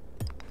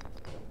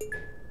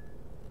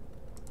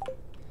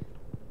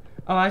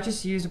 Oh, I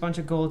just used a bunch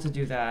of gold to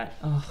do that.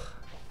 Ugh.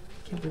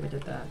 Can't believe I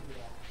did that.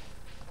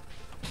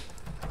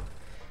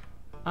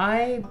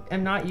 I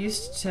am not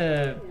used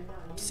to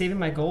saving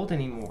my gold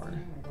anymore.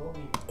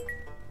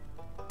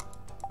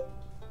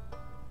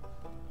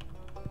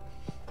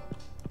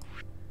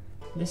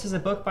 This is a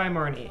book by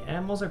Marnie.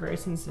 Animals are very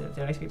sensitive.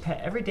 They like to be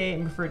pet every day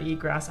and prefer to eat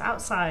grass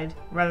outside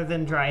rather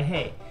than dry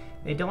hay.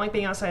 They don't like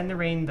being outside in the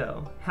rain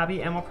though.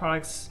 Happy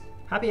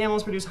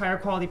animals produce higher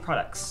quality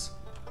products.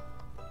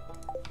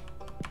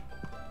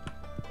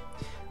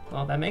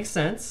 Well, that makes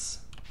sense.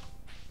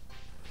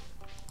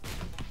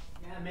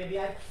 Yeah, maybe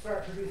I'd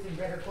start producing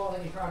better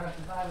quality products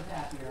if I was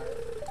happier.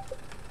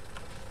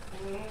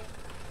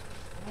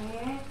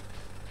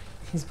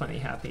 He's plenty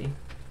happy.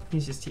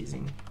 He's just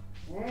teasing.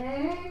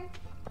 Maybe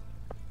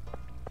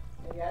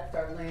I'd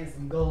start laying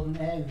some golden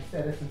eggs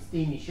instead of some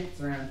steamy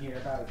shits around here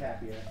if I was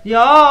happier.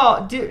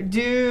 Yo,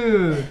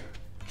 dude,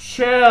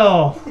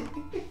 chill.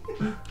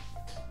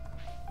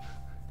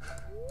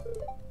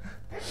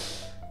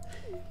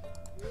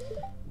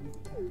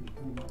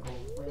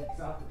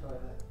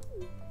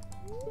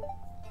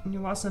 When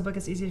you're lost in a book,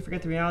 it's easy to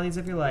forget the realities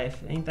of your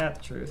life. Ain't that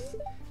the truth?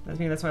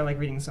 That's why I like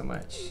reading so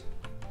much.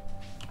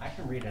 I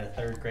can read at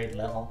a 3rd grade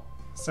level.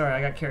 Sorry, I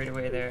got carried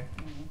away there.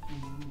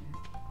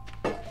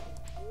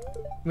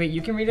 Wait,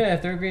 you can read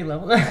at a 3rd grade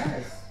level?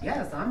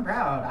 Yes, I'm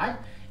proud.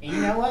 You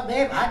know what,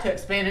 babe? I took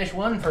Spanish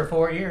 1 for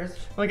 4 years.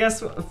 Well,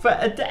 guess what?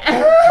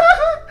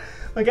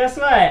 Well, guess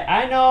what?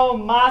 I know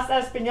más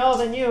español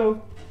than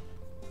you.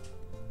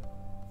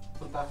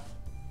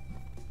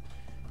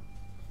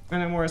 I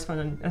know more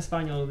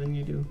Espanol than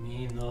you do.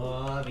 Mi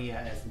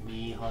novia es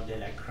mi hijo de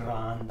la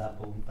grande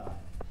punta.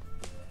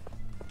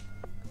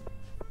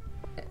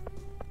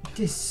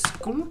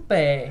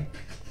 Disculpe,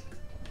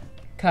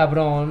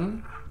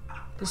 cabrón.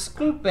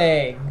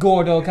 Disculpe,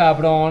 gordo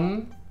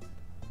cabrón.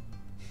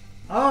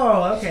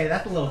 Oh, okay,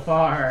 that's a little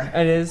far.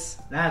 It is.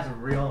 That's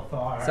real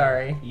far.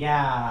 Sorry.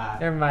 Yeah.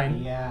 Never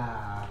mind.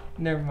 Yeah.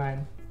 Never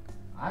mind.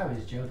 I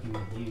was joking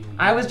with you.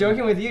 I was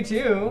joking with you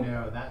too.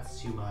 No,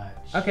 that's too much.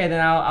 Okay,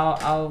 then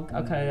I'll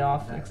cut it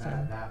off next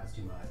time. That was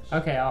too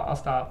much. Okay, I'll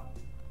stop.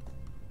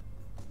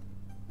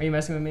 Are you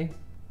messing with me?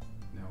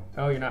 No.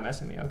 Oh, you're not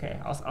messing with me. Okay,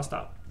 I'll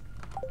stop.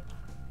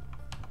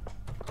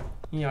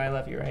 You know I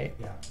love you, right?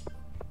 Yeah.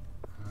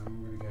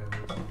 I'm gonna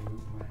go to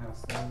my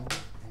house though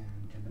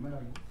and tend to my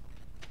doggy.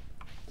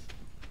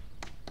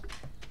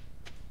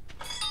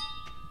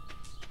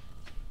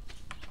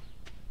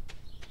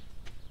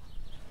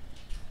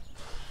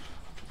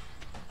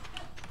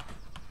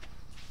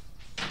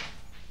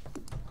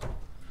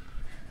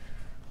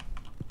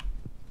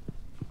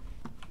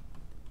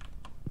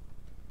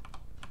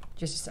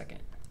 Just a second.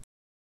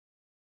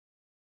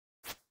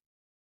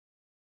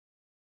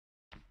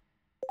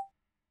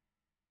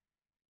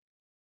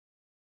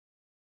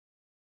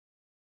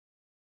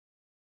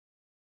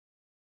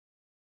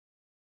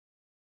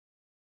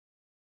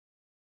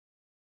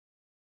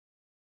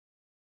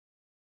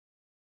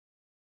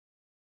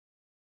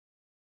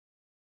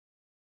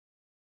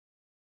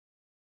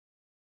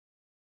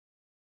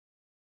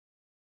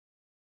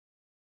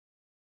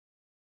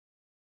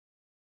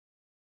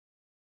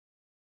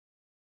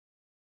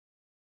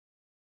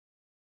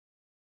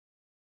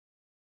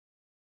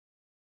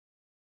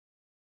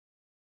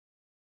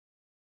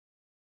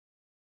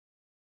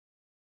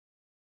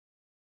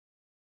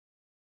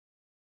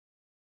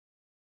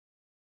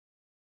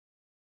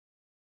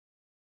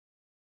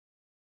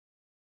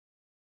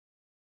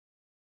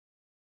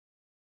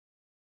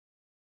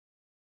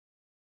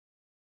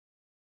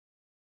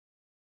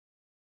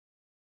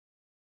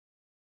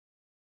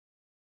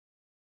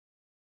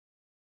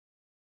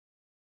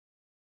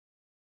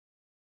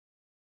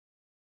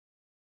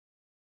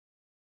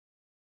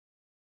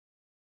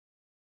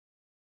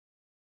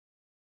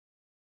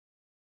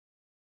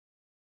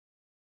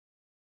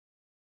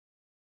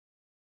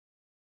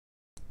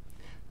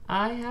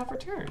 I have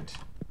returned.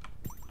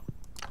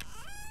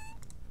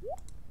 Put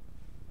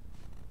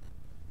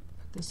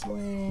this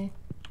away.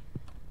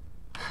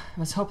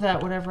 Let's hope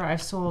that whatever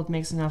I've sold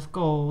makes enough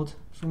gold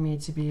for me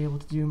to be able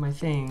to do my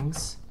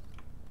things.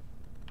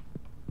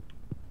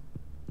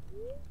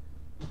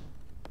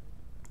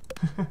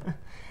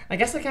 I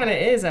guess it kind of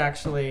is,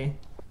 actually,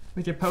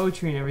 with your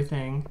poetry and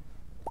everything.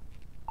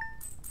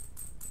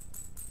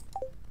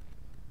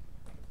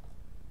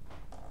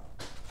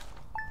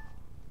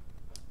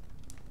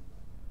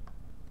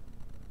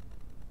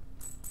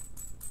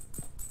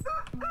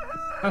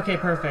 Okay,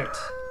 perfect.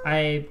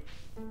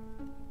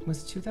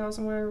 Was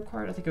 2,000 what I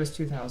required? I think it was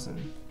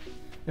 2,000.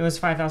 It was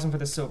 5,000 for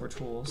the silver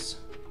tools.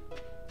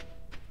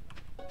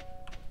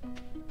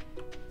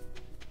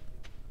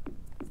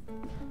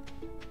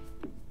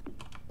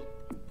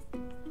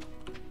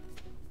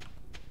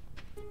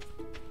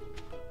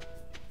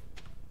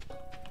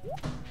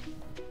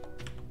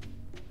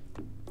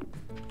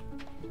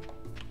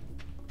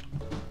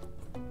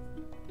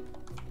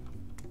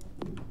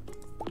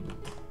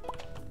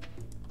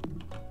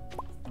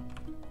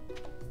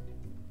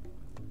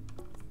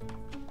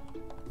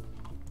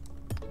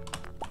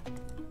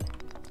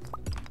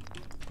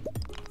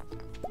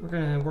 We're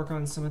gonna work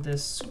on some of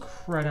this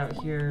crud out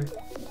here.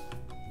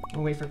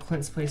 We'll wait for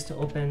Clint's place to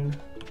open,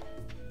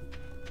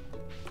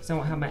 because I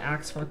won't have my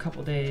axe for a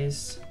couple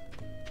days.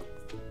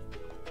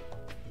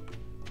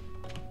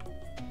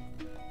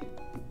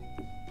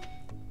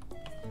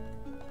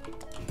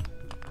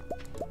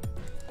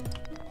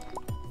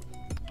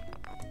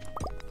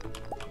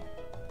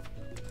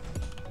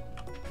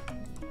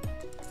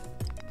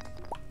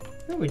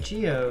 Ooh, a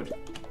geode.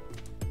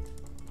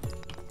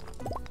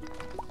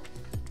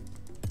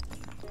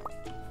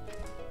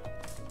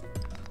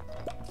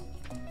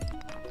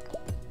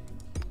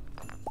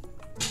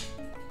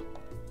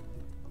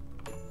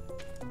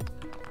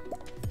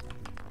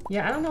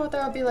 Yeah, I don't know what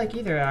that would be like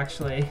either,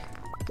 actually.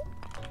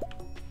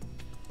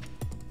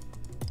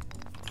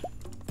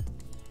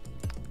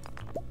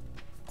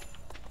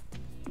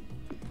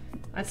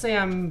 I'd say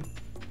I'm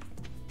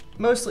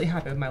mostly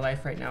happy with my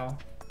life right now,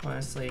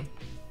 honestly.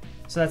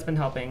 So that's been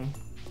helping.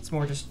 It's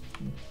more just,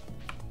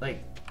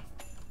 like,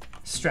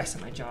 stress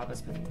at my job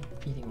has been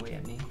eating away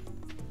at me.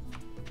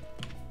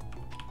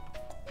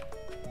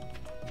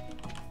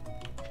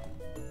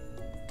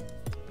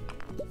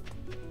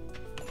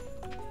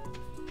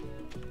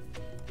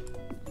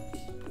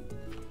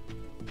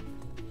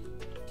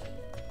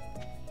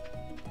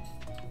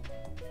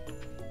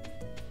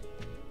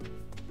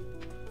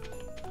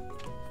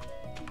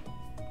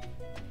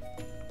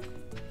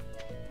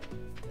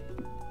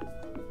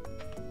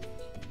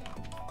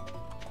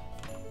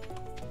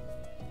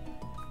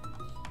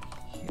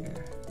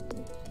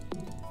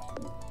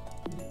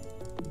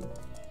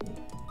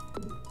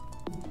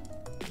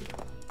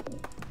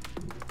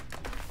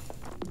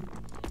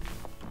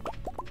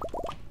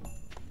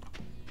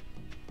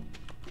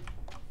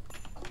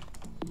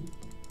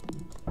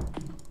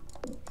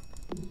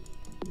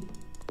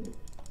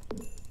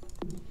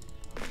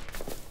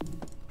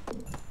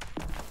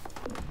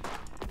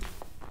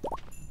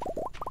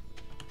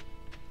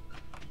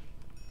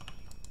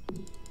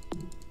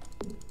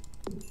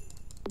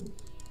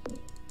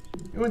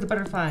 Ooh, the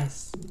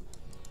butterflies.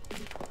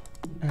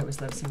 I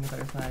always love seeing the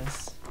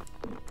butterflies.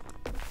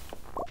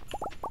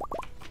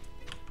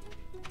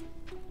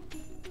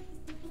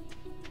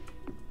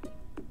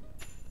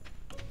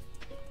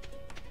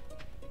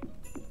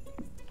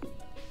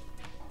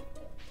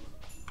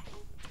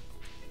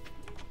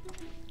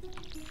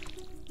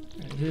 I'm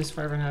gonna do this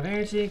before I run out of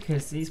energy,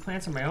 because these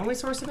plants are my only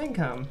source of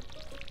income.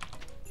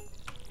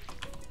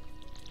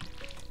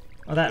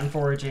 Oh, that and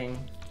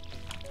foraging.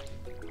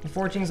 The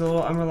foraging's a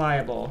little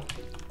unreliable.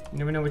 You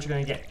never know what you're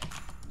gonna get.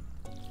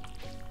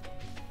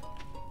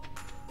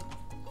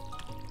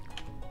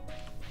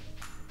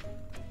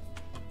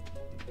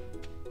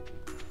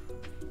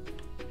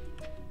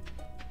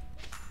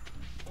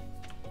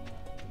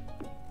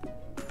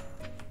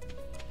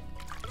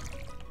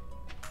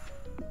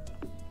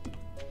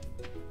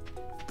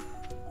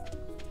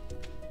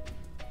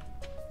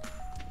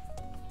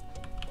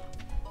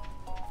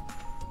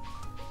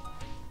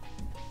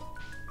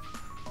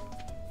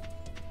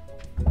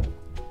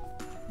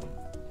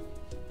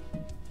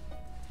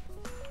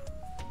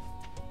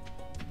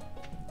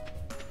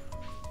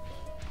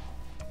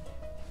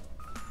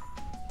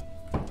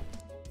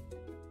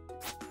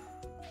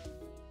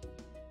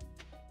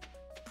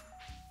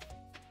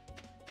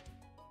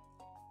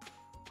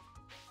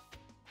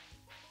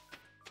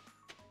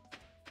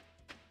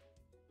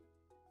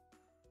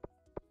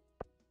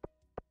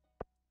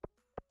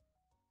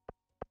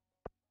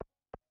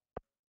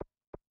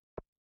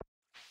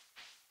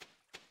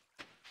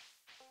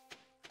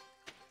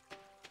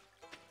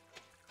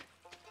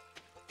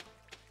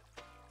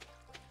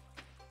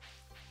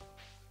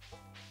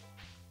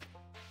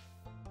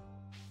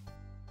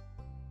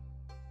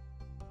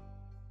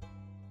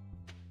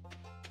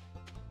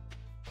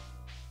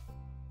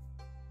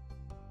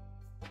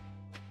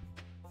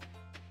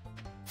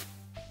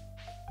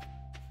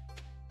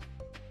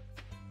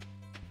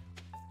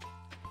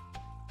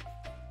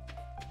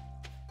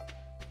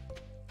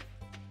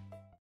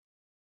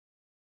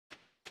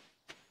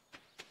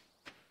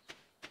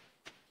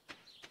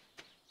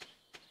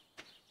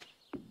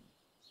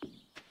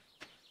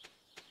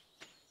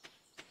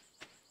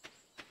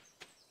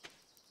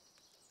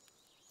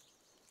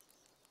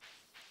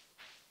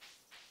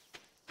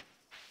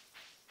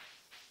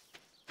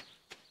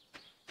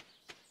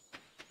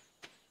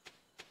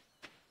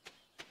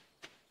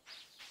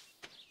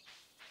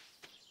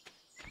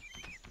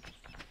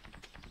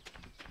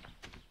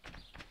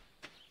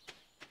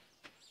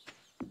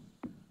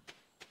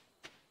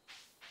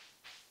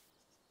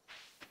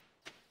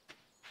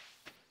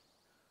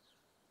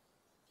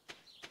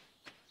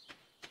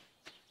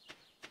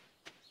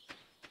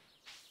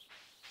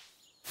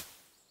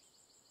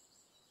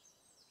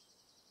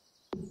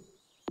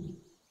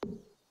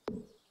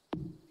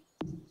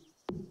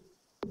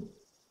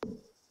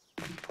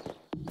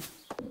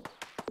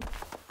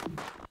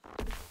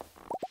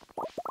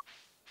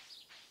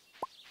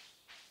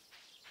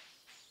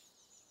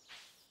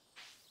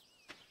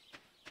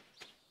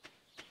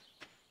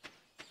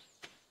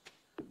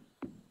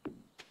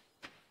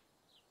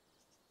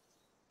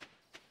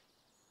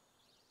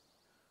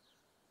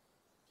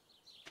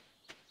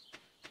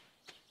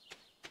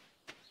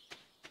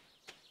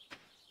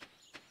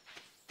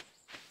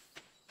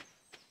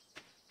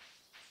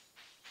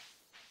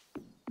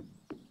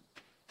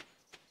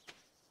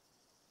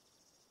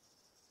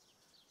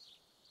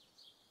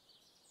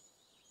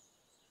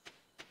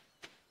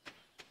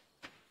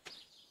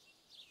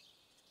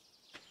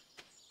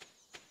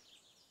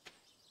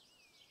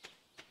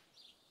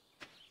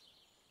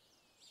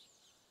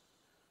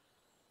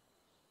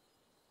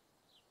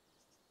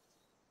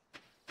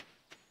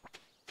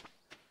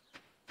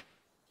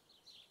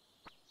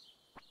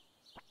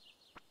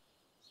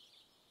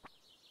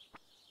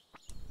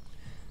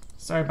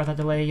 Sorry about that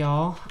delay,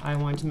 y'all. I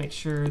wanted to make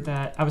sure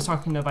that I was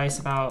talking to Vice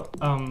about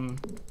some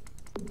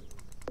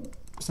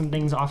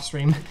things off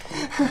stream.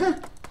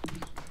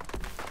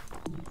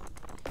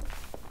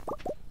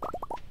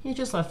 He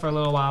just left for a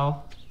little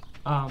while,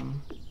 but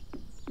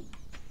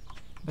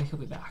he'll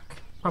be back.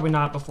 Probably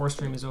not before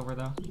stream is over,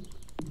 though.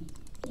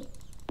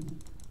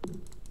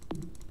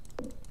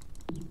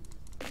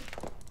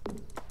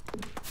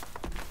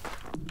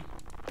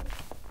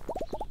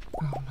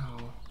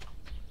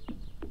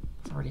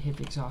 Hit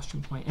the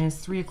exhaustion point, and it's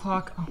 3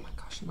 o'clock. Oh my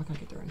gosh, I'm not gonna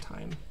get there in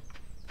time.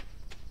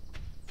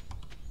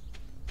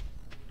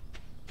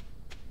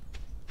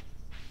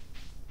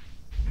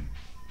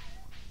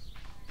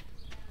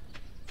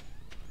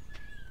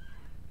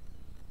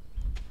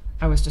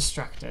 I was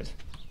distracted.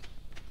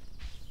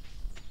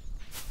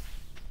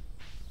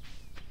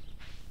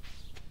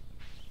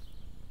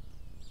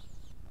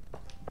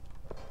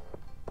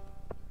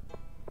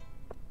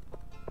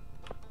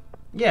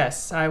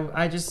 Yes,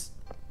 I just...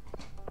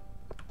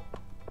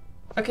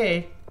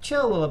 Okay,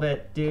 chill a little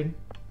bit, dude.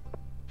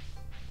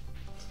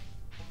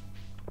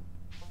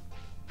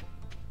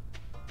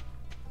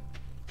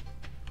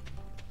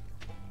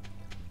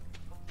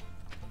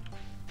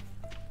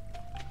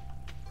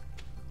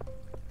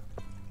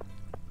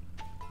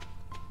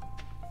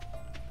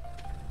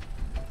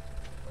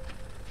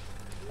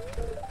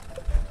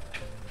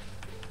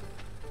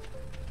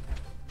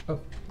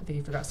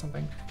 think he forgot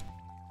something.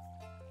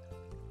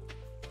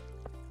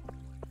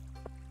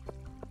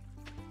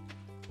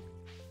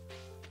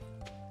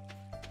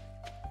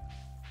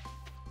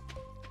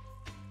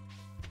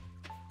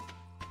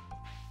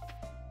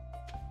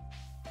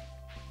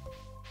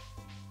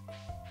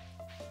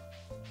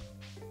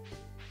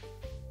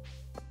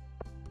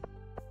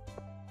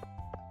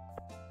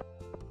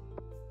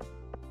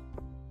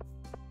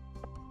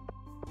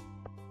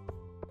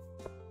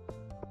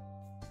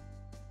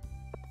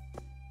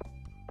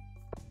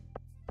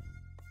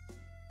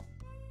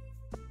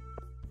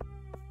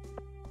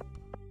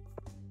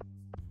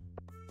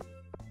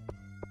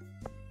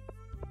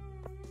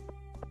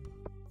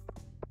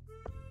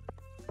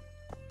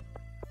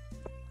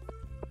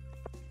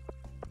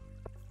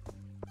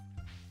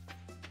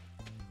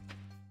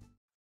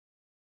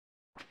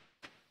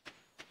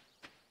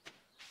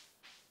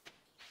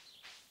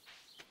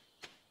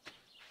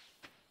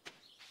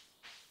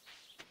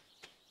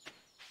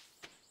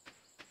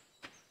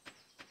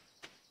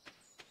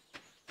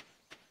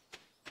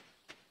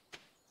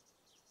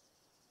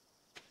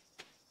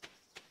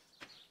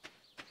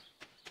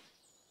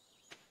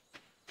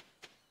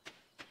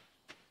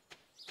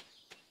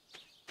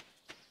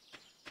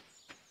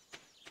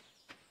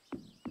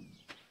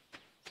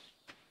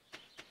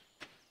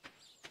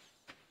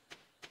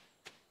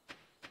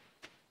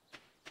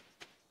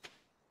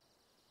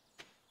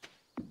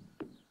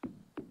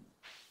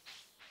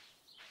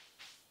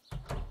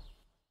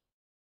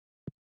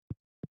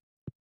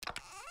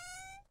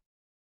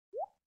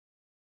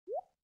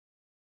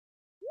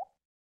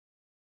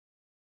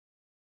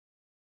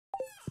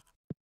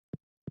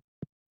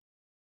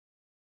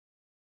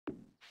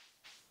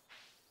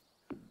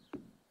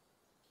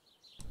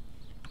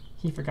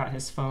 He forgot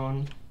his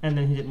phone, and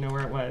then he didn't know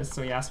where it was,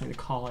 so he asked me to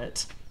call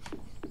it.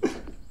 I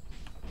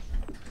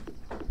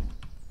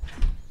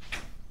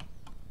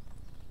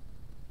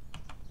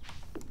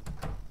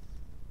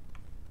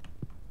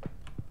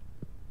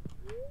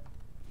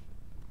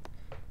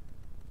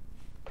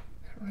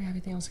don't really have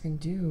anything else I can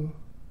do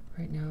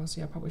right now,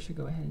 so yeah, I probably should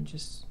go ahead and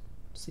just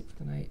sleep for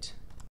the night.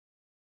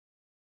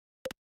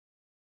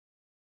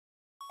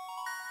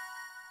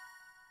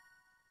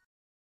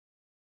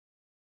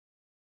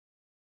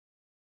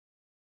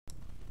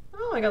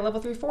 Oh, I got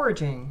level 3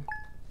 foraging.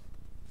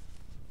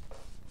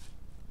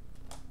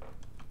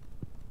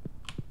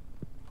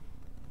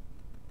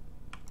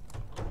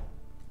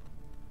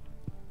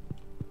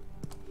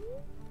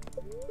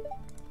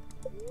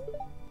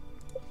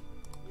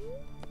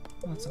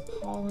 Lots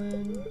of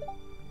pollen.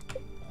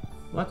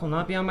 Luck will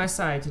not be on my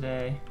side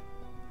today.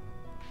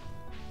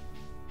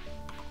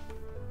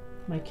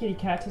 My kitty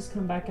cat has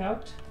come back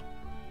out.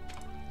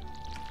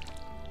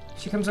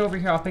 She comes over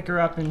here, I'll pick her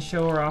up and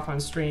show her off on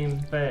stream,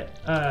 but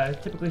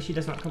typically she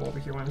does not come over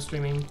here when I'm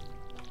streaming.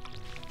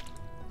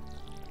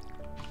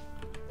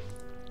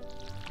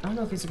 I don't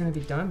know if these are going to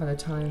be done by the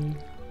time...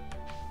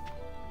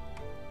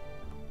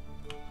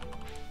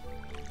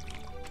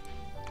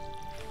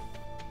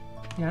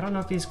 Yeah, I don't know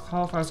if these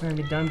qualifiers are going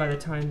to be done by the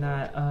time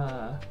that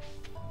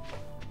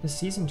the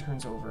season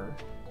turns over.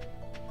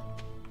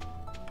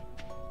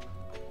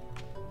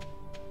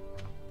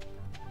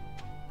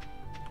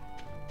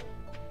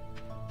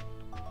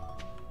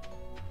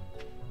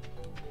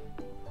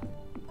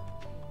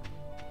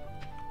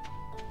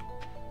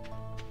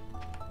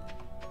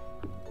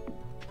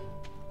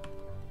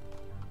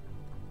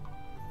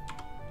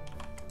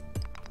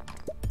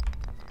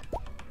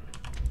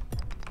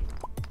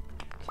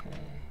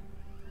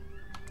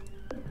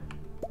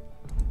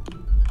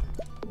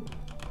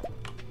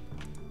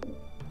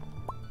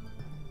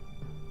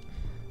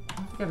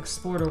 I've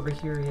explored over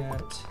here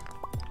yet.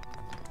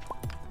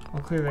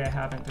 Well, clearly I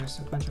haven't. There's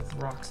a bunch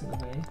of rocks in the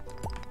way.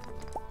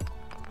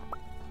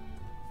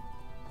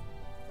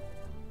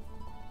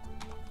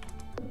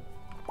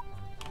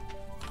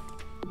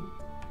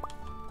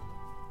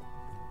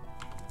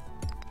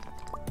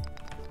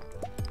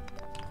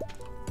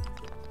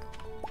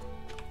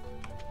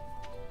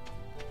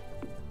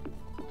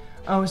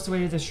 Oh, it's the way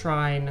to the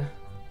shrine.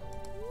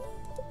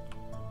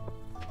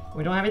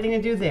 We don't have anything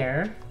to do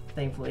there,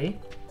 thankfully.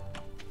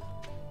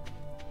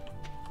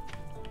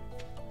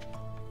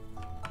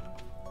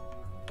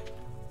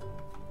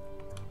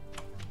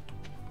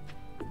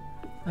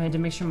 I had to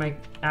make sure my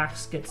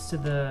axe gets to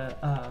the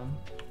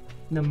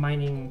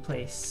mining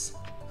place.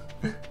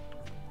 If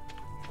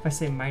I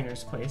say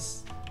miner's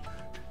place,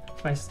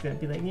 if I just gonna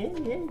be like, yeah.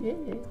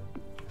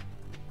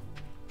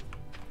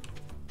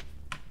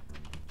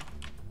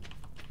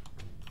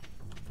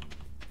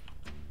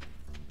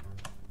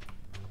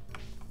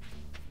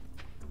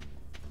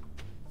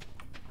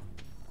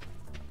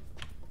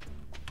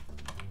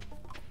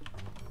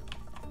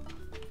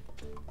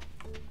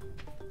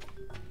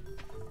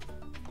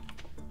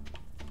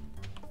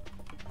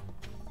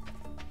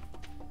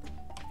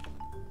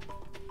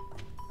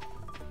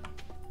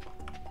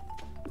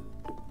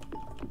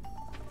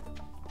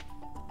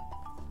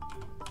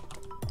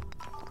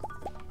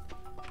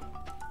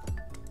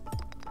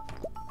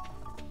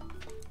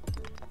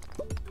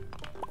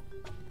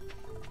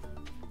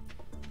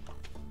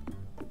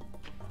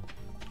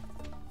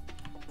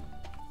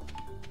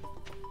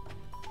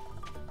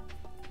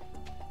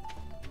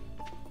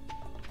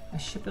 I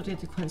should be able to get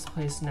to Clint's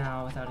place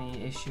now without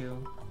any issue.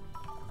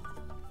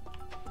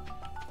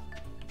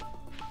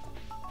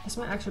 This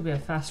might actually be a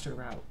faster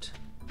route.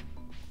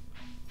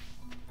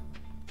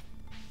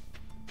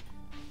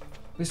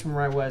 At least from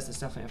where I was, it's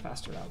definitely a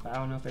faster route, but I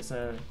don't know if it's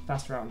a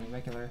faster route on the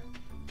regular.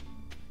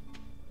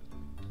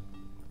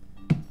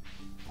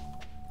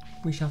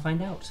 We shall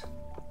find out.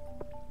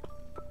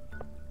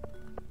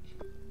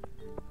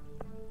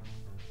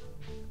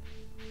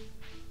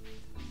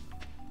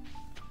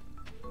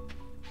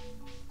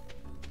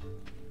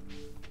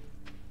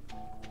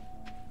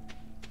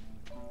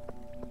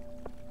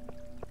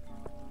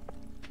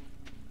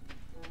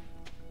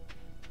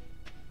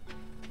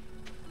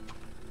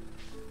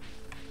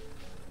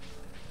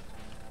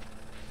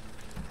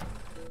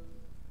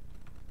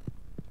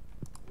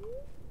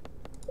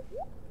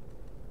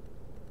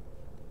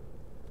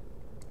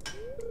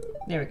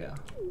 There we go.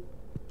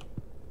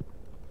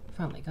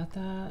 Finally got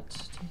that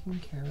taken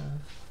care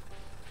of.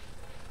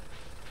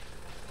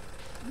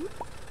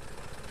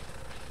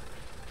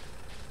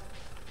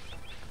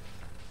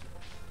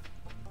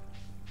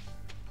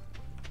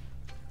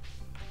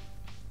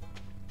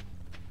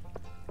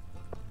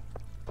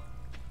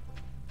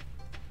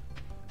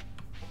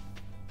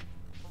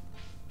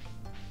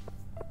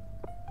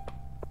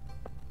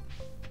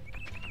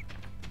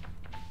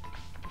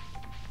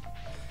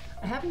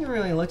 I haven't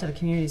really looked at the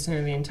community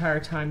center the entire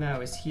time that I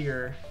was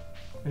here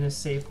in this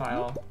save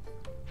file.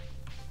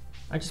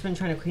 I've just been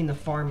trying to clean the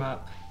farm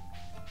up.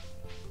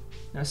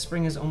 Now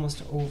spring is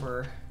almost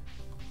over.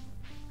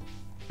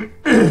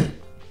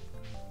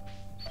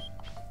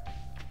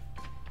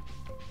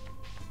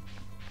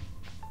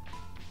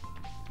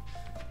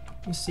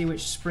 Let's see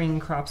which spring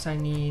crops I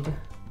need.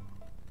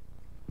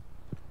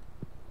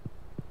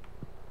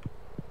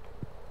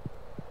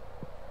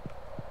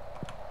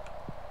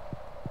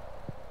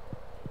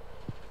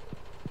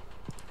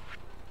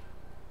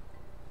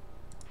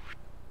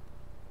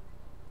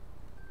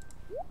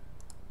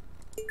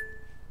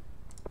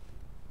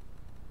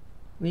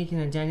 Leek in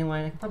a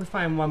dandelion. I can probably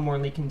find one more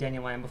leek in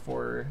dandelion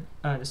before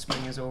the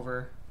spring is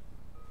over.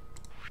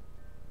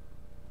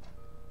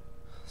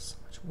 So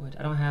much wood.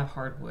 I don't have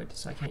hardwood,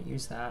 so I can't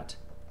use that.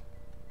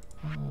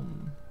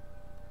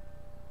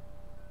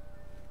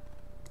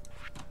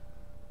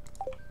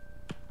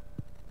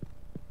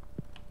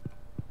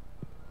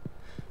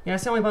 Yeah,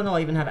 it's the only bundle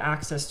I even have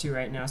access to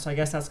right now, so I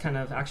guess that's kind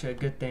of actually a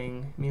good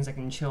thing. It means I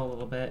can chill a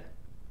little bit.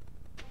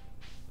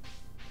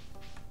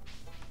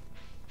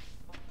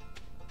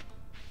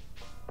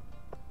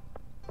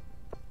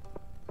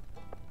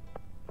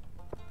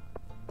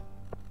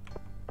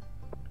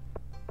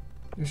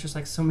 There's just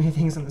like so many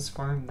things on this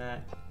farm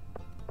that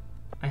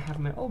I have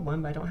in my old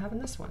one, but I don't have in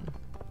this one.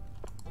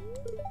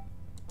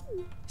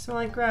 You smell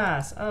like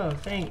grass. Oh,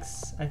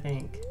 thanks, I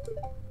think.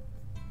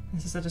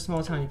 This is such a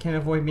small town, you can't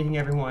avoid meeting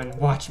everyone.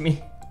 Watch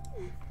me.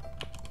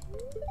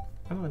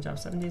 I'm on the job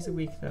 7 days a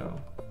week,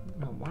 though.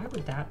 No, why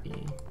would that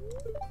be?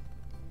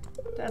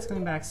 Dad's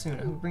coming back soon.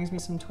 I hope he brings me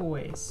some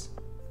toys.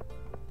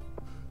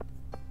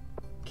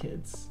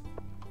 Kids.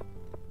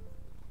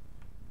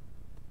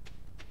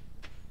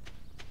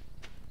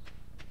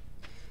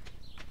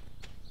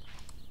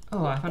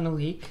 Oh, I found a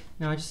leek.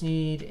 Now I just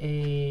need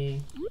a...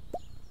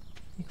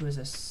 I think it was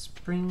a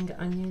spring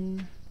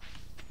onion.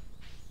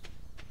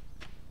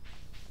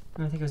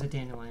 No, I think it was a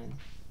dandelion.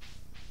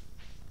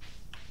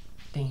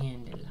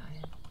 Dandelion.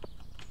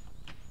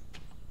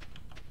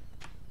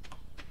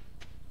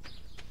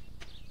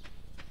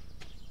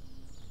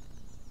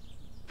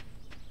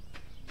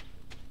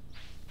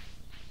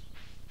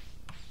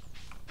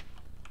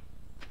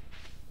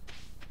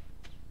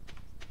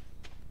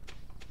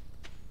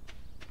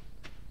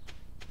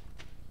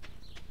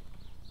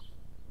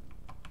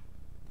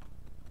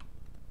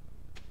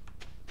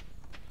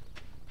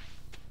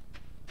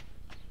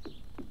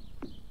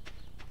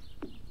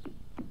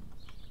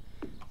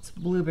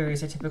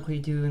 Blueberries I typically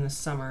do in the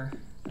summer.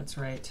 That's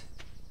right.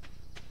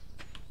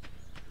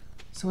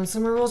 So when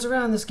summer rolls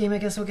around this game, I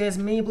guess I'll get as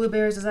many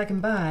blueberries as I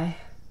can buy.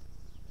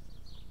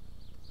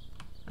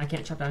 I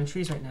can't chop down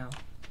trees right now.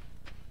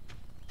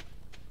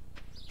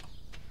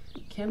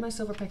 Can my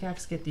silver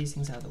pickaxe get these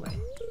things out of the way?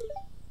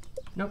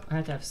 Nope, I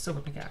have to have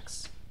silver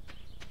pickaxe.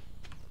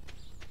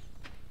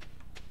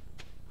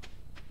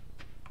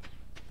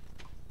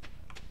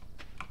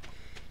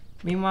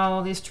 Meanwhile,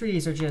 all these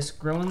trees are just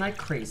growing like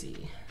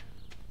crazy.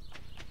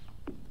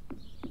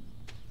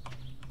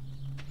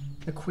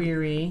 The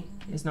query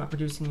is not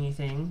producing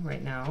anything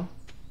right now.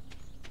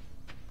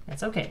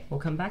 That's okay. We'll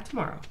come back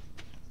tomorrow.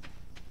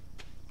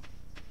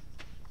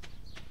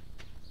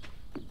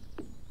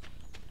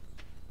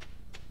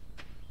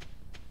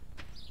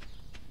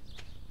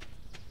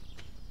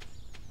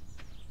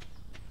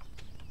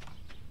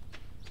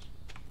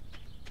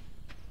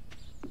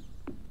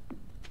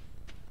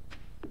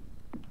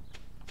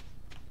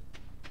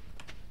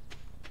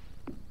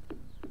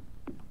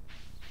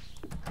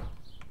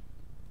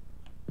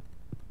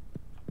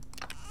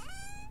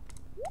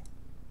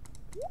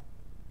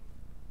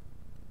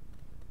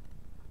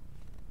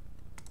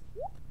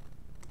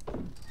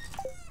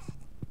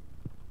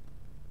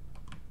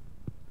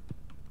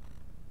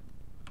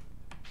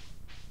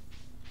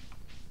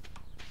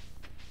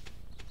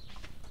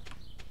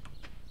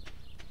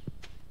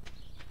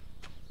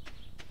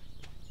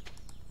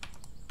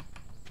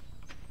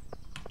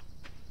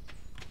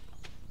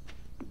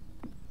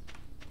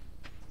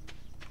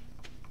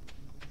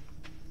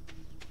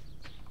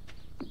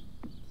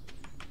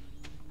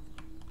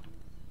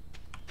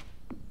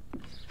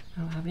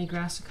 have any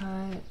grass to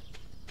cut.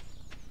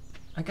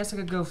 I guess I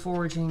could go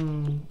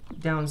foraging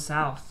down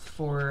south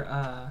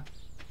for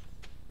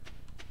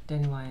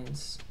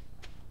dandelions.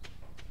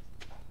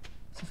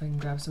 See if I can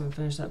grab some and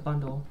finish that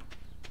bundle.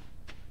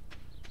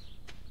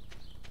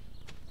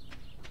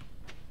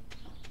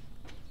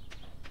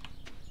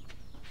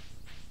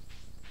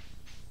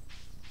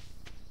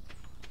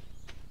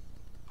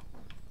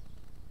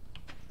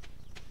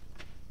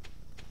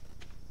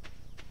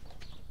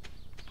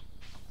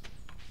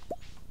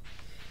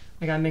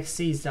 I got mixed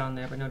seeds down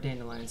there, but no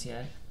dandelions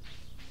yet.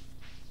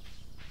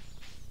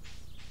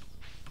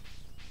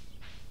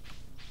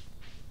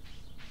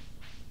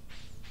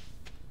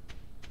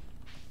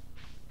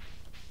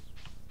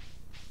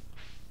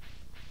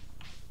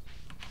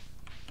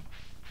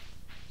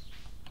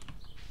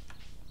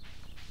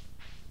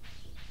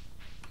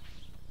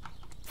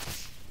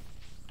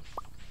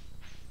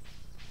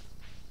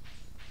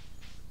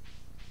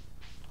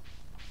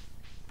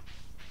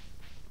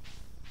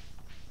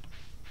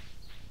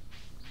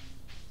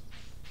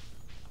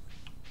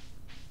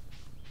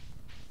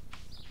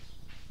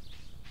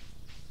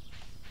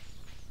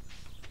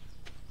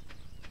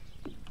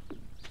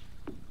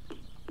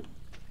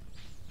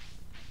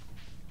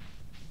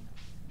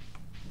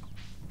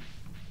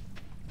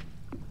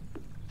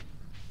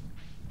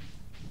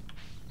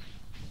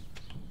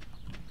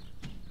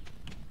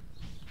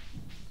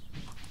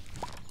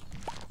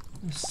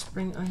 There's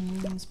spring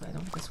onions, but I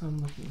don't think that's what I'm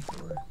looking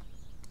for.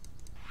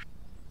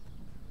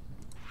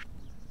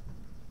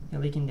 Yeah,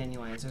 leaking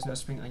dandelions. There's no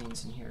spring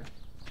onions in here.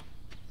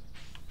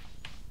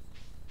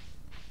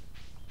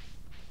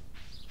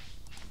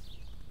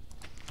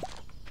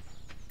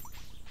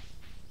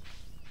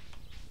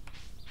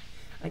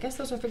 I guess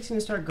those are fixing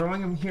to start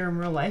growing them here in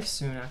real life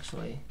soon,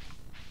 actually.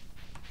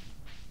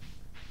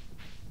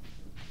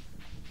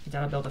 I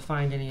doubt I'll be able to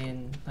find any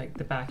in like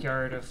the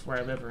backyard of where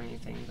I live or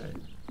anything,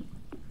 but...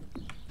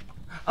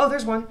 Oh,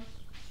 there's one!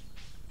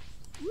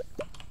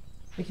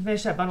 We can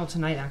finish that bundle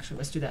tonight, actually.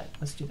 Let's do that.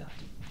 Let's do that.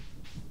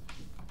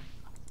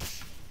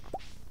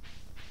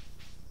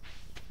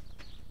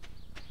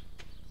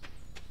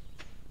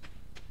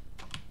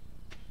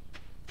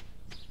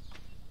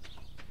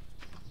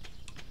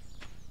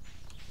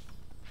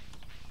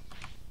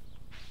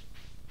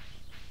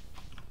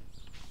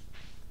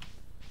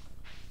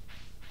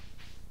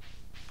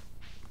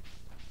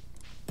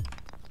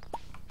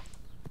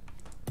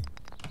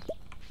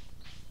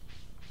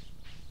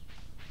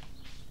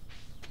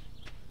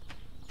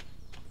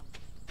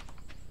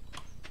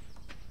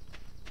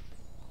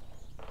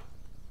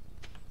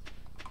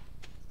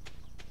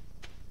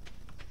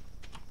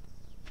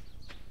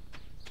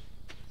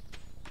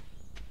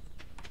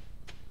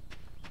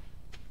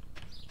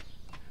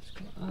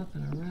 Up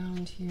and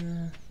around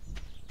here.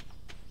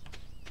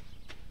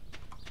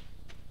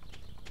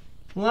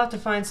 We'll have to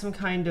find some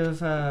kind of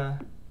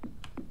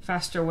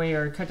faster way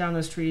or cut down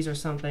those trees or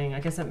something.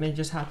 I guess that may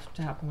just have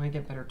to happen when I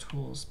get better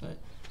tools, but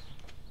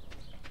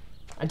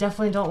I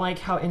definitely don't like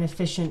how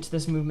inefficient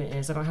this movement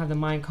is. I don't have the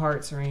mine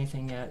carts or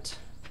anything yet.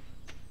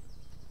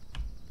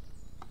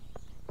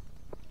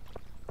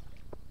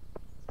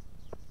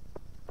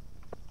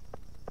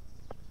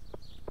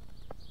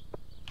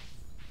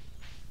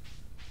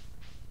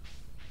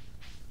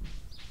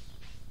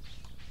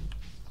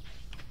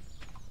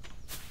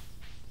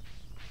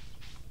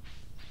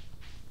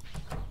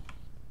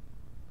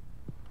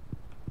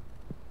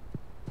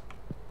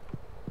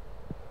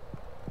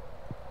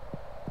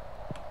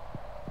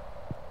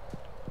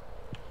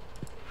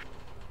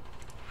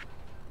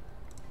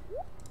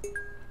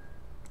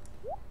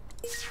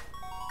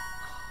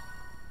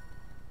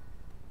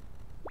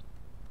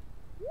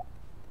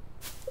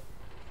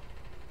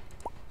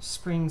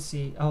 Spring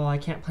seed. Oh, I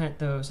can't plant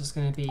those. It's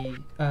going to be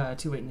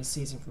too late in the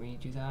season for me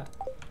to do that.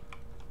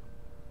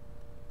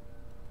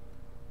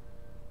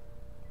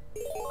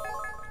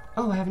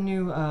 Oh, I have a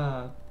new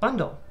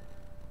bundle.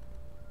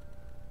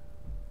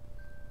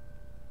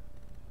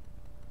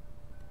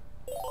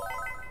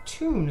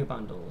 Two new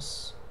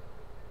bundles.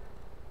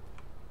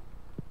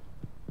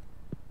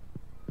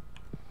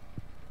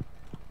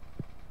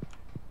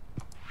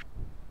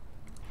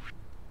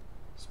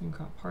 Spring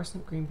crop,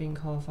 parsnip, green bean,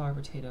 cauliflower,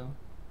 potato.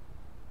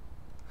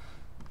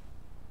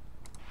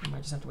 I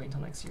might just have to wait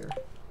until next year.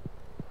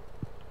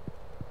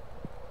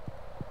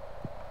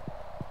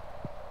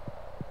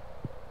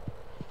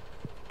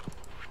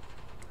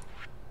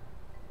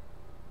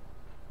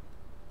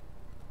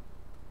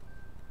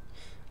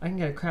 I can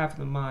get a crab from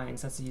the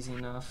mines, that's easy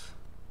enough.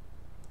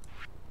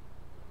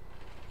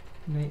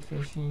 Night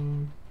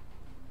fishing,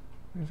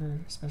 river,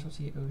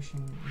 specialty,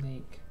 ocean,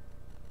 lake.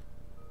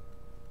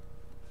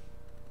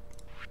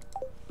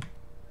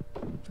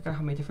 Forgot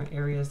how many different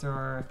areas there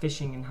are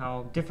fishing and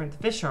how different the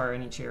fish are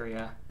in each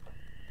area.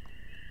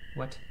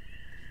 What?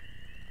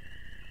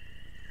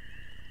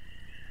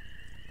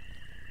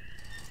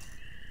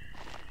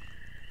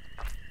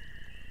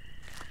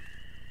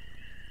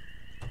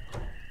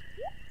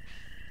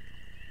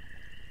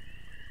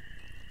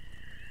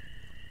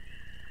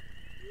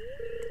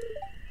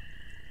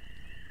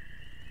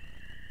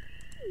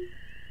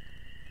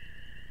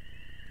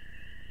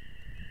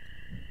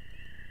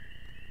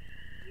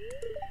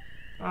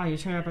 Ah, you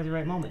turned up at the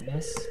right moment,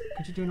 miss.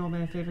 Could you do an old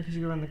man a favor? Could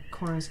you go around the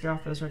corner and scare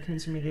off those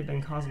raccoons for me? They've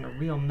been causing a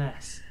real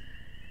mess.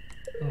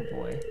 Oh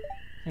boy.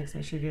 Thanks,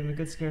 make sure you give them a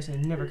good scare so they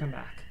never come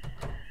back.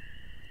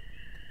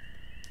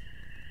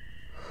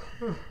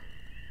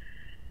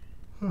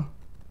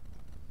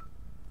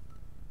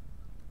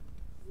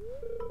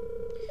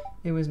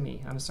 It was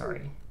me. I'm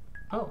sorry.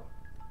 Oh.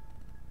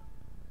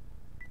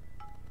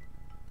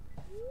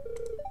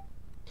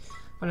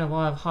 I have a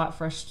lot of hot,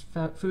 fresh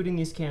food in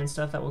these cans,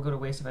 stuff that will go to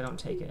waste if I don't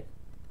take it.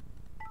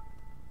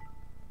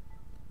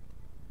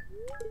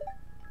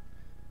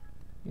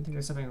 You think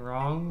there's something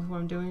wrong with what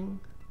I'm doing?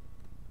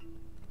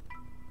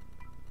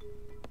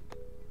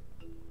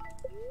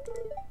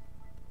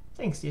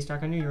 Thanks,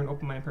 D-Stark. I knew you were an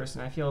open-minded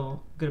person. I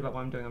feel good about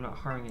what I'm doing. I'm not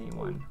harming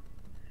anyone.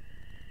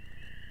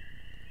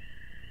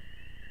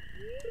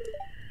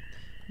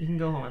 You can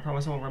go home. I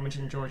promise I won't rummage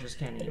in George's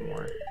can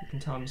anymore. You can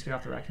tell him to get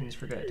off the raccoons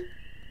for good.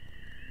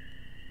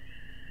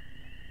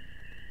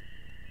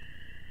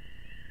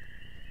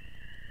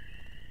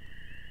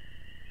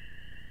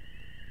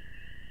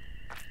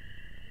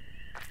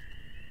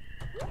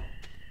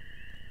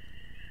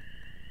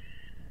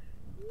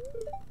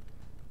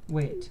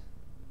 Wait.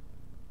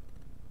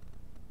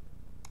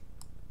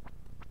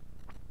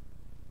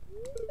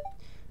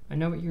 I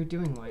know what you're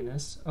doing,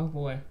 Linus. Oh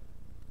boy.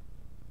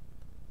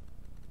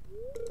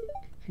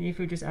 If you need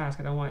food, just ask.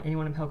 I don't want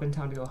anyone in Pelican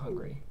Town to go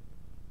hungry.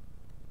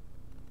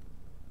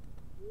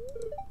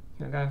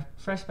 Here, I got a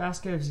fresh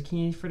basket of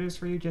zucchini fritters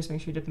for you. Just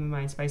make sure you dip them in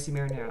my spicy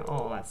marinara.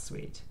 Oh, that's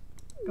sweet.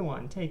 Go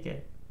on, take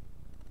it.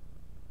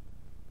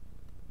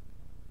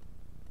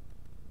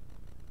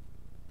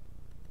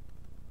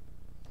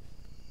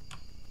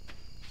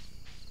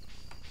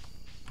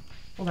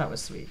 Well, that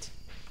was sweet.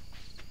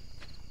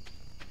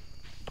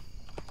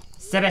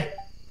 Sebe!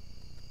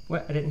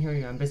 What? I didn't hear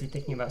you. I'm busy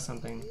thinking about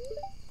something.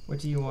 What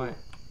do you want?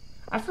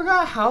 I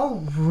forgot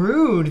how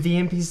rude the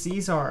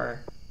NPCs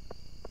are.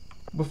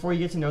 Before you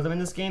get to know them in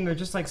this game, they're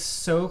just like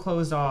so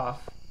closed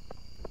off.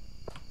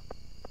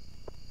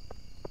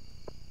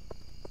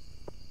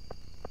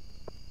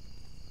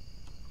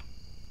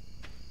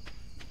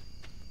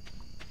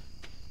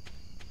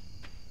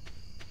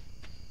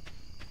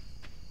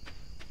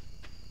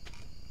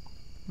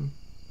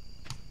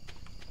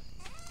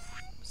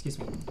 Excuse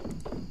me.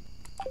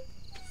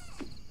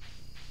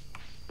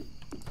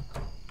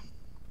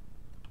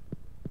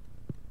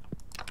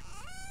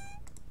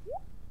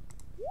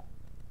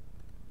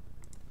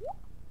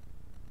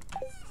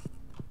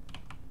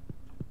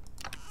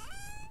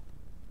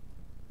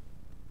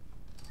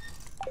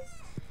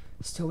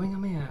 Still waiting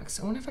on my axe.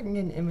 I wonder if I can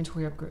get an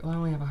inventory upgrade. Well, I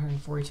only have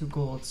 142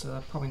 gold,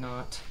 so probably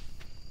not.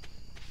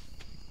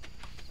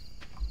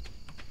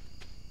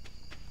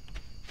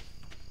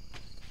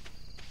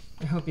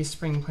 I hope these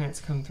spring plants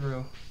come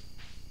through.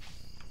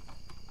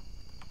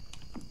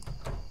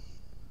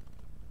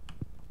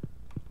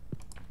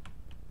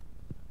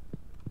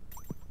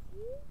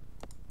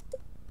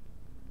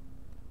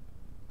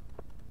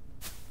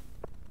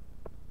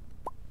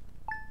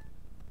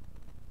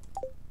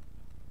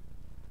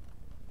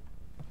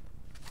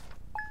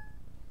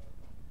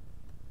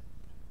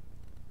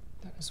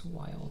 That is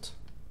wild.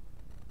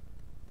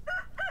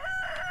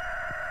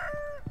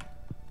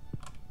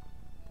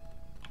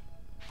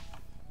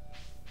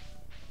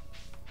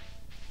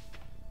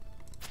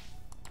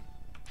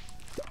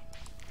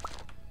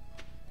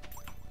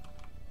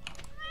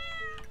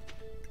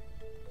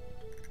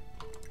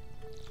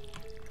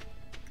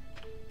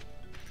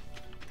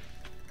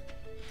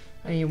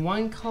 I need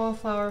one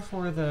cauliflower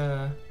for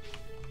the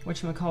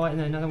whatchamacallit and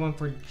then another one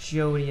for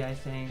Jody, I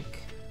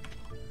think.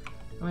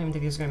 I don't even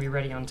think these are going to be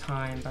ready on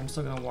time, but I'm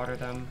still going to water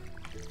them.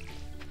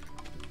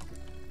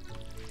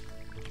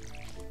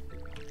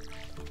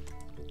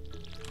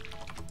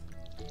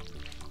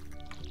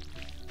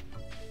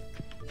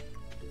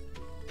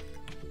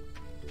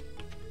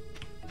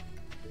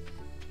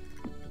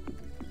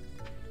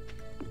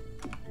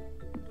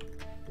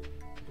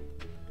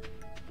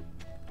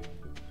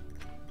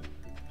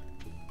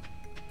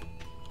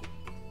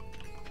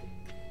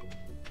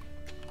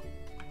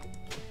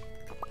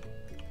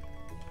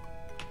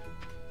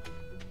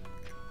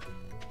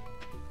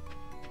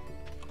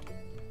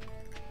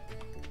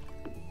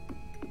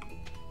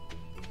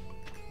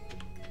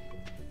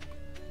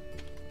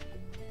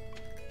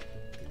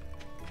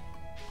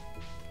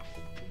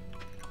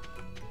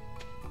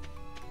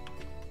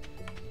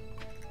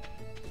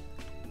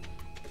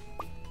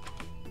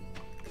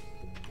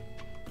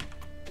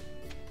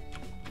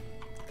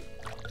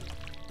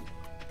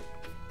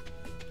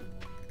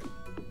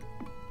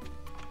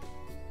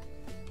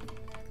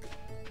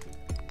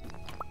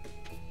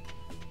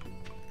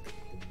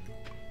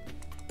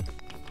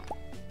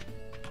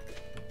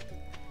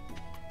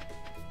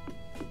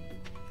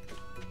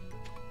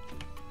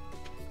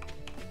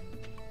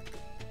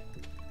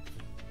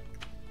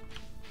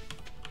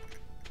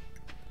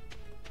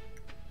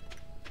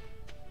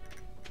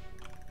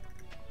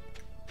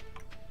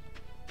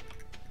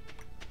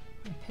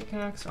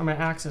 Pickaxe? Or my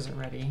axe isn't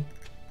ready.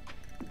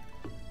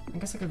 I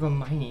guess I could go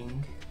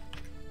mining.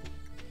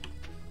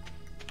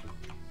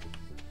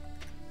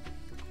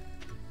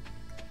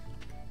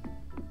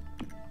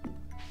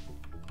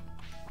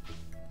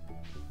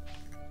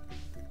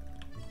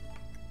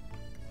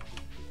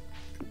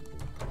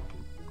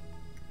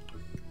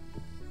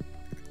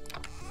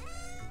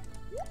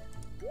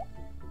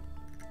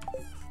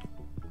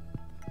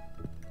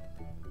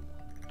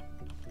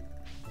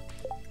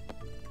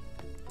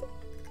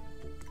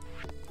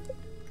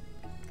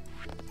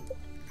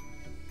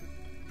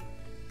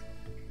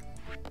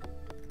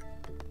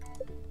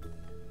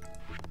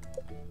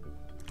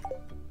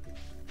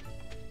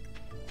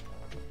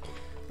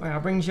 Alright, I'll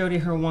bring Jody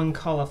her 1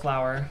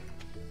 cauliflower.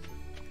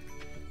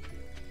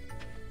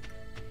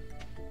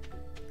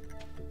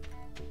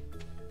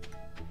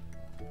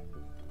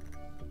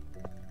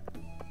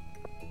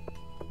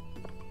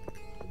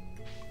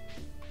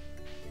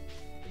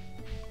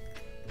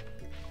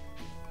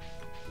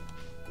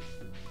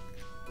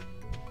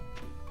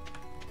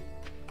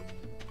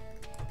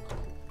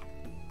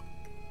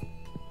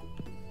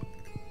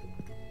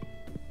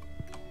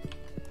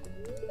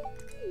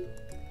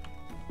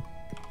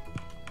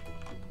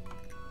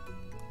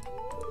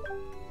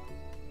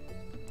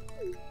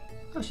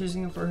 Oh, she's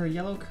using it for her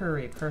yellow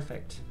curry.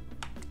 Perfect.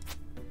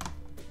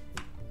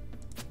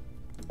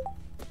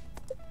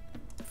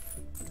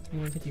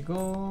 $350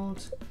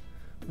 gold.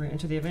 We're gonna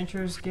enter the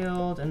Adventurers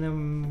Guild, and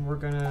then we're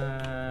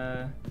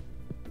gonna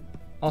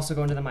also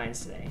go into the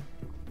mines today.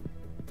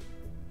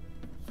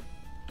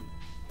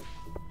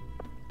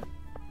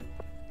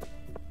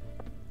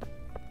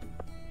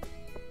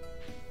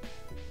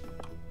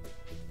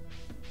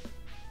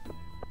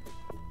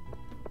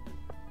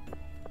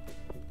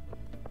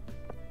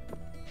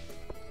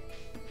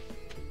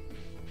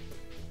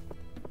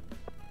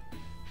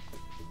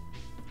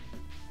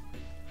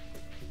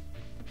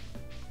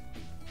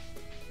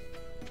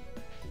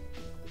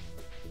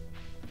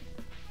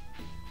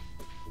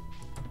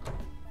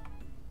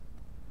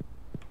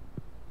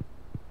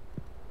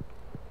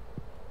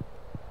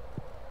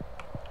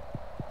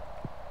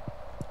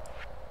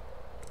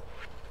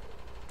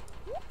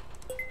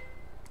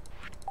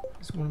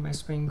 It's one of my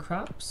spring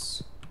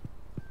crops.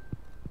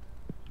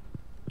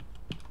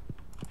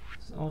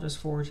 It's all just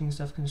foraging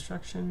stuff,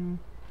 construction,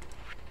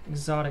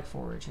 exotic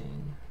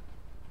foraging.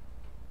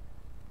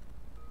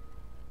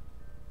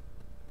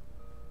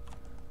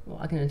 Well,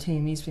 I can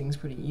attain these things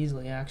pretty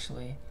easily,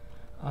 actually.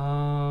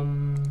 I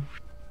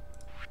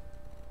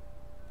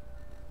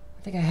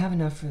think I have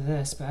enough for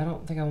this, but I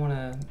don't think I want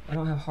to. I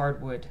don't have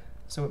hardwood,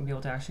 so I wouldn't be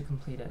able to actually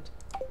complete it.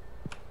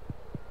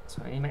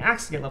 So I need my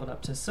axe to get leveled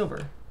up to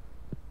silver.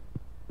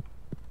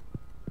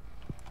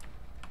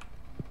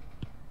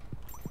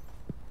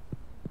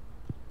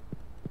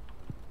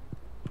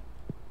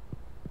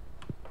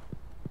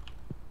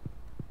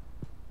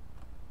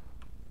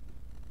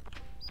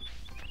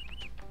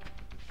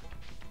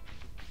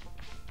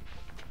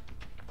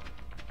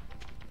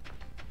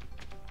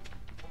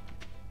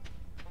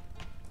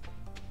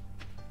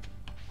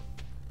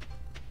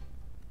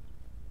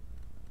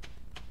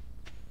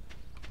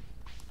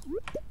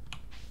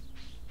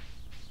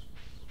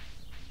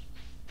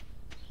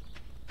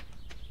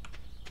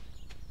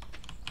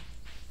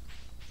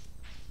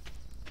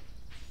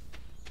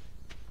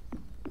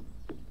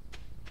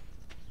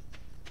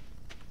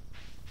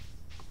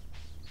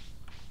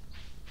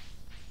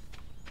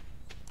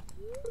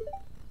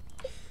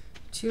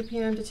 $2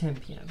 p.m. to 10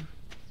 p.m.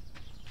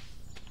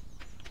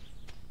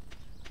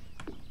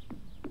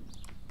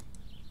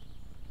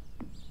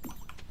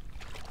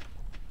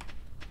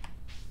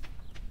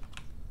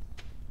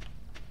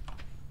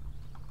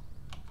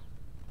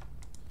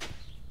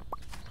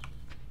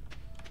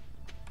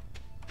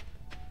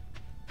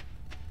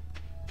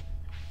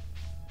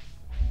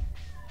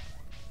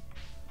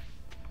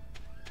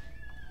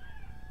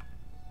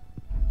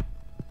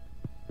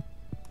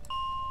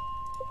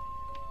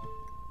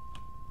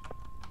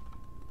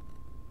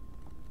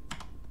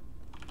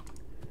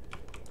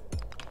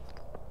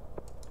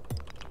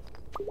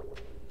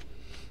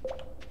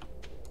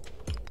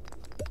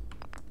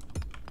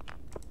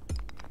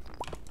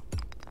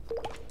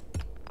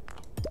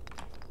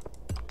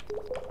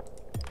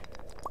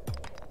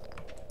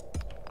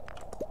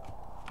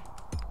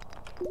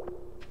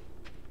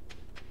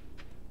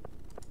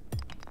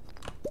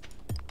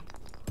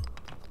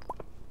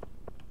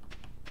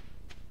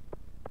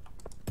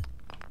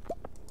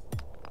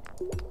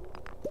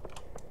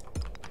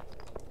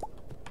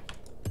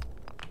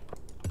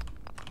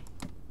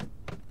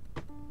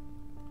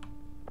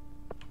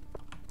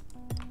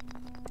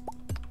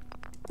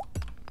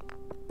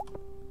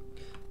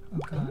 Oh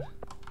god.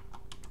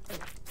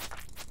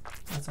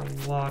 That's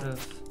a lot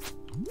of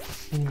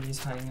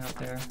enemies hiding out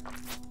there.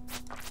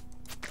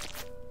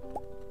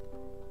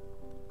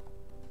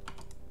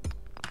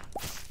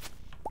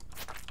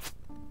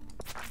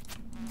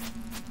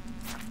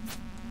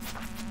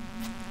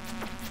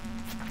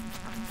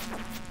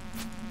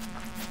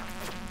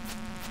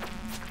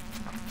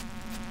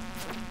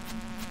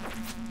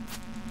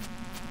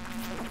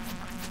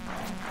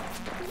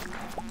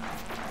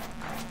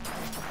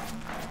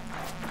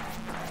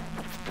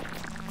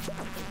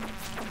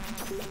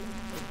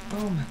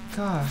 Oh my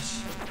gosh.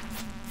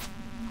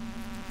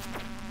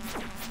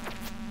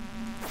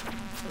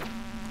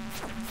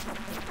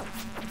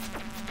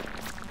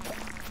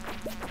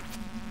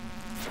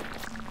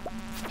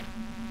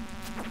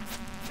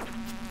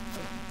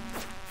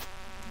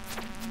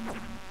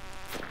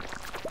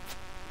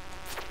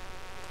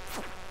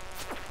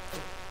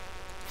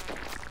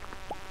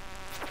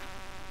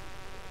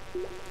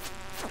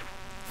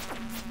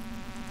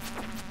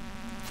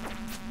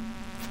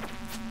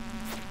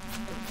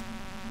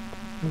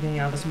 I'm getting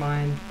out of this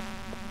mine.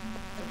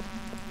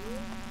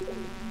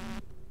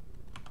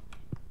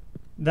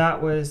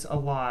 That was a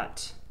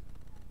lot.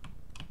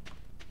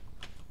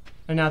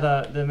 And now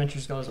the adventure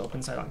skill is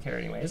open, so I don't care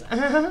anyways.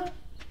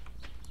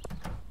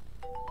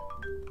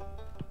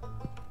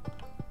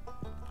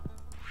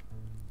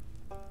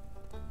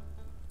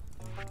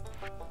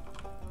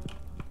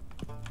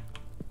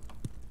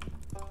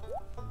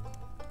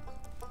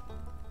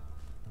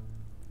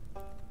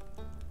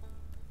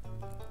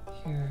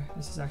 Here,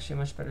 this is actually a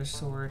much better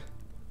sword.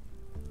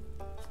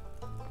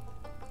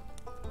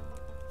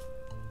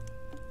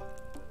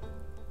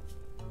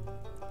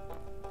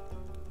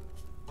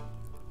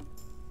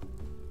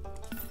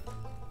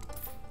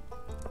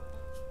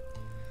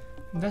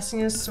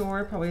 Investing in a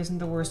sword probably isn't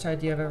the worst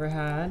idea I've ever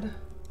had.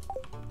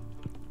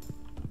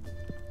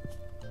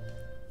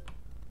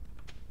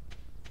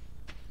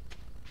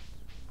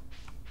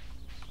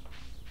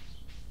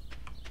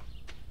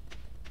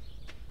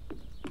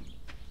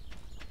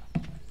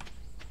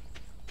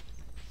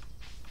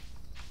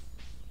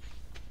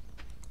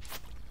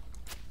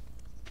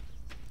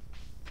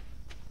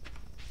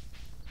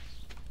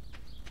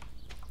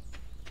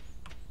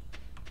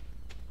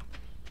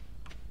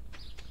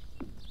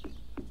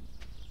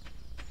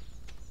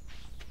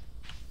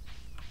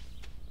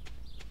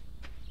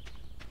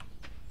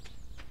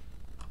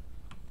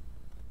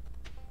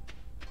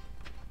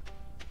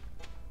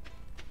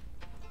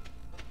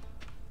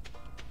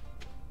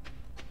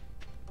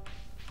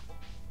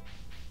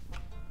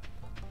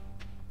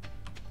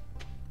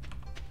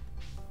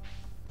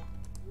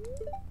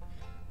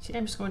 See,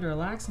 I'm just going to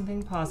relax and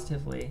think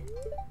positively.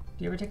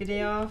 Do you ever take a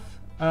day off?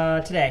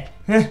 Today.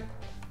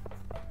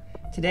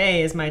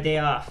 Today is my day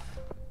off.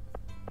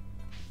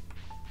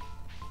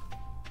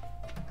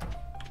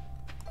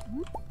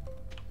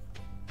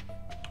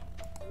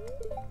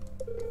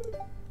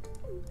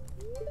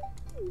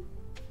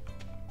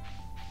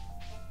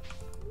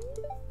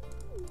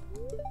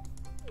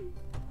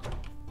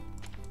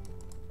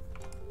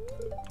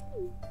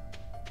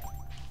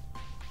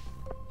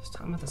 Just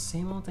talking about the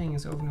same old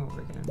things over and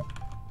over again.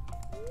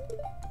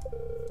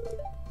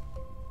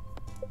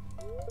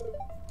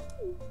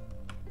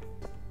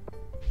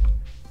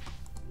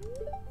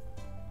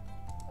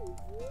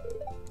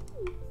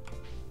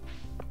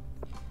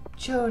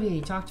 Jody,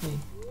 talk to me.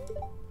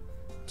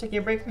 I'm taking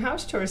a break from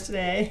house chores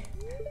today.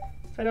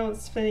 If I don't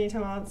spend any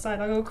time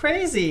outside, I'll go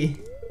crazy.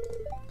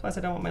 Plus,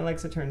 I don't want my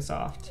legs to turn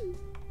soft.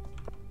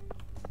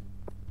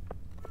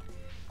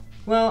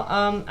 Well,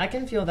 I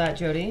can feel that,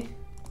 Jody.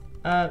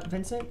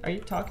 Vincent, are you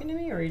talking to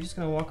me or are you just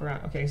gonna walk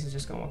around? Okay, so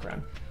just gonna walk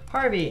around.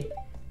 Harvey!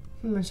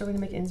 I'm struggling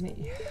to make ends meet.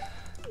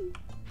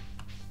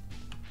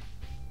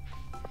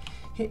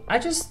 Hey,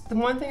 the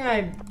one thing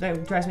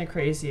that drives me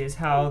crazy is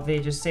how they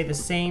just say the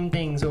same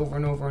things over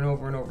and over and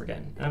over and over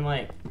again. And I'm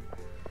like,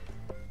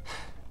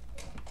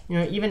 you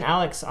know, even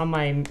Alex on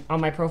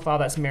my profile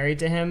that's married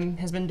to him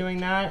has been doing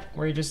that,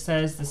 where he just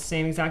says the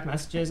same exact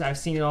messages. I've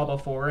seen it all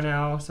before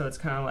now, so it's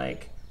kind of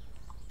like,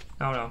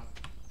 I don't know,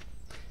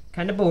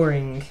 kind of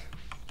boring.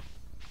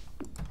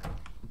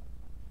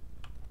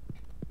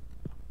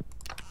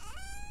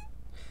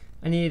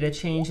 I needed a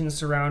change in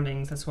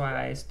surroundings. That's why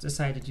I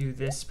decided to do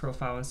this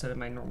profile instead of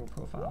my normal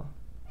profile.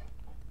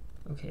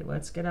 Okay,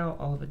 let's get out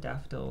all of the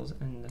daffodils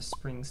and the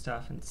spring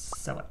stuff and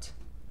sell it.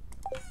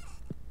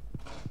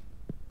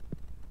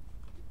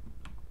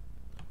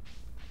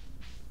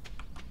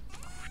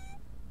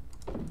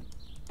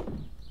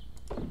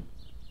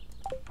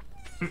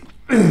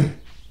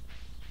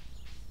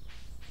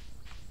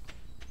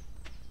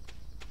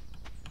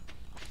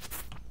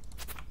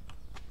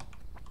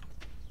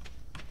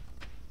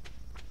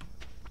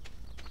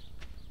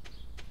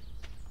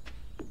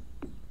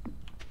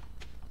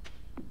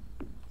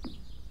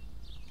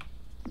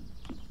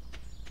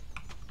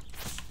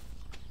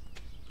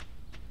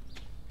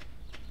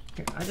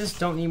 I just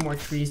don't need more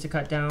trees to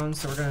cut down,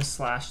 so we're gonna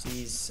slash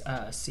these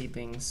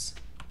seedlings.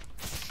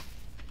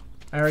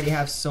 I already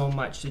have so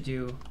much to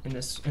do in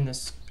this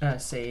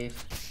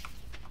save.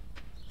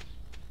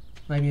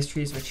 Letting these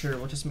trees mature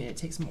will just mean it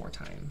takes more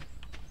time.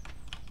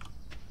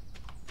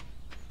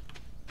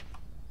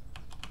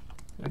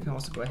 I can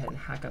also go ahead and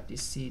hack up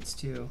these seeds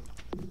too.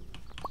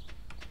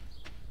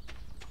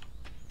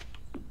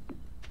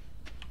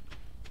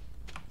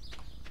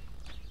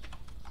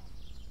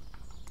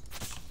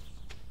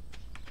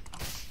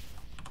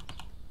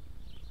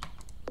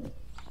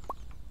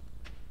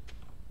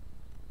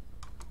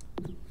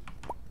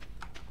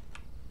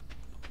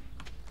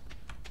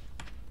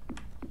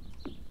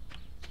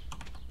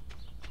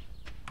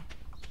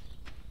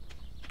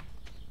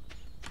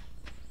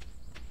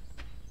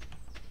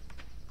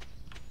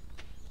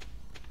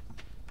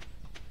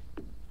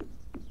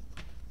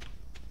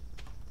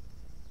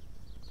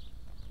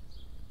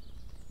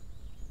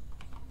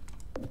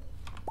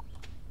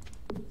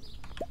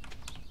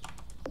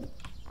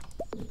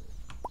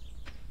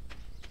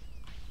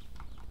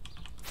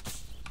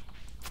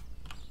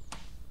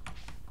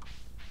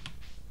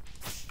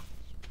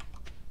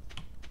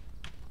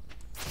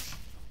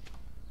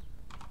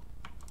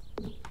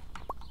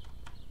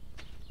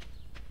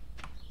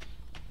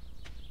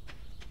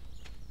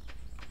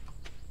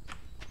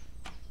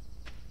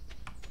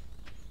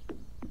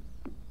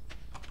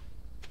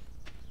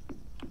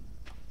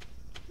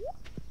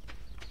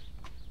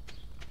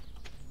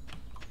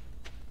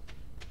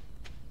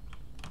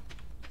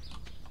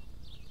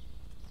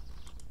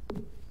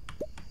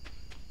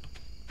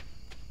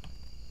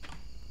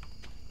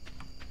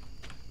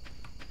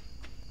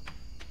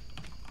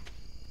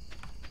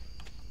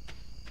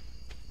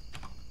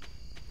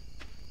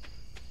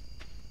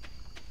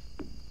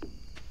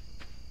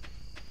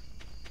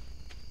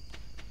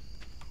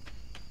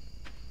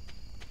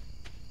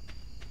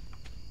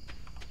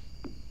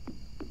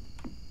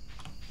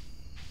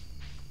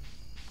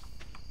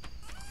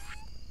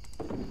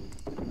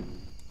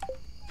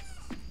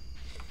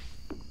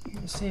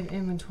 save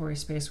inventory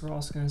space, we're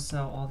also going to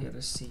sell all the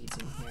other seeds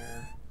in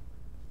here.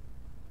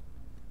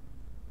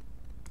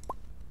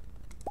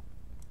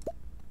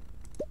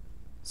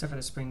 Except for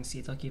the spring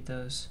seeds, I'll keep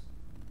those.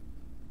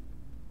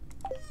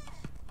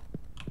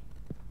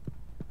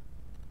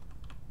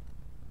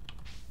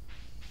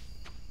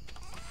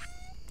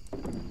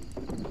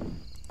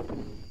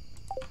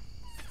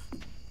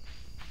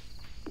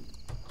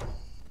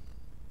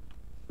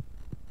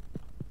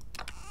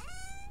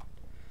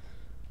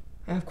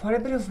 I have quite a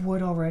bit of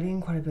wood already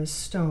and quite a bit of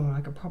stone.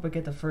 I could probably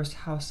get the first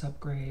house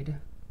upgrade.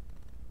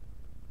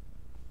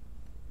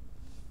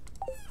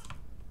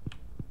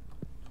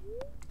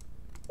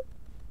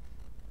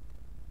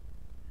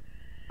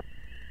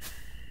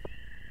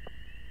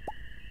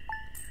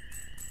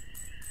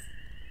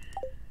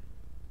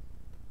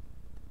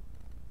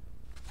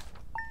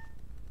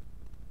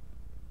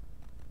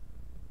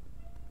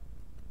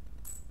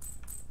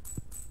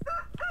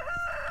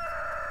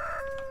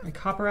 My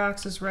copper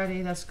axe is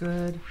ready, that's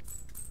good.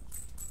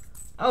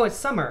 Oh, it's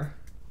summer.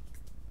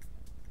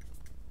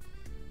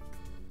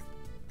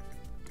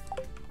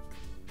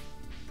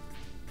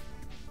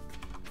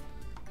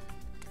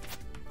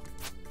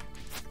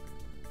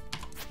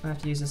 I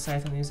have to use a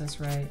scythe on these,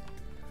 that's right.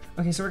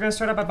 Okay, so we're gonna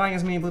start out by buying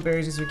as many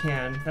blueberries as we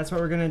can. That's what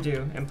we're gonna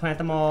do, and plant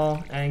them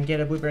all and get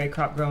a blueberry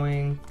crop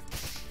growing.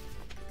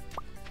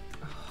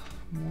 Oh,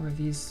 more of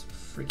these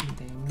freaking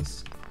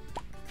things.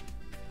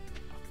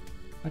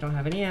 I don't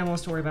have any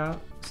animals to worry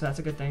about, so that's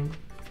a good thing.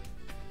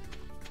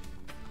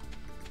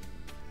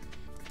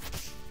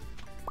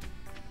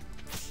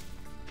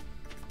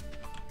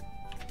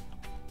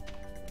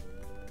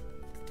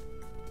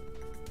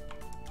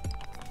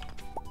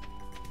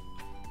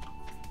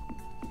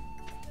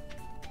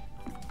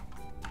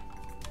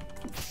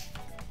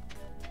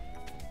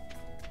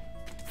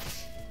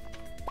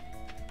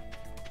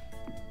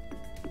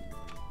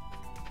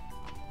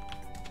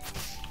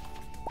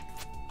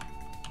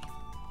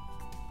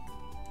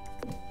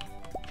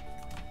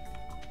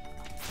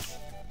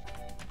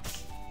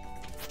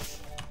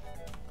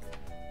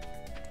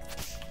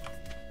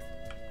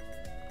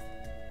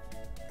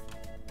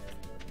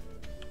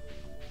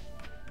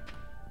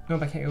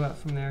 Nope, I can't go up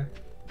from there.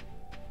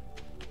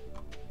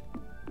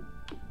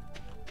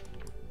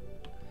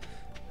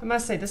 I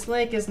must say, this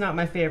lake is not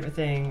my favorite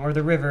thing. Or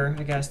the river,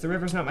 I guess. The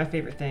river's not my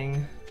favorite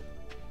thing.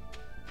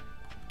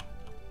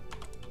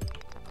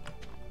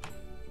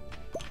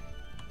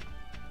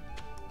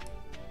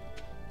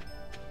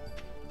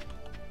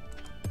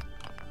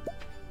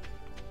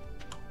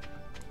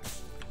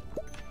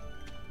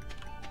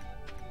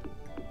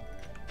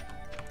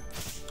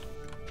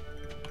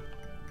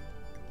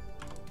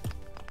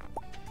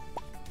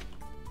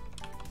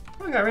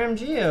 Oh, I got random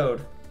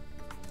geode.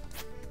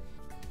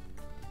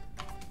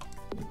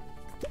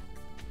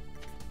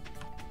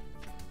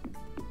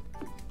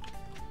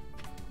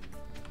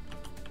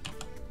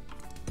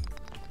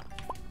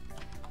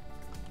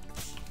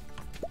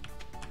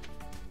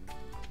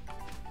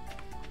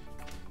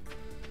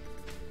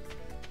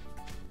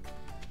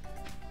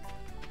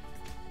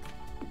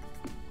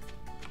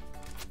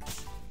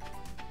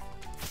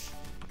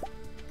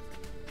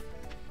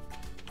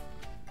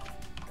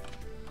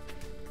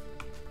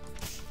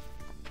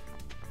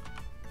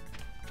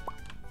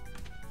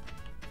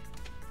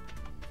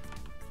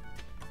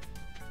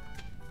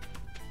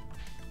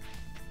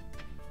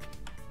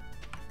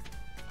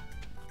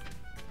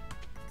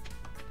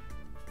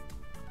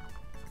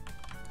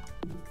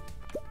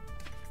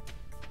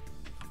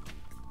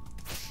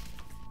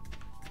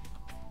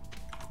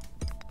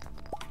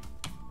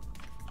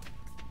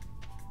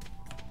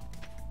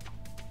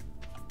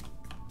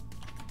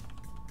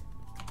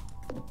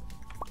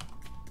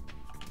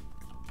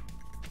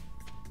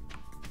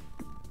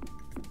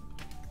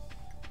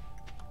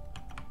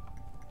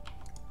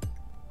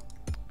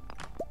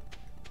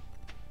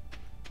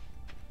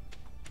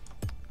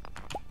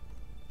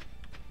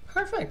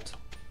 Perfect.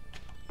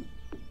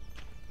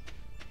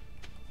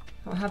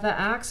 I'll have that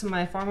axe and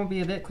my farm will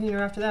be a bit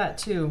cleaner after that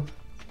too.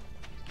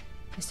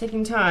 It's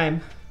taking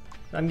time,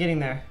 but I'm getting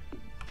there.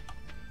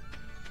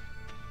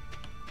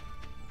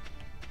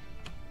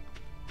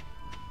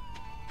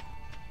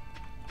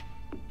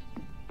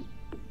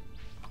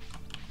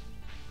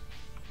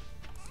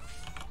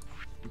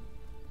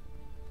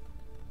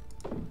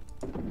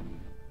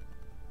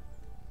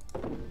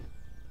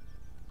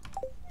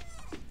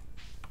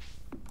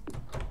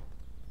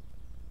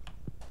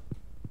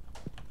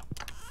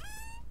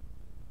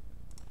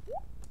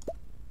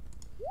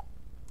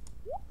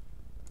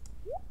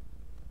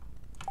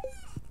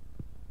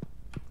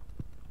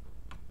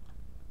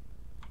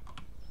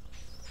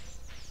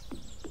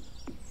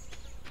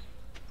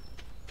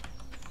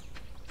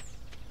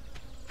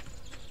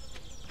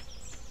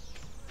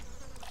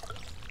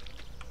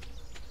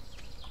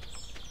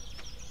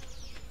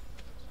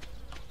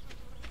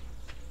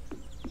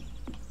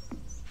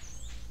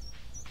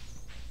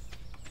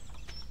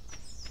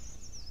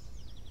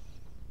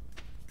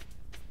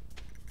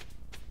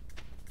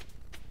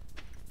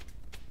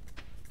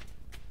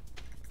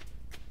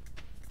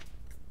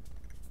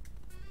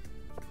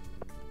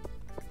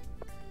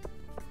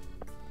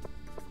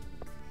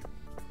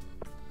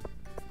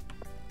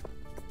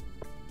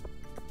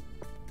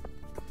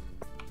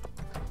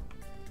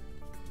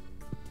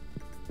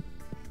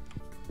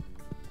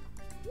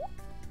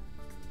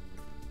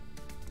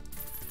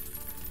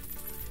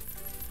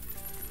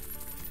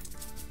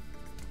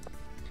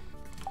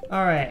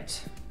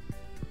 Alright.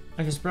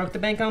 I just broke the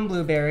bank on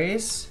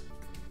blueberries.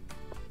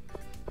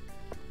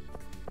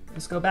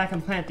 Let's go back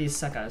and plant these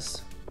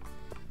suckers.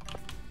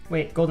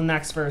 Wait, golden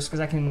axe first, because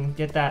I can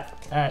get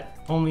that at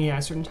only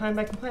a certain time.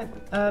 I can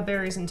plant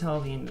berries until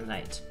the end of the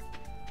night.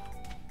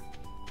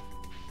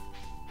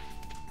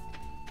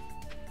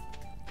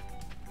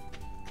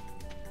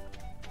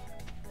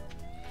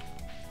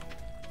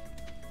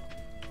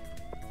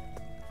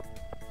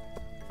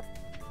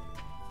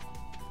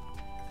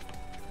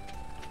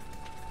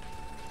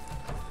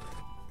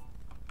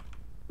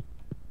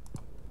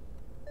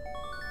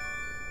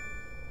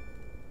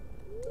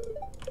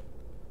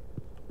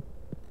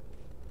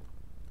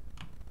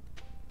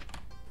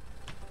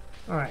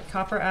 Alright,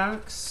 copper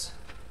axe.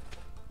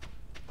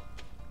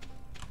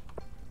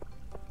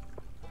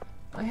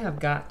 I have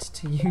got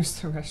to use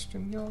the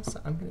restroom, y'all,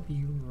 so I'm gonna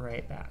be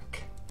right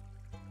back.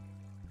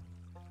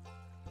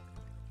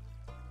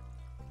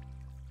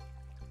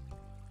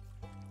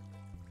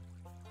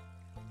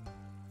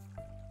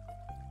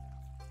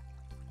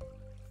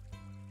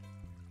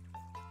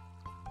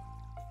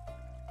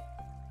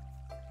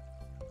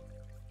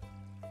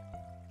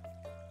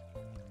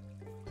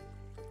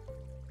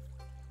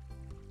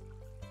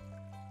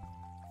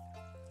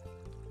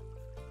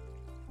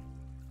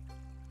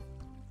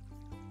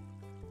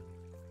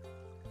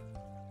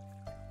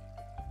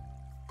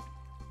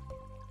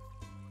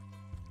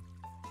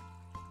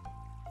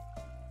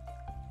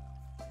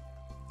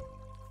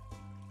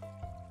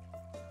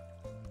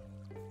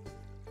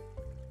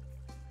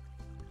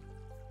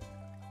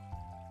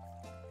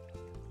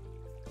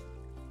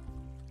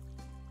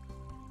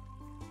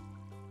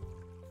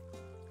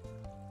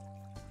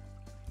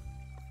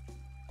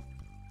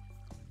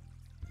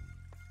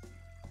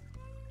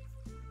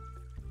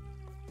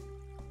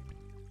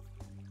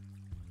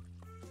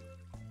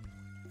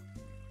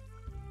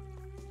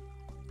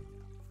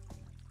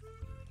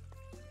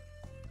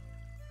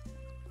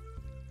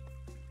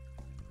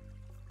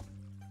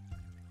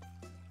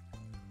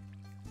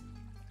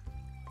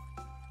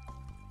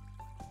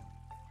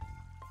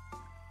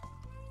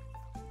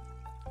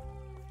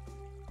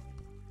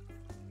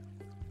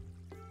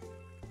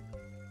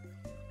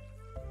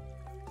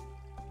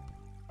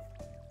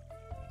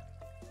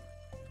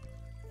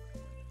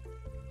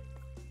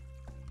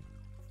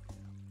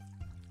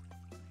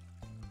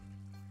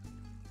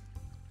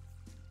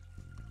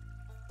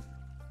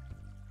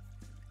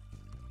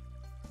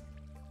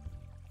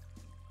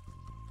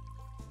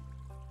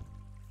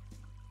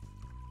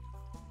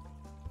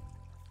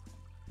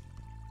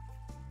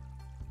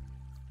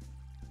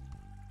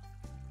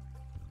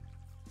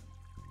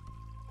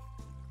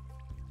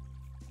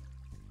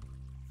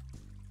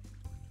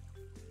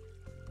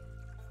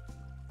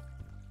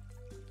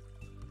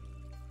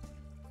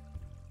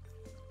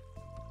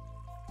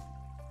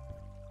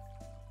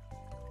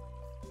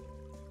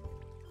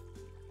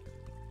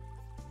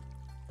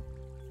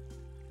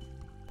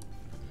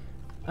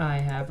 I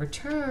have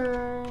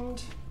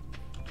returned.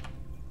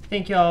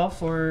 Thank y'all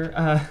for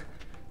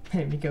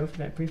letting me go for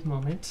that brief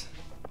moment.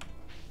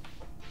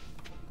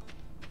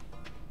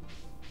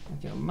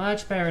 I feel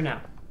much better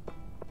now.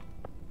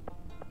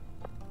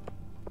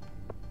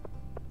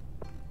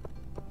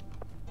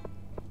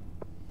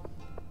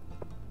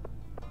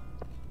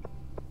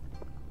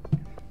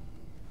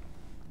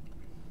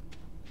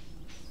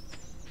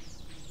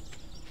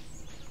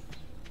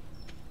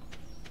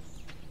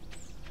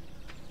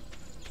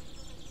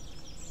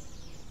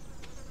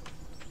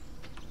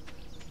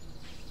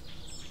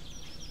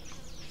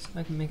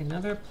 I can make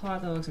another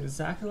plot that looks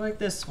exactly like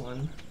this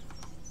one.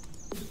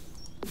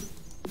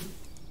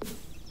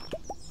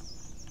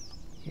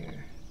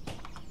 Here.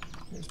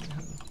 Here's my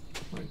home.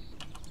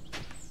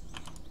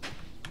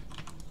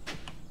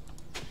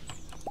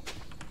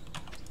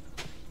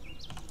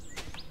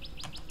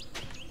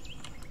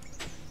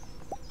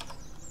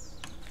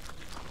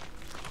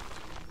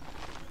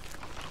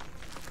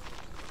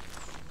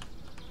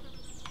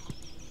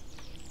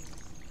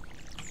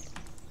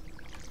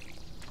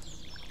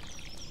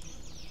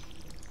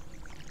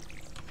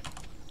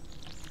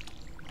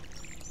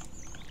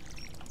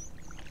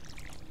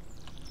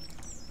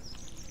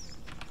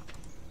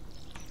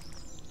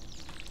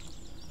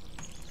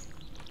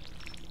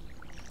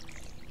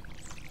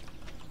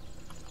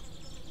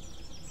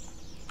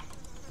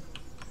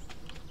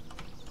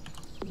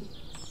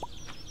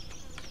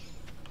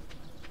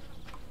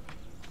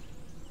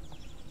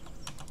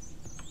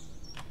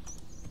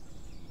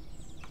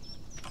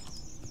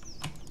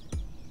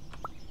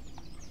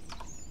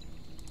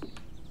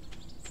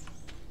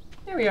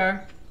 There we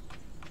are.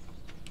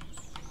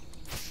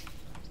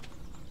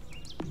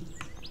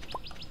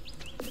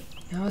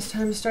 Now it's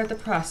time to start the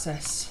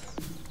process.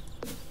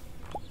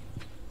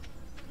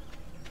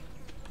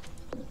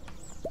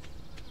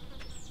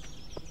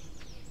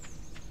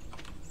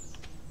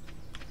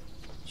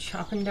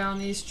 Chopping down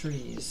these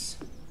trees.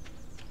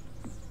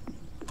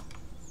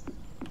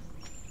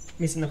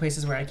 At least in the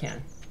places where I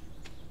can.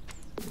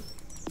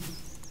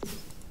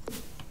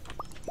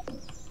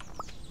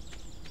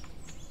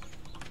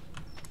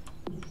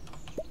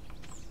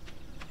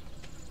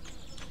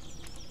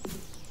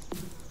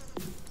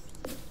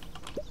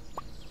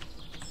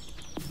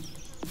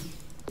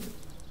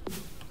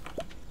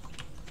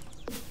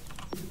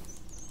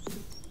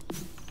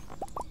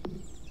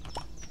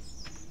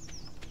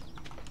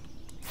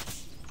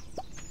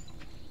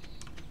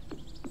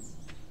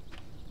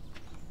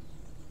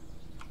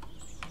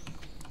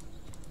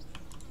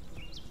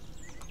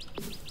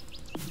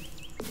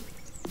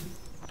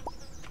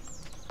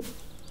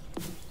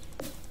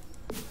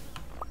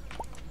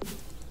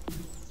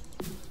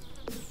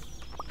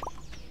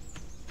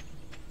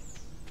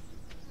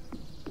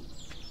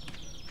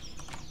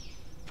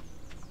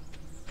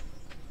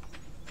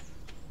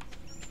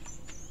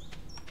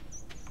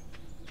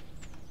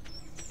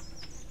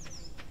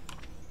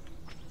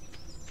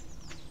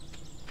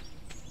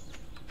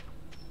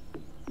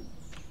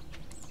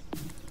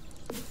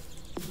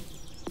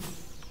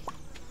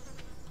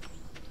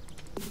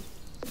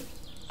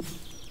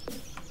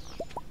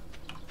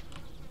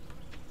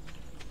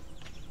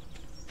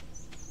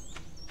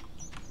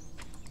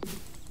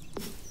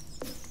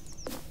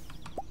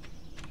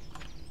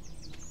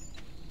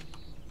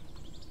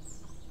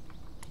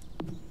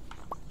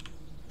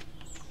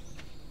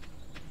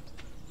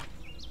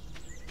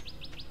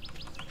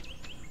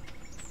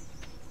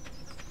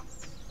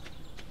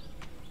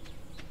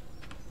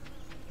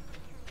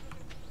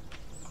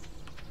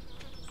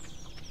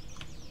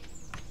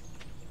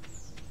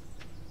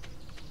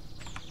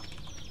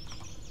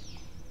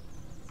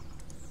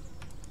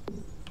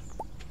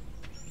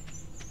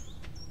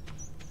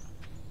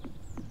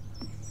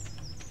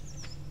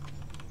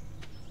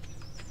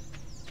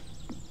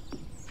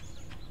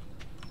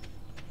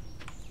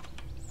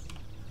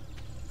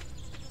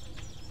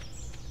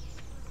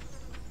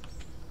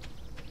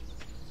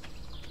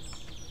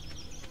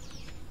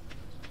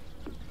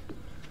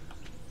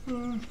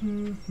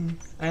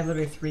 I have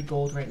literally 3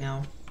 gold right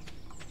now.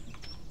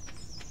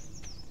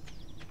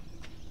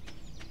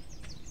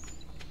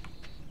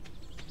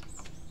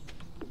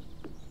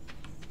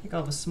 I think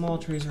all the small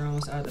trees are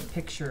almost out of the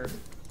picture.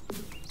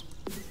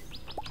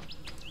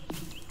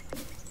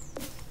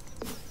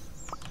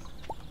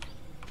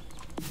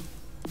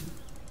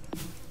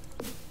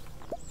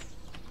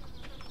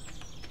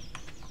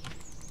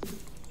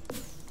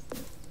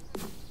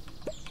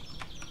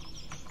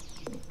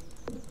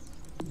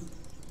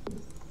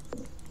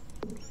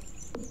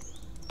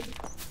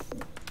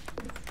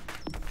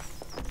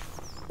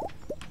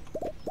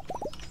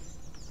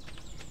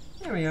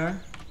 There we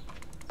are.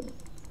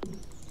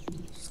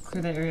 Just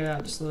clear that area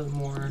out just a little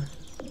more.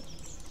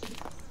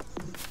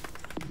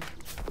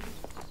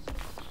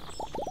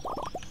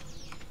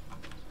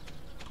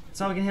 That's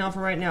all we can handle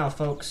for right now,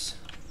 folks.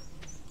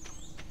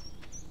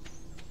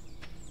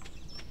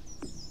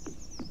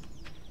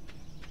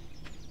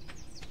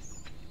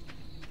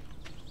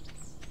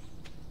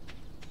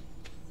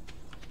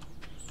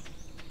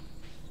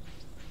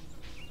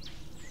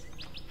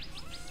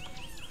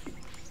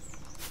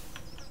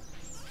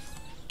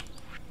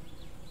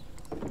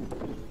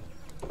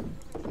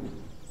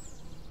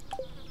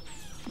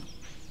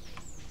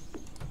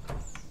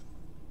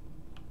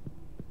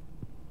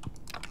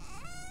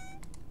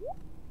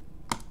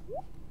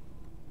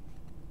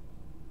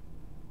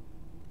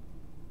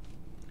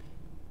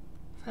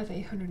 If I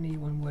have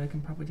 881 wood, I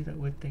can probably do that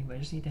wood thing, but I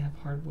just need to have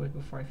hardwood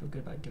before I feel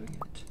good about doing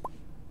it.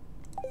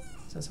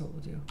 So that's what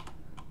we'll do.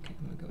 Okay,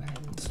 I'm gonna go ahead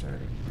and start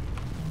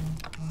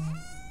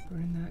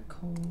burning that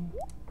coal.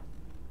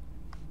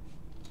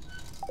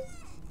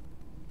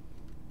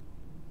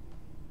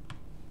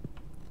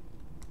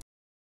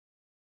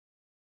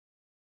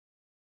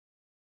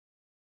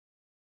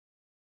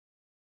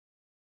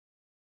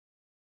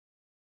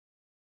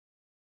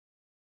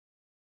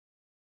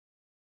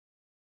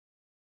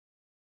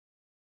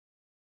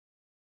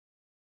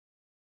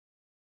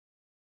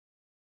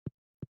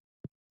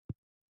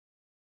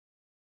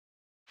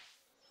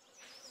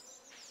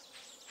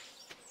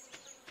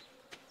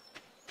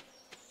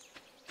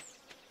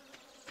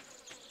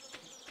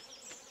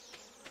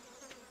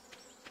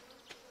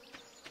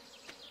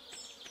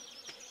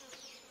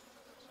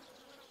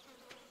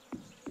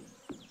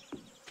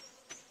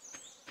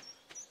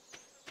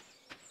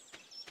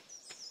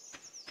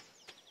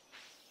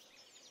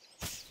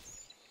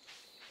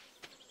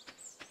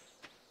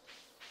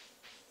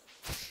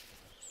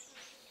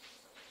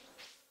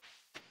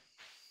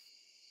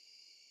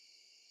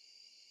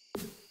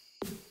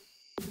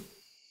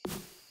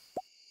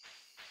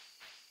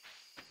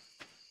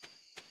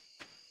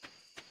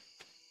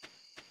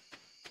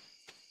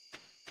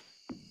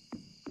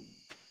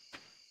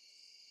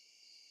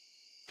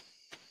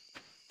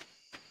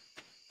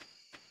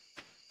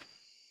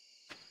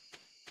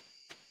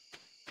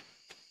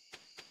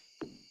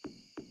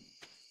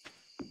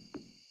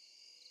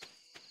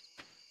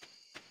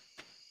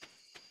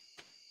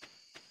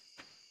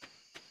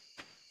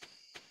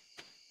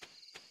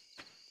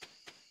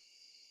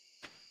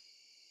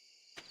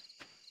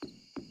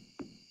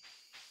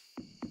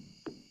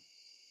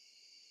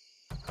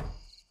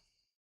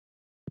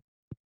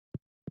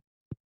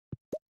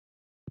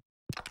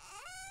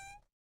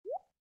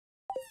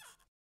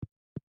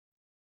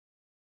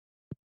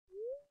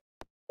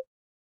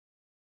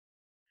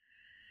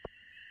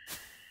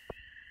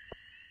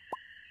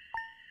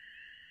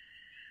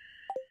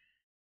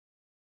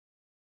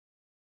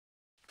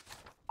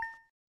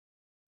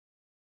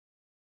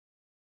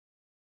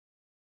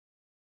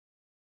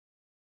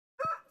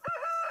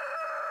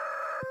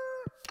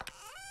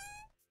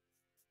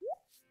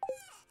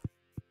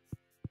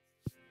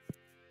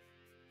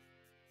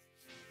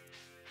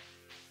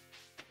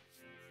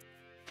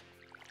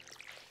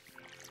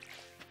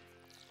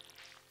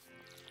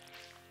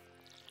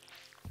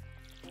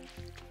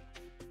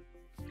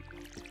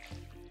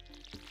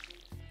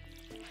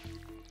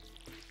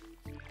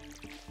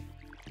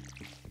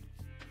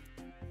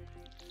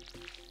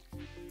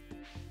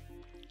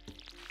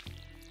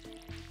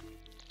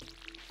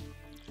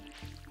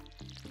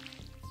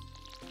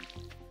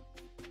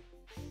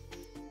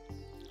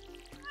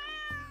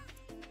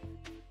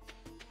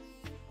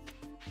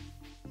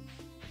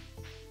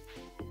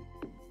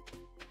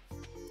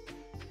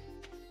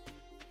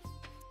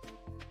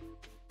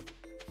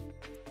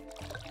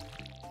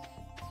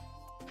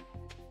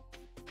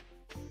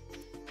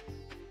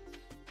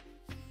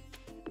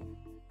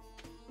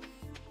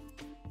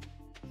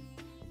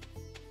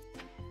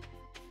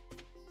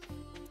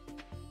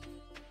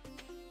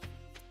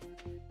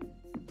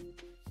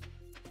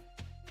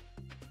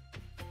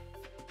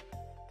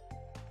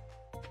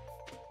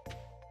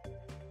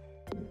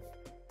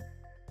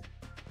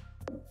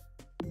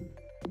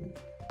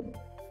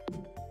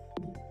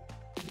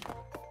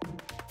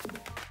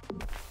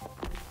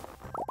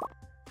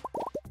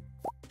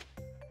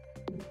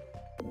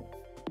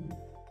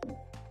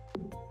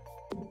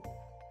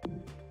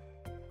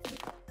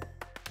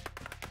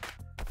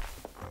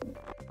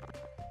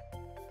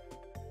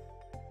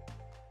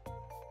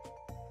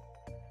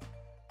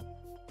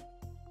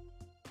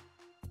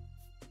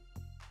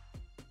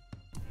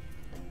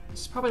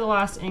 This is probably the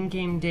last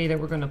in-game day that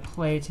we're gonna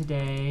play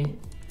today.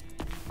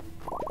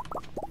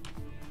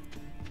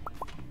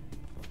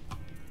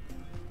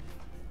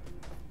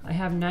 I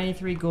have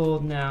 93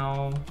 gold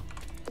now.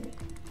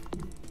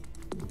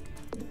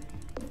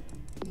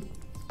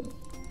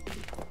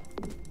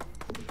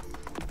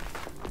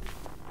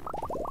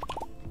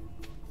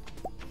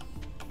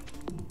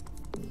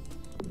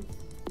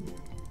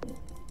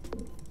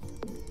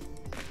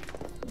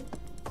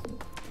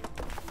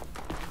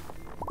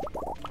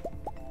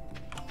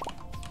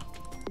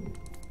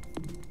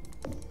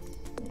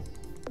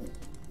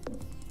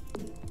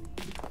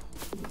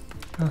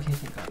 Okay,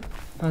 thank God.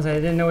 I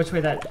didn't know which way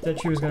that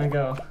tree was gonna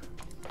go.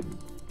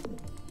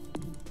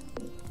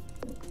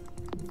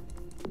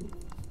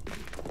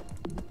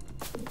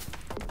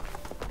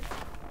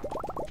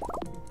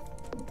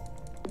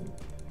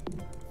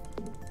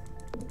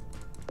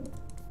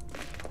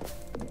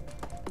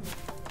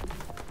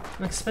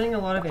 I'm expending a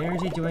lot of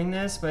energy doing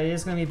this, but it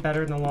is going to be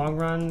better in the long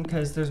run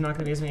because there's not going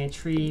to be as many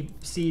tree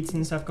seeds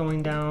and stuff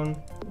going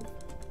down.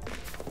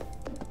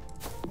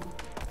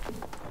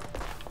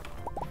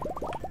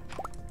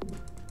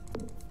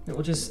 It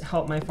will just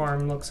help my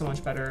farm look so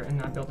much better and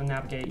I'll be able to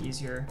navigate it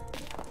easier.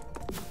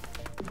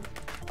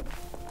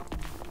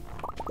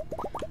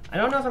 I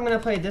don't know if I'm going to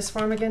play this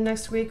farm again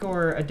next week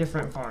or a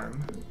different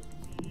farm.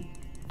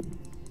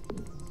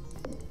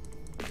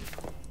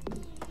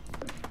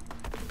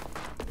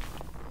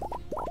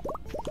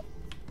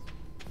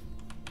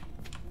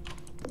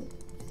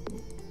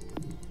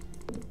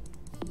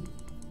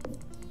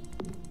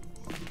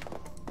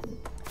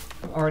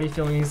 I'm already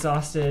feeling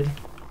exhausted.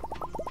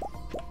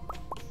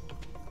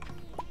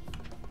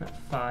 At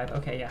 5.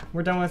 Okay, yeah.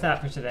 We're done with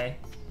that for today.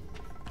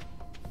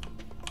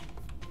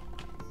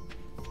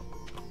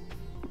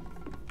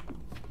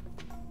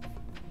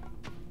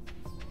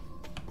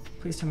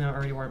 Please tell me I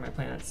already watered my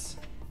plants.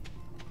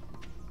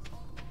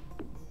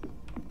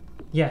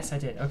 Yes, I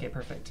did. Okay,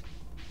 perfect.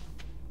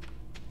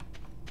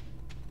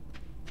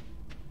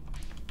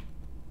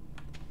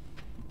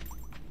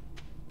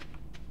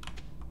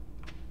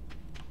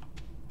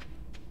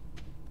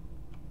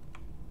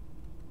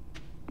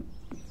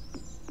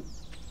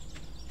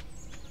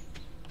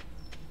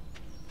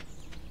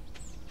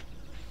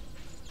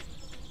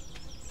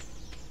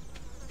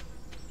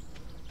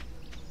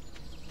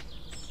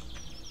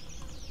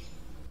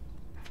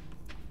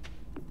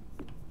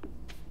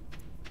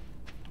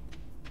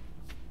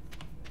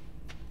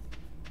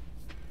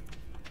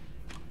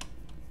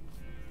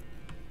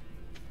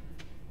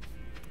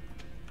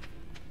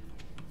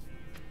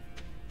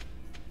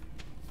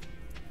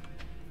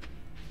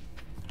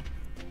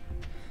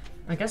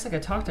 I guess I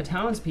could talk to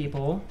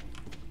townspeople.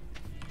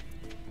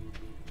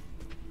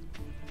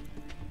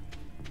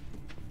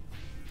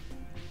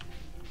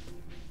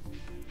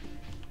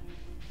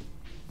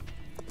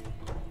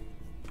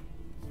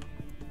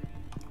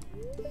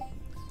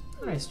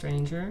 Hi,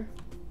 stranger.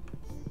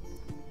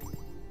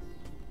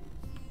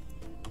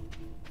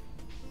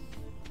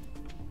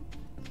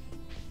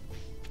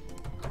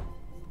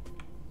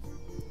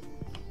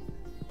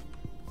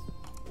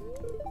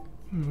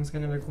 It's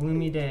another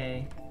gloomy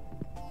day.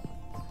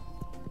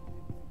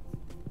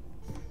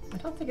 I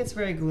don't think it's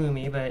very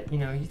gloomy, but you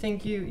know, you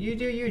think you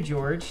do you,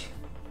 George.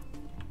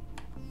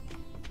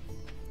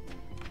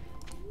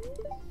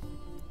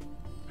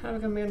 How did I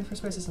become married in the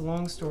first place? It's a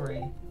long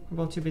story. We're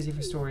both too busy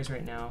for stories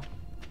right now.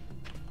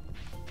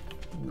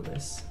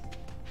 Lewis.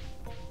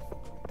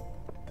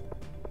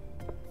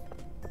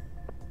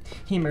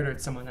 He murdered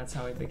someone, that's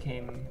how he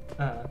became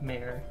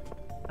mayor.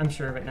 I'm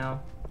sure of it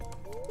now.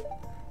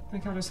 I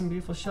encountered some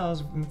beautiful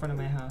shells in front of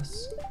my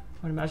house. I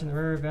would imagine the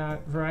rare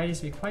varieties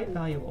to be quite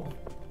valuable.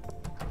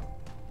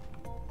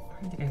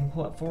 I don't think I can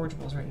pull up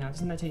forageables right now.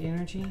 Doesn't that take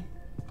energy?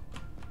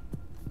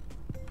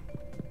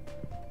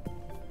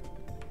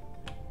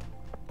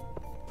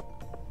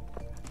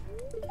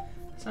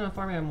 Sound of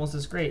farm animals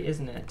is great,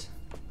 isn't it?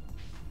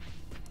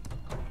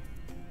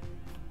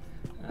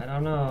 I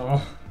don't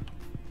know.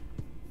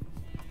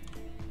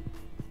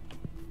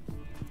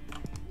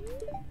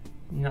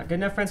 You're not good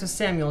enough friends with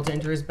Samuel to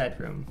enter his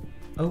bedroom.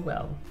 Oh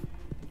well.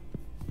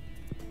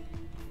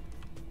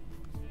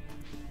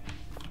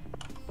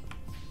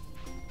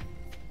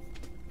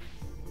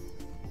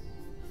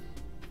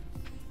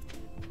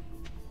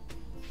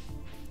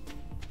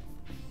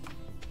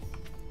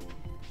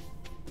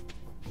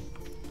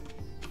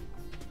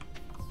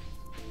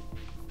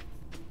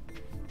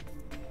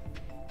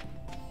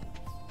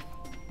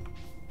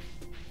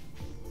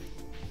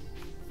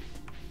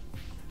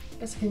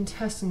 Guess I can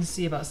test and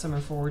see about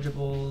summer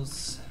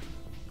forageables.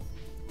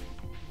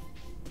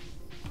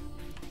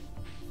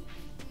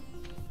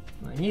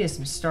 What I need is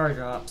some star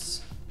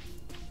drops.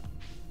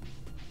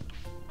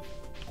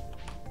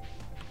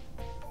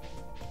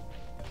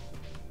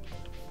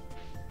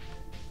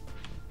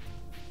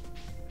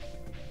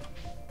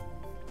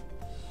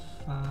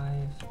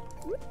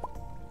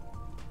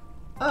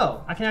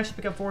 Oh, I can actually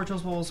pick up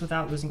forageables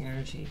without losing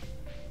energy.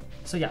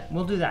 So yeah,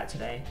 we'll do that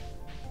today.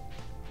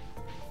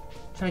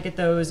 Try to get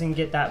those and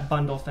get that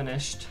bundle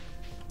finished.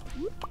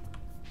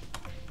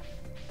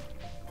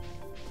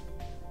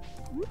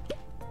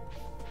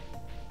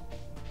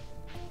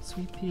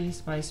 Sweet pea,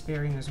 spice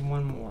berry, and there's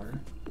one more.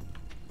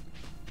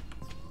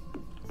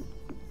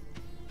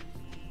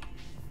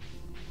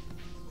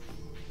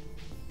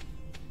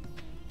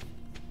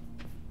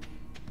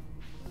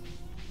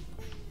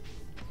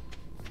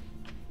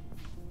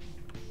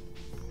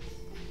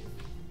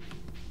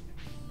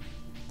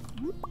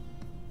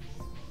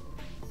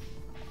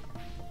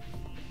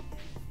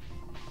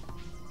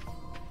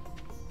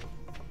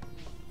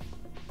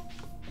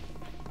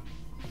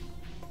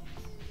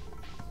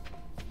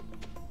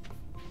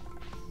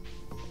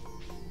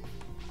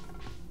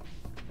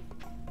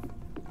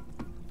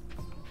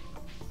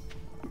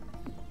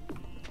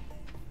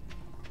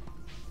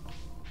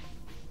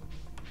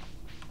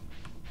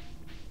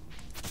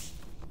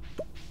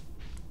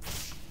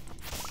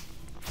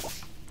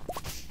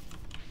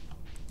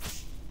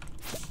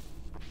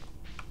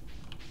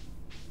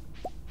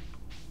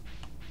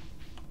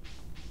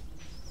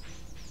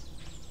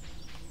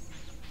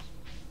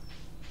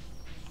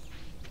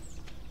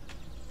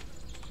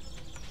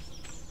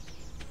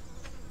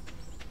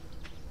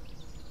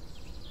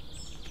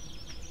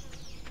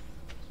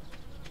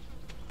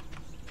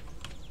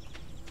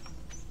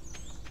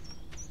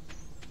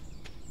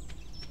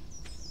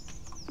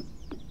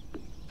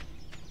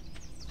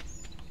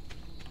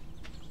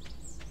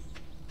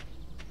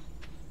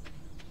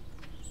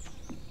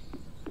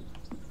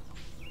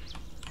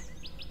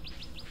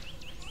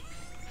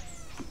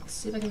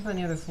 See if I can find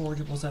the other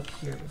forageables up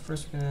here, but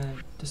first we're gonna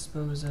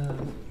dispose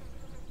of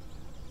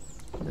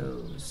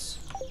those.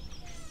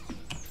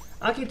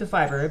 I'll keep the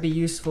fiber. It'd be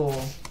useful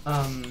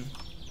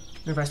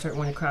whenever I start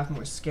wanting to craft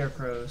more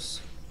scarecrows.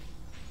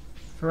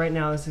 For right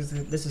now, this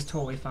is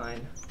totally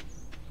fine.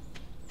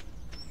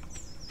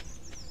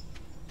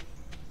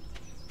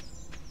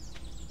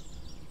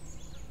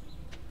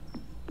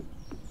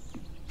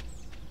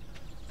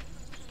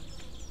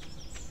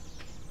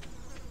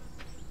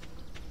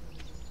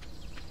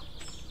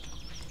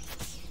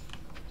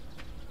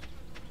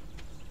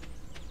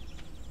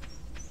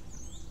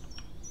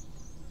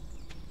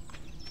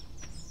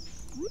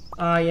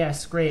 Ah,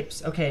 yes,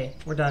 grapes. Okay,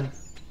 we're done.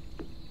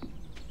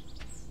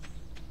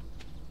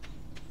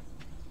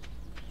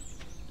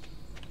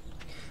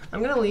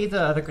 I'm gonna leave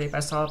the other grape I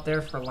saw up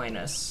there for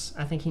Linus.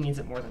 I think he needs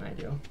it more than I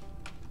do.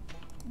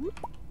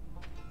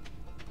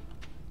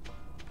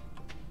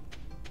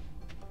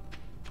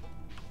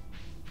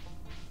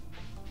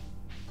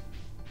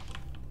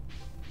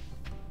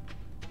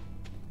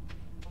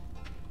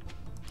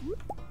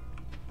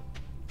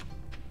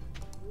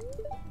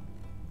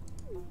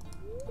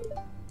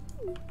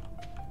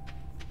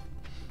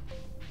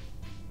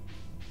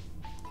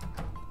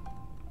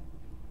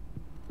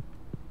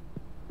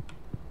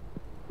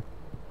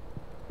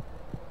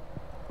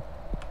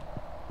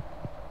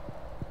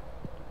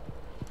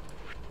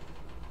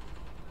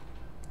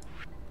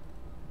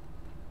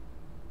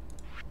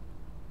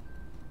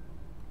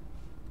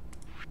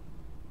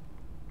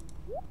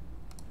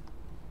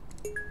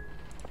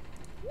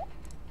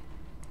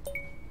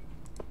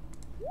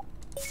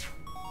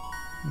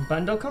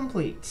 Bundle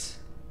complete.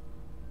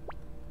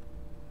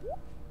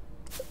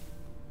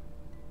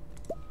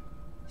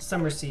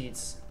 Summer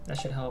seeds. That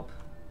should help.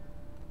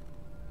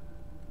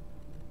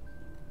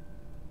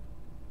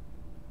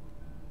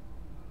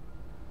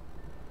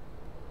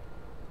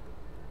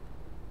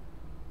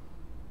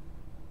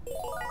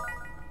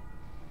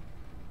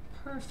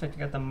 Perfect. I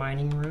got the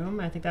mining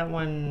room. I think that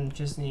one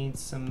just needs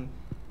some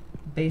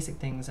basic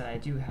things that I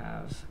do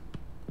have.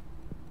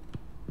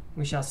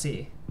 We shall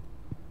see.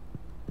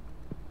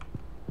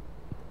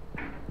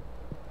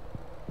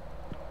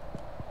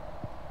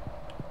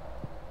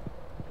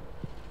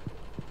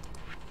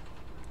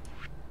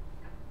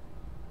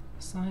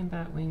 Slime,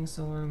 bat wing,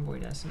 solar, and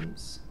void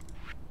essence.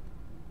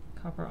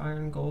 Copper,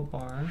 iron, gold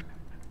bar.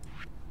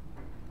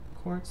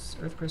 Quartz,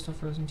 earth crystal,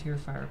 frozen tear,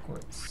 fire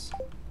quartz.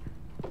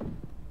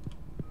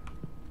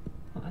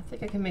 Well, I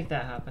think I can make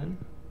that happen.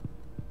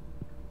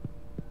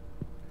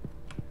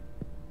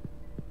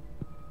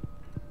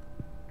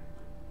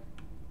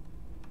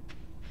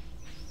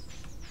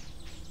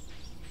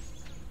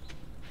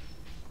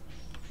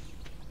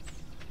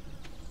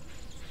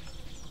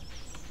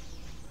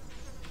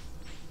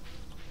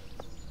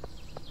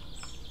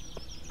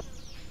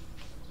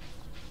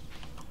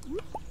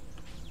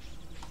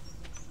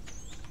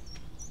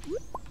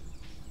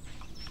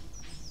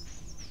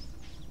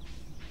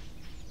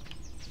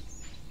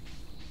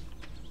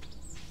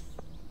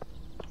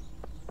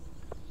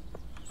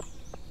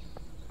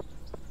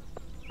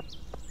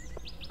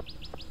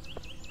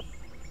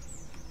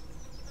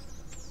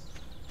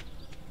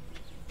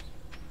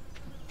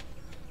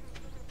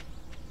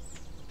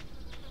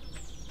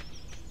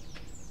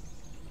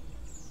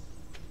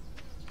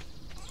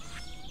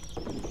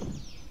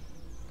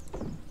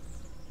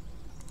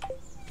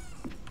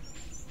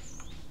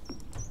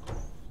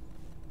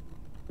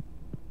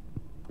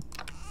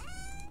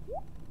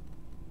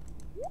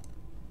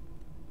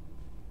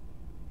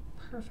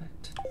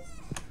 Perfect.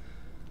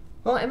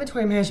 Well,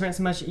 inventory management is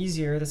much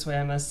easier this way,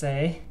 I must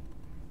say.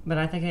 But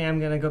I think I am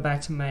gonna go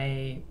back to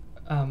my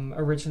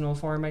original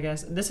farm, I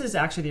guess. This is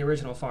actually the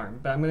original farm,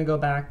 but I'm gonna go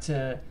back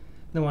to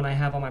the one I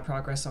have all my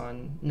progress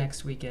on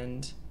next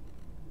weekend.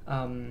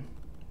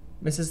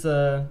 This is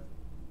the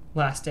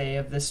last day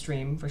of this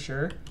stream for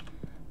sure.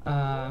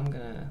 I'm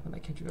gonna let my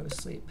character go to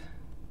sleep,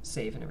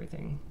 save and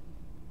everything.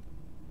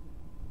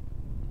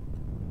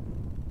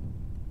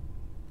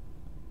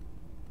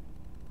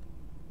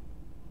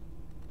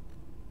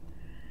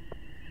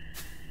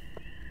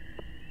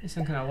 There's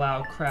some kind of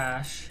loud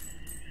crash.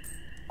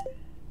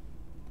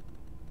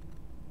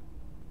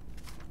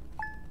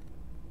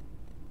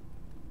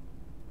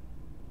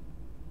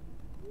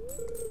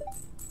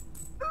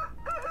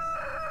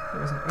 There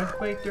was an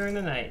earthquake during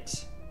the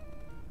night.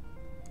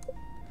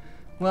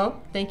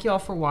 Well, thank you all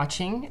for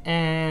watching,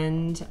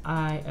 and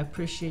I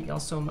appreciate y'all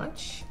so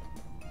much.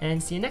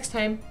 And see you next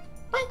time.